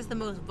here is the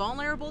most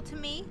vulnerable to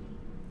me?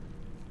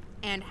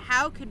 And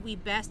how could we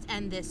best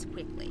end this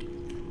quickly?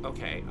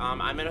 Okay,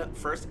 I'm gonna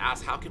first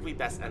ask, how could we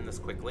best end this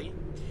quickly?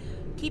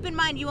 Keep in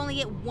mind, you only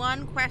get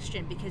one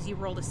question because you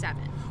rolled a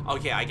 7.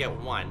 Okay, I get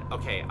 1.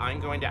 Okay, I'm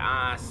going to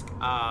ask,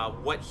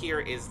 what here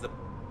is the...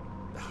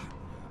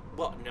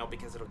 Well, no,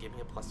 because it'll give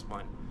me a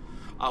 +1.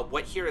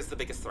 What here is the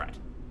biggest threat?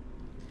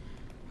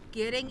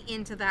 Getting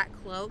into that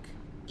cloak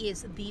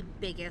is the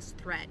biggest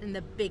threat and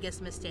the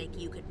biggest mistake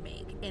you could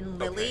make. And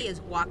Lily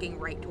is walking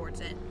right towards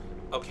it.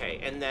 Okay,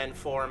 and then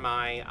for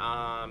my,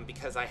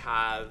 because I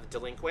have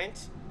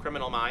delinquent,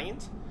 criminal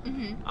mind.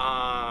 Mm-hmm.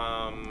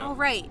 Oh,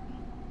 right.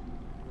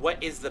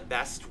 what is the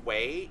best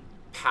way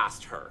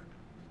past her?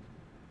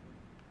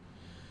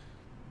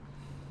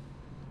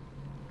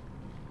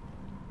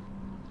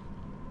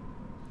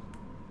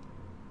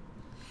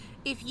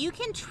 If you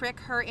can trick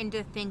her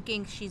into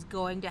thinking she's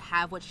going to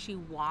have what she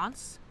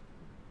wants,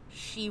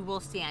 she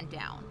will stand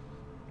down.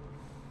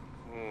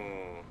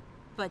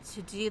 But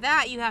to do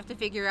that, you have to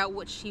figure out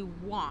what she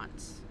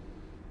wants.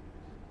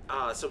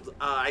 So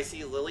I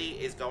see Lily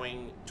is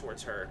going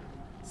towards her.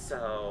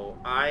 So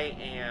I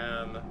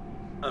am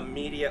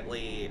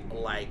immediately,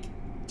 like,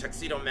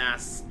 Tuxedo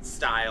Mask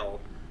style,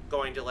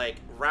 going to, like,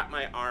 wrap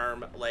my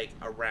arm, like,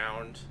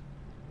 around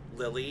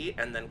Lily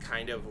and then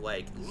kind of,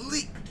 like,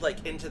 leap,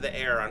 like, into the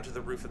air onto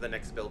the roof of the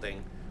next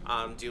building,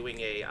 doing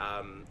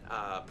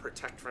a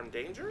protect from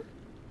danger,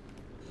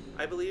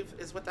 I believe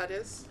is what that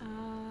is.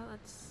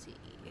 Let's see.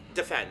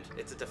 Defend.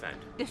 It's a defend.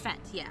 Defend,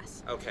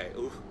 yes. Okay.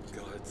 Ooh,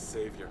 God,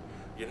 savior.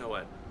 You know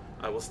what?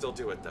 I will still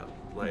do it, though.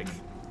 Like...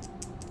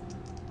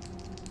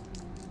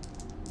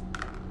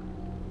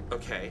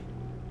 Okay.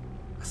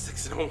 A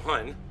 6 and a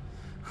 1.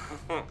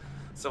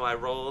 So I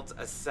rolled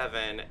a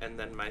 7, and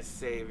then my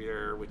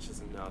savior, which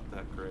is not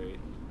that great.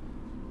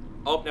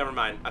 Oh, never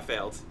mind. I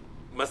failed.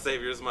 My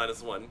savior is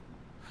 -1.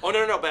 Oh,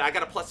 no, but I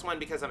got a +1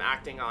 because I'm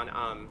acting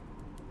on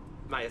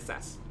my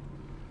assess.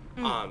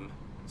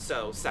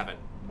 So 7.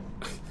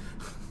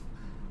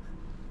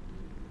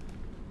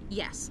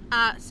 Yes.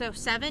 So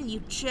 7, you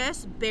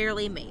just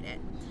barely made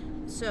it.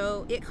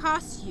 So it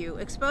costs you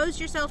expose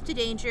yourself to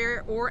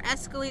danger or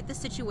escalate the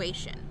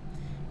situation.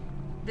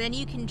 Then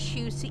you can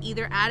choose to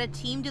either add a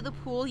team to the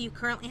pool. You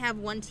currently have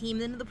 1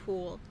 team in the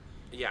pool.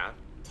 Yeah.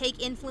 Take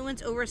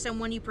influence over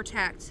someone you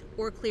protect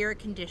or clear a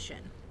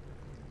condition.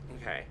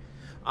 Okay.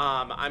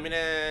 I'm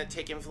gonna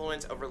take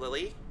influence over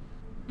Lily.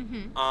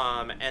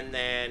 And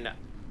then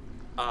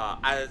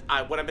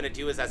what I'm gonna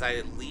do is, as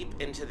I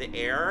leap into the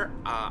air,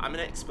 I'm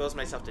gonna expose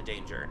myself to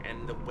danger.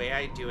 And the way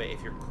I do it,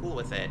 if you're cool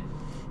with it,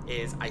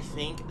 is I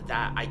think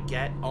that I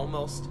get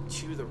almost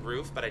to the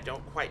roof, but I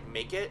don't quite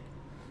make it.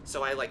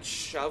 So I, like,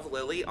 shove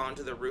Lily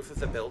onto the roof of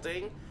the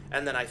building,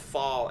 and then I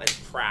fall and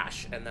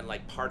crash, and then,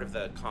 like, part of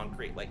the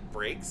concrete, like,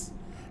 breaks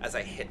as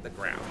I hit the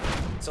ground.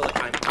 So, like,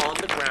 I'm on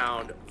the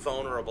ground,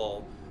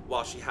 vulnerable,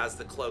 while she has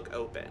the cloak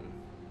open.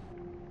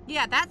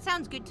 Yeah, that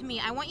sounds good to me.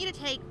 I want you to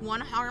take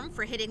 1 harm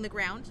for hitting the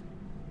ground.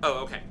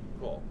 Oh, okay,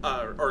 cool.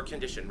 Or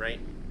condition,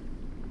 right?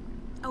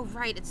 Oh,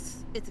 right,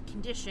 it's a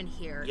condition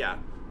here. Yeah.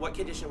 What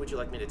condition would you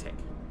like me to take?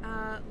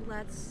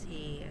 Let's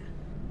see.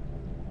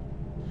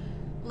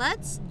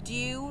 Let's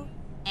do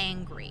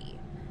angry.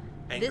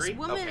 Angry? This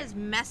woman Okay. is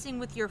messing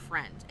with your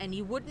friend, and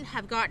you wouldn't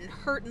have gotten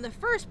hurt in the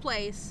first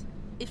place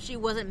if she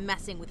wasn't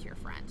messing with your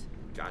friend.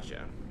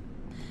 Gotcha.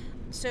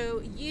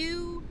 So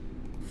you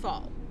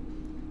fall.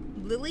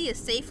 Lily is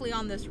safely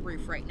on this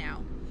roof right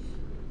now,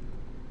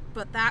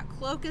 but that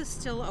cloak is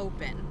still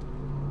open,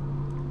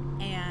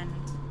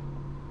 and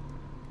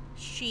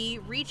she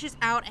reaches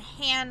out a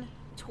hand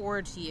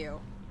towards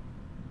you,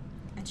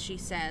 and she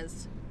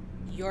says,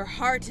 "Your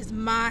heart is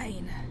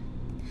mine."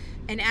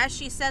 And as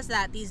she says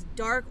that, these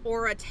dark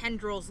aura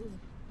tendrils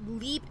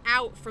leap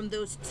out from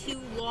those 2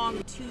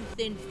 long, 2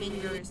 thin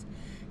fingers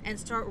and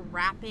start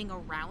wrapping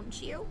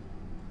around you.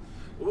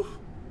 Ooh.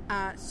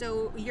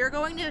 So you're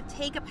going to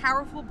take a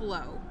powerful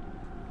blow.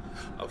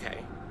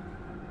 Okay.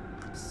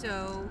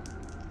 So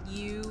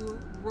you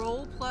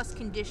roll plus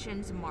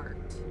conditions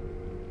marked.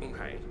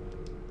 Okay.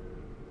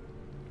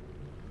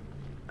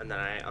 And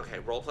then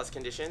roll plus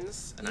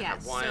conditions, and I Yes,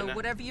 have 1. so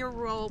whatever you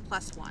roll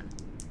plus 1.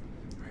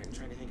 Alright, I'm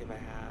trying to think if I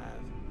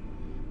have...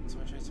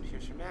 Someone tries to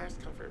pierce your max,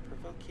 comfort,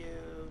 provoke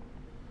you.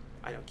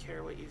 I don't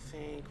care what you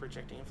think,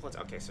 rejecting influence.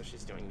 Okay, so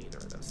she's doing neither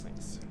of those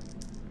things.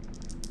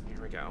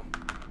 Here we go.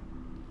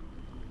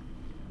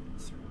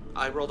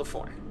 I rolled a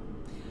 4.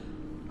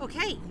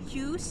 Okay,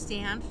 you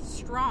stand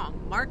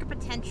strong. Mark a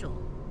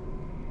potential.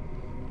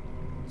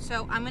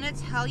 So I'm going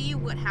to tell you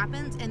what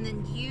happens, and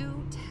then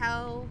you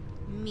tell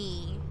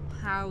me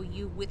how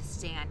you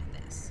withstand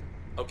this.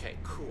 Okay,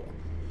 cool.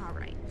 All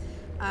right.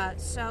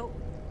 So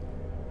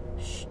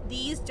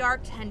these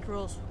dark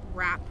tendrils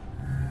wrap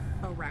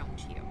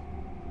around you,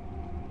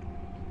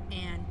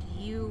 and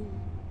you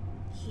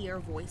hear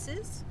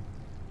voices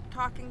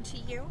talking to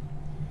you,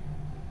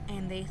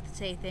 and they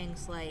say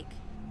things like,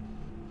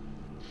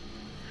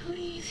 "Who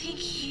do you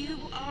think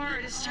you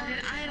are to start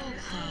an idol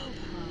club?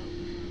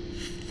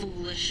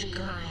 Foolish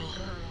girl.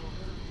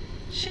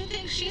 She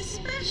thinks she's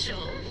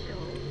special."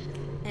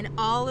 and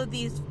all of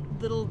these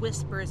little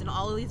whispers and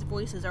all of these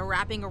voices are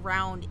wrapping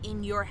around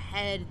in your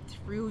head,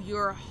 through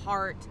your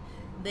heart.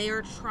 They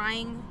are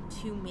trying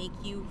to make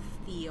you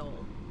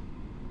feel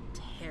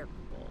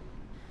terrible,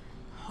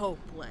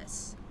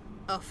 hopeless,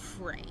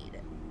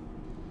 afraid.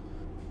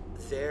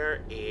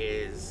 There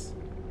is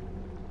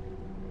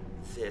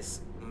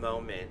this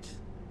moment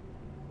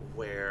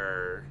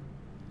where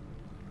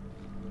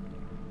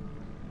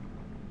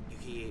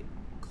Yuki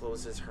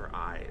closes her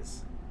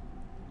eyes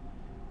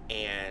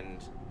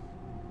and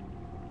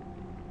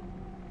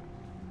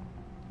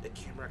the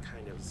camera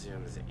kind of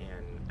zooms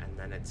in, and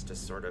then it's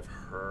just sort of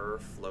her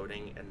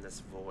floating in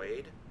this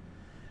void,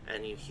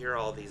 and you hear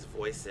all these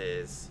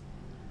voices,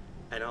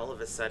 and all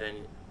of a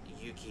sudden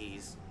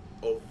Yuki's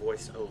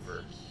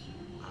voiceover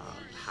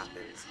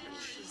happens, and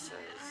she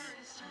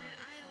says,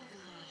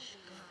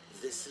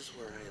 "This is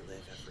where I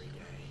live every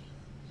day.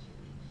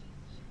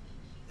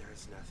 There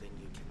is nothing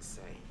you can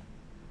say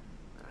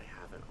that I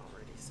haven't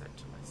already said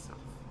to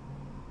myself."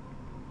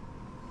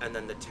 And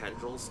then the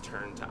tendrils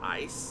turn to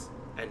ice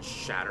and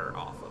shatter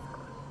off of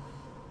her.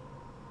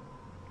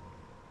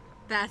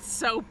 That's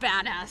so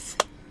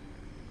badass.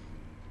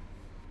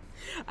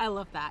 I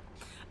love that.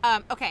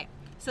 Okay,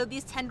 so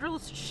these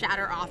tendrils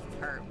shatter off of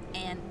her,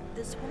 and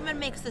this woman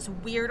makes this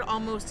weird,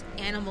 almost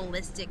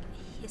animalistic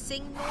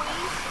hissing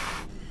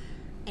noise,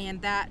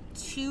 and that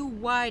too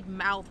wide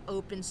mouth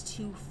opens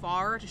too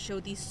far to show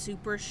these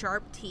super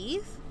sharp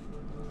teeth,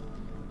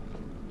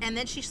 and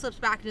then she slips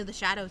back into the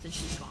shadows and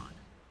she's gone.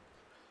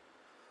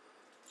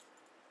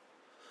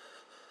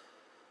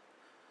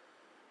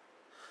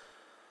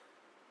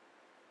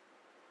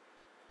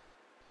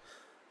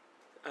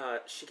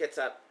 She gets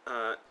up,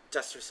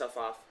 dusts herself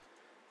off.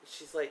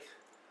 She's like,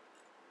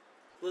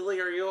 "Lily,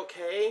 are you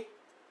okay?"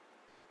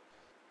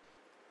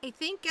 I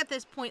think at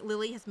this point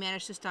Lily has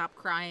managed to stop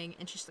crying,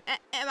 and she's like,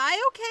 "Am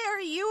I okay? Are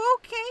you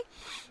okay?"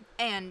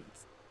 And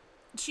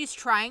she's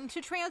trying to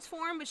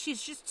transform, but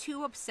she's just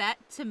too upset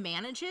to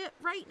manage it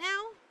right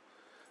now.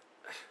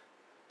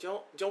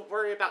 Don't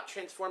worry about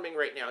transforming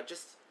right now.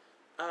 Just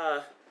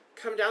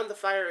come down the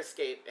fire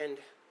escape, and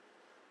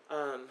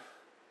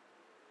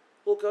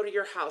we'll go to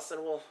your house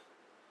and we'll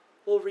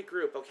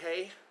regroup,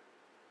 okay?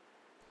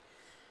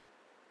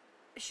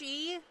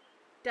 She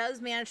does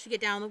manage to get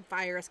down the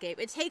fire escape.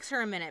 It takes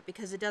her a minute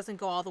because it doesn't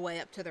go all the way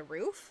up to the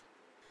roof.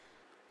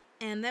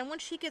 And then when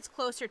she gets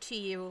closer to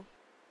you,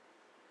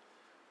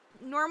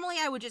 normally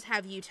I would just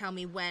have you tell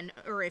me when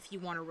or if you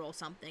want to roll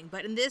something,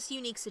 but in this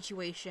unique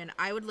situation,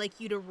 I would like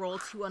you to roll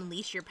to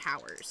unleash your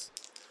powers.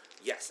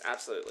 Yes,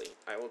 absolutely.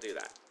 I will do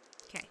that.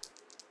 Okay.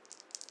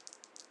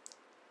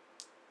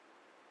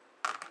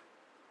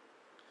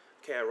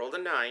 Okay, I rolled a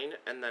 9,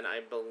 and then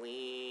I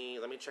believe...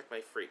 Let me check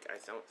my freak. I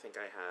don't think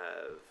I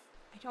have...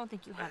 I don't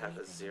think you have I have a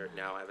anything 0. in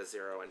Now I have a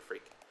 0 and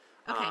freak.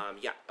 Okay.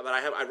 Yeah, but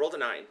I rolled a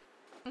 9.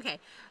 Okay.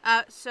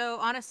 So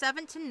on a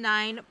 7 to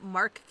 9,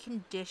 mark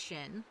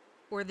condition,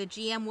 or the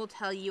GM will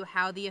tell you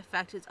how the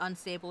effect is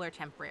unstable or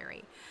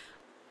temporary.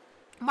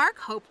 Mark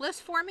hopeless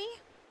for me.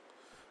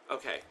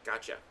 Okay,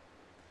 gotcha.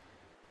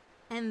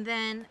 And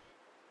then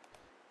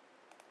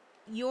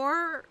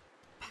your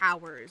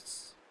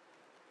powers.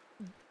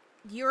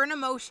 You're an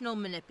emotional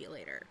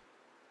manipulator.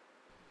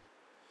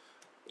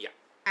 Yeah.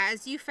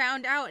 As you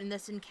found out in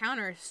this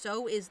encounter,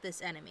 so is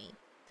this enemy.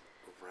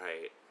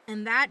 Right.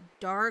 And that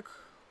dark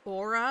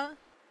aura,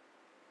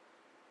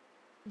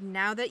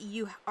 now that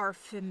you are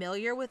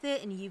familiar with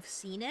it and you've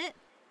seen it,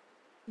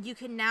 you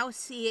can now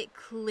see it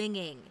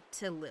clinging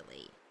to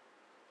Lily.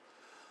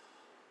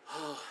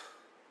 Oh.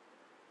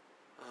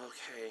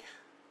 Okay.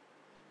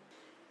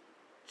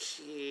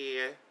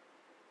 She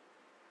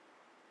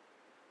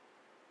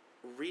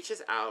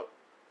reaches out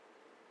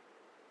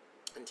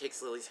and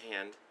takes Lily's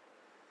hand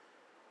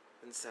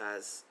and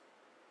says,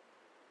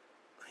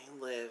 "I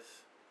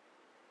live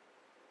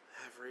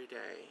every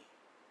day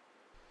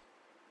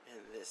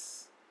in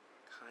this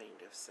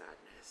kind of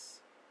sadness.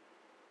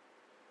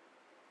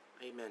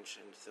 I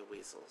mentioned the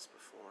weasels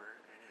before,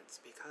 and it's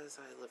because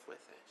I live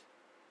with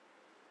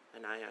it,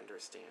 and I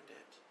understand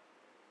it.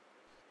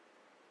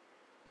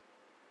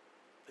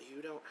 But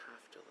you don't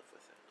have to live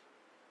with it.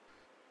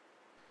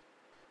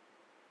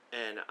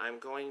 And I'm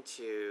going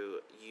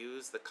to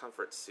use the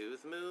Comfort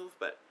Soothe move,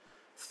 but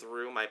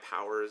through my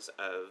powers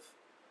of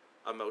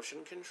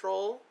emotion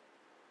control,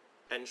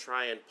 and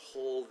try and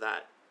pull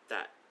that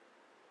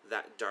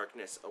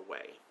darkness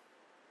away."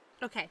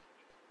 Okay.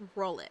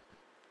 Roll it.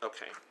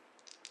 Okay.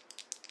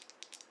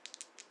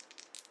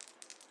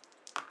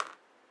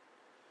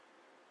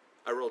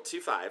 I rolled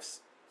 2 5s.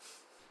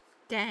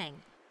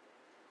 Dang.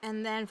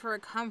 And then for a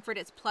comfort,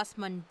 it's plus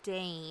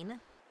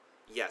mundane.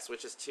 Yes,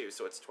 which is 2,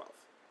 so it's 12.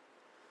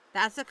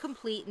 That's a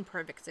complete and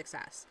perfect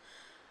success.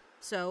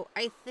 So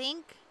I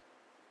think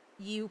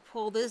you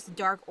pull this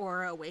dark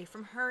aura away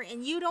from her,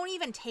 and you don't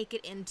even take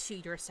it into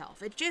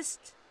yourself. It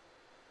just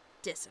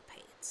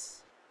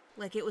dissipates,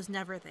 like it was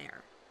never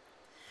there.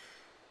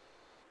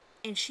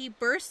 And she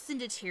bursts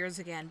into tears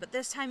again, but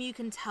this time you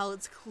can tell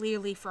it's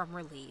clearly from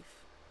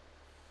relief.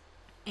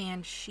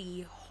 And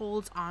she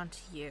holds on to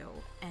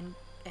you and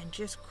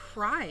just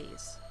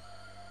cries.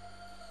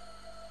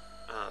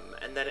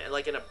 And then,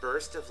 like, in a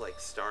burst of, like,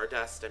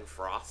 stardust and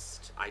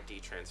frost, I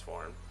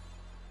de-transform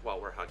while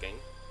we're hugging.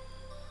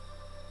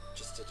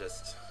 Just to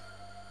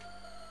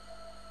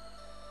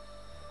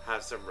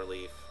have some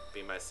relief,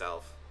 be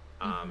myself.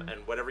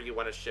 And whatever you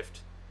want to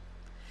shift.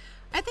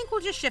 I think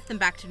we'll just shift them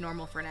back to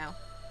normal for now.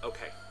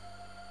 Okay.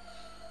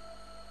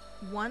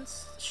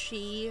 Once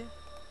she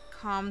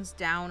calms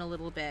down a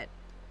little bit,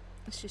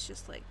 she's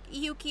just like,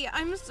 "Yuki,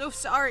 I'm so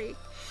sorry.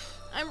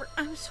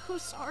 I'm so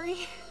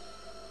sorry.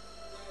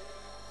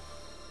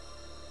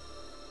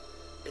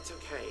 It's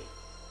okay.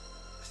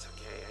 It's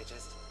okay.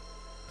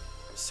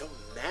 I'm so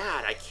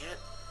mad. I can't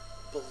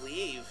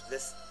believe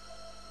this.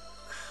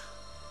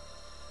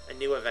 I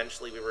knew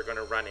eventually we were going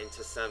to run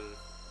into some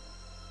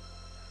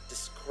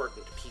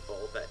discordant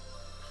people, but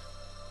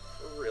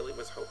I really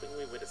was hoping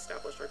we would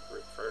establish our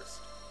group first.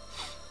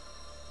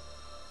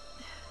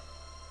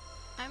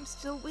 I'm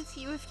still with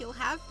you if you'll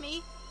have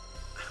me.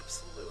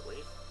 Absolutely.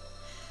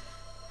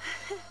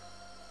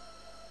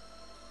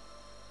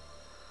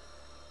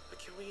 But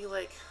can we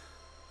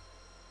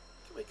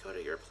go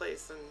to your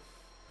place and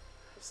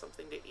have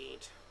something to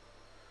eat?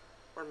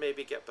 Or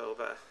maybe get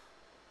boba.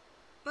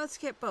 Let's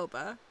get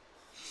boba.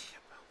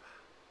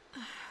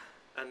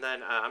 And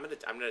then I'm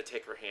gonna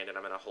take her hand and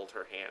I'm gonna hold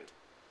her hand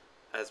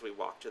as we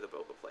walk to the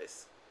boba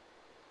place,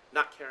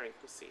 not caring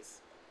who sees.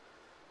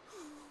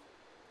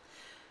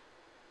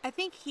 I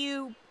think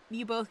you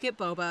both get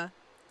boba.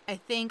 I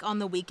think on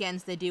the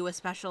weekends they do a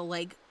special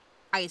like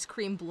ice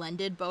cream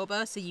blended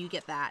boba, so you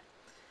get that.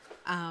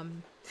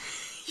 You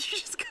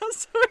just got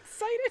so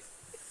excited.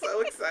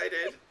 So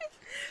excited.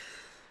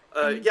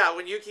 Yeah,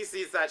 when Yuki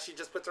sees that, she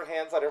just puts her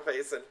hands on her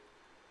face and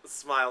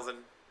smiles and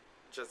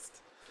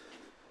just.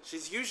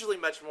 She's usually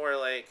much more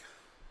like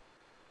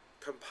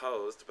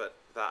composed, but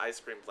the ice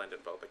cream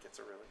blended boba gets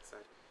her really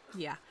excited.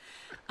 Yeah.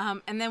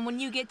 And then when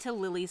you get to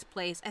Lily's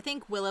place, I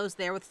think Willow's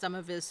there with some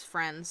of his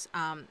friends.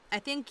 I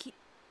think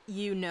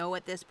you know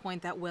at this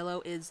point that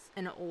Willow is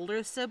an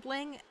older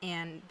sibling,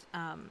 and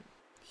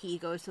he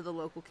goes to the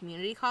local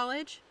community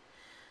college.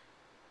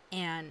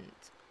 And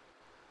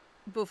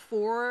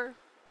before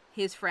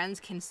his friends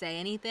can say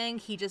anything,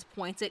 he just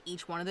points at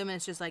each one of them and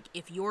it's just like,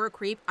 if you're a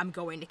creep, I'm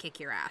going to kick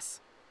your ass.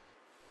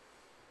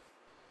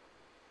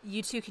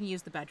 You two can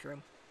use the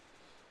bedroom.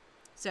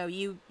 So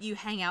you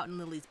hang out in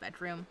Lily's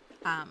bedroom.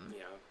 Yeah.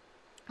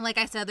 Like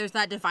I said, there's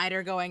that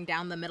divider going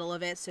down the middle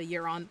of it, so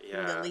you're on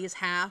Lily's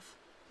half.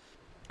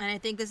 And I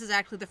think this is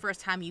actually the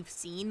first time you've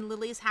seen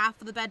Lily's half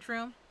of the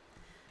bedroom.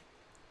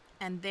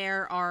 And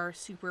there are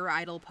Super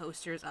Idol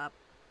posters up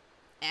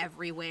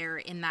everywhere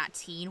in that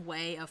teen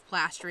way of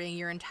plastering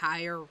your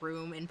entire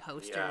room in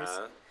posters.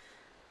 Yeah.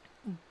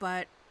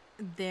 But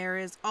there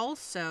is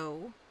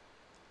also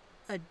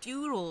a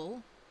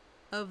doodle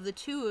of the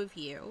two of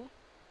you,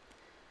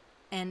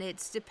 and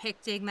it's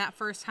depicting that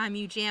first time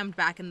you jammed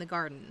back in the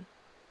garden.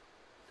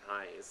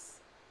 Nice.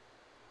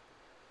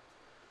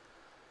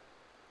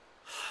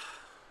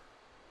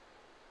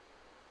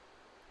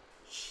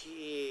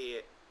 She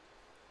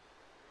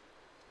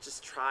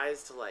just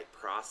tries to like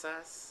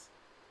process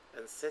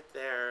and sit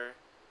there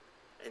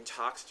and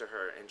talks to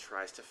her and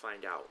tries to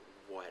find out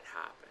what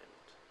happened.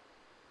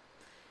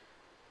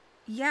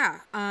 Yeah,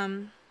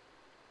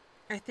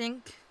 I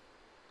think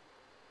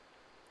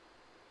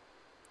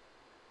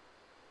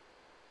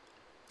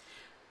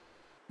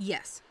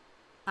yes.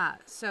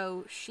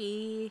 So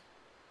she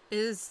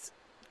is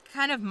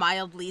kind of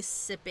mildly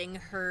sipping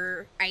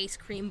her ice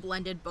cream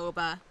blended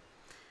boba,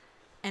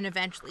 and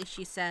eventually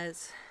she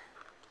says,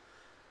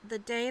 "The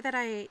day that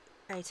I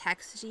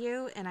texted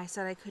you and I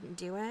said I couldn't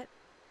do it,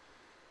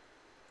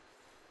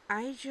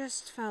 I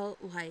just felt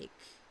like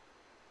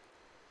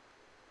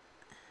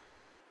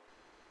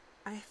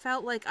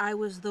I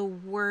was the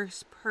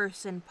worst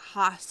person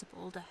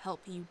possible to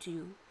help you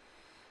do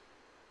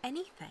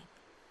anything.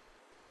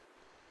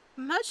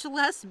 Much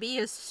less be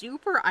a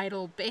super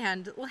idol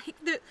band. Like,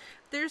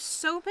 there's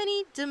so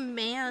many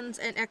demands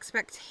and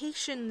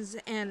expectations,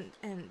 and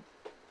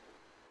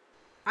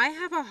I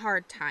have a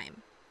hard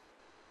time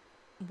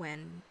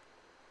when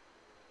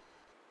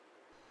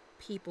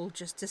people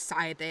just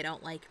decide they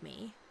don't like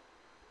me.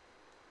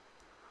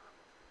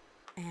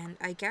 And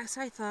I guess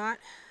I thought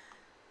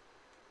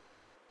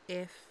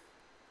if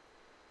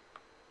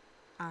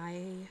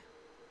I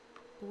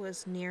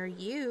was near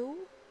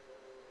you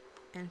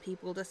and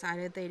people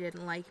decided they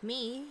didn't like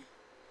me,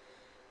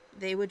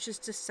 they would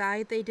just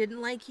decide they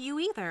didn't like you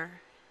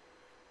either.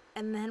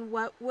 And then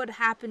what would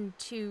happen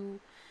to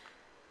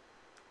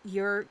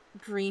your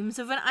dreams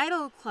of an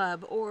idol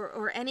club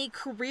or any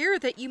career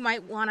that you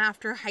might want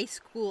after high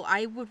school?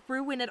 I would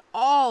ruin it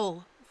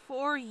all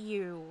for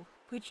you,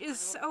 which is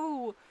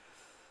so...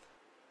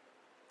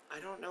 I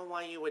don't know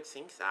why you would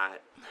think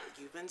that.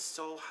 You've been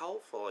so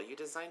helpful. You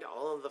designed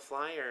all of the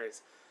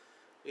flyers.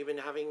 We've been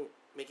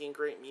making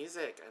great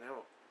music. I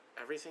know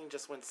everything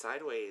just went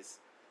sideways.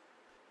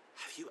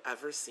 Have you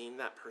ever seen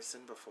that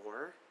person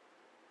before?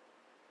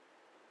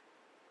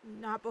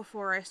 Not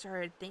before I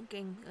started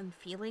thinking and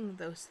feeling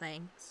those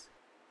things.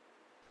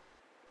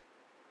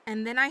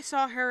 And then I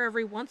saw her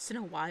every once in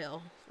a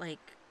while,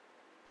 like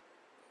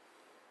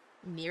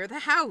near the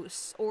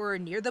house or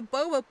near the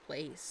boba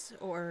place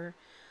or...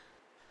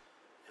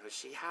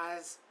 She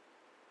has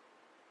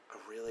a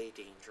really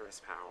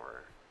dangerous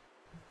power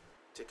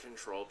to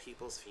control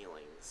people's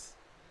feelings.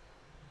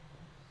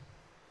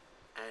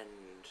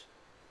 And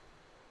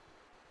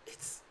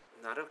it's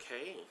not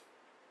okay.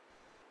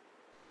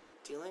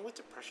 Dealing with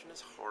depression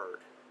is hard.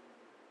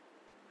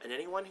 And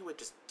anyone who would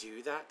just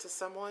do that to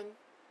someone,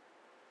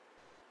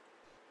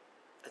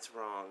 that's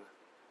wrong.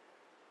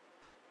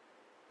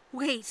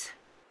 Wait,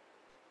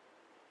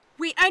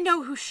 I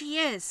know who she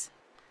is.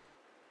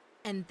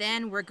 And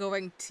then we're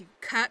going to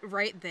cut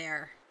right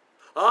there.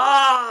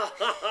 Oh!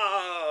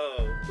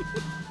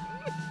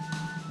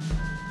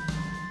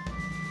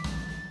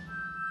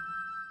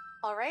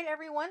 Alright,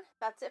 everyone,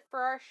 that's it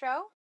for our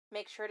show.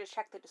 Make sure to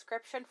check the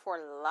description for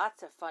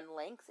lots of fun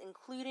links,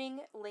 including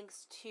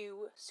links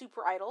to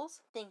Super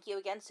Idols. Thank you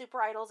again, Super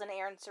Idols and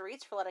Aaron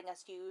Cerise, for letting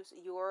us use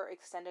your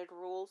extended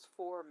rules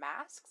for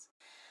masks,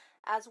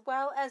 as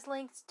well as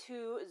links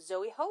to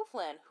Zoe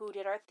Hovland, who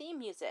did our theme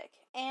music.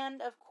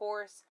 And, of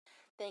course,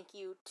 thank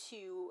you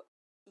to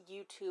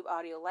YouTube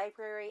Audio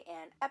Library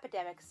and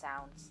Epidemic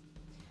Sounds.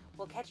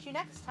 We'll catch you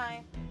next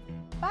time.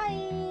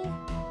 Bye!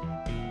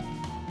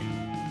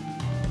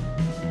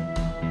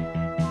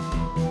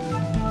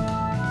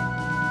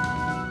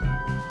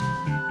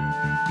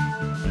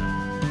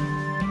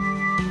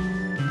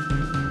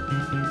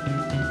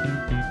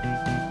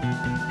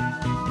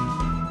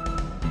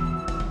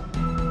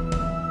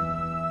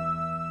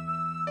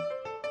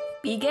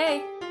 Be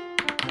gay.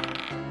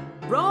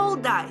 Roll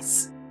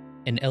dice.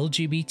 An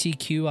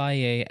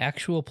LGBTQIA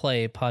actual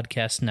play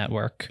podcast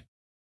network.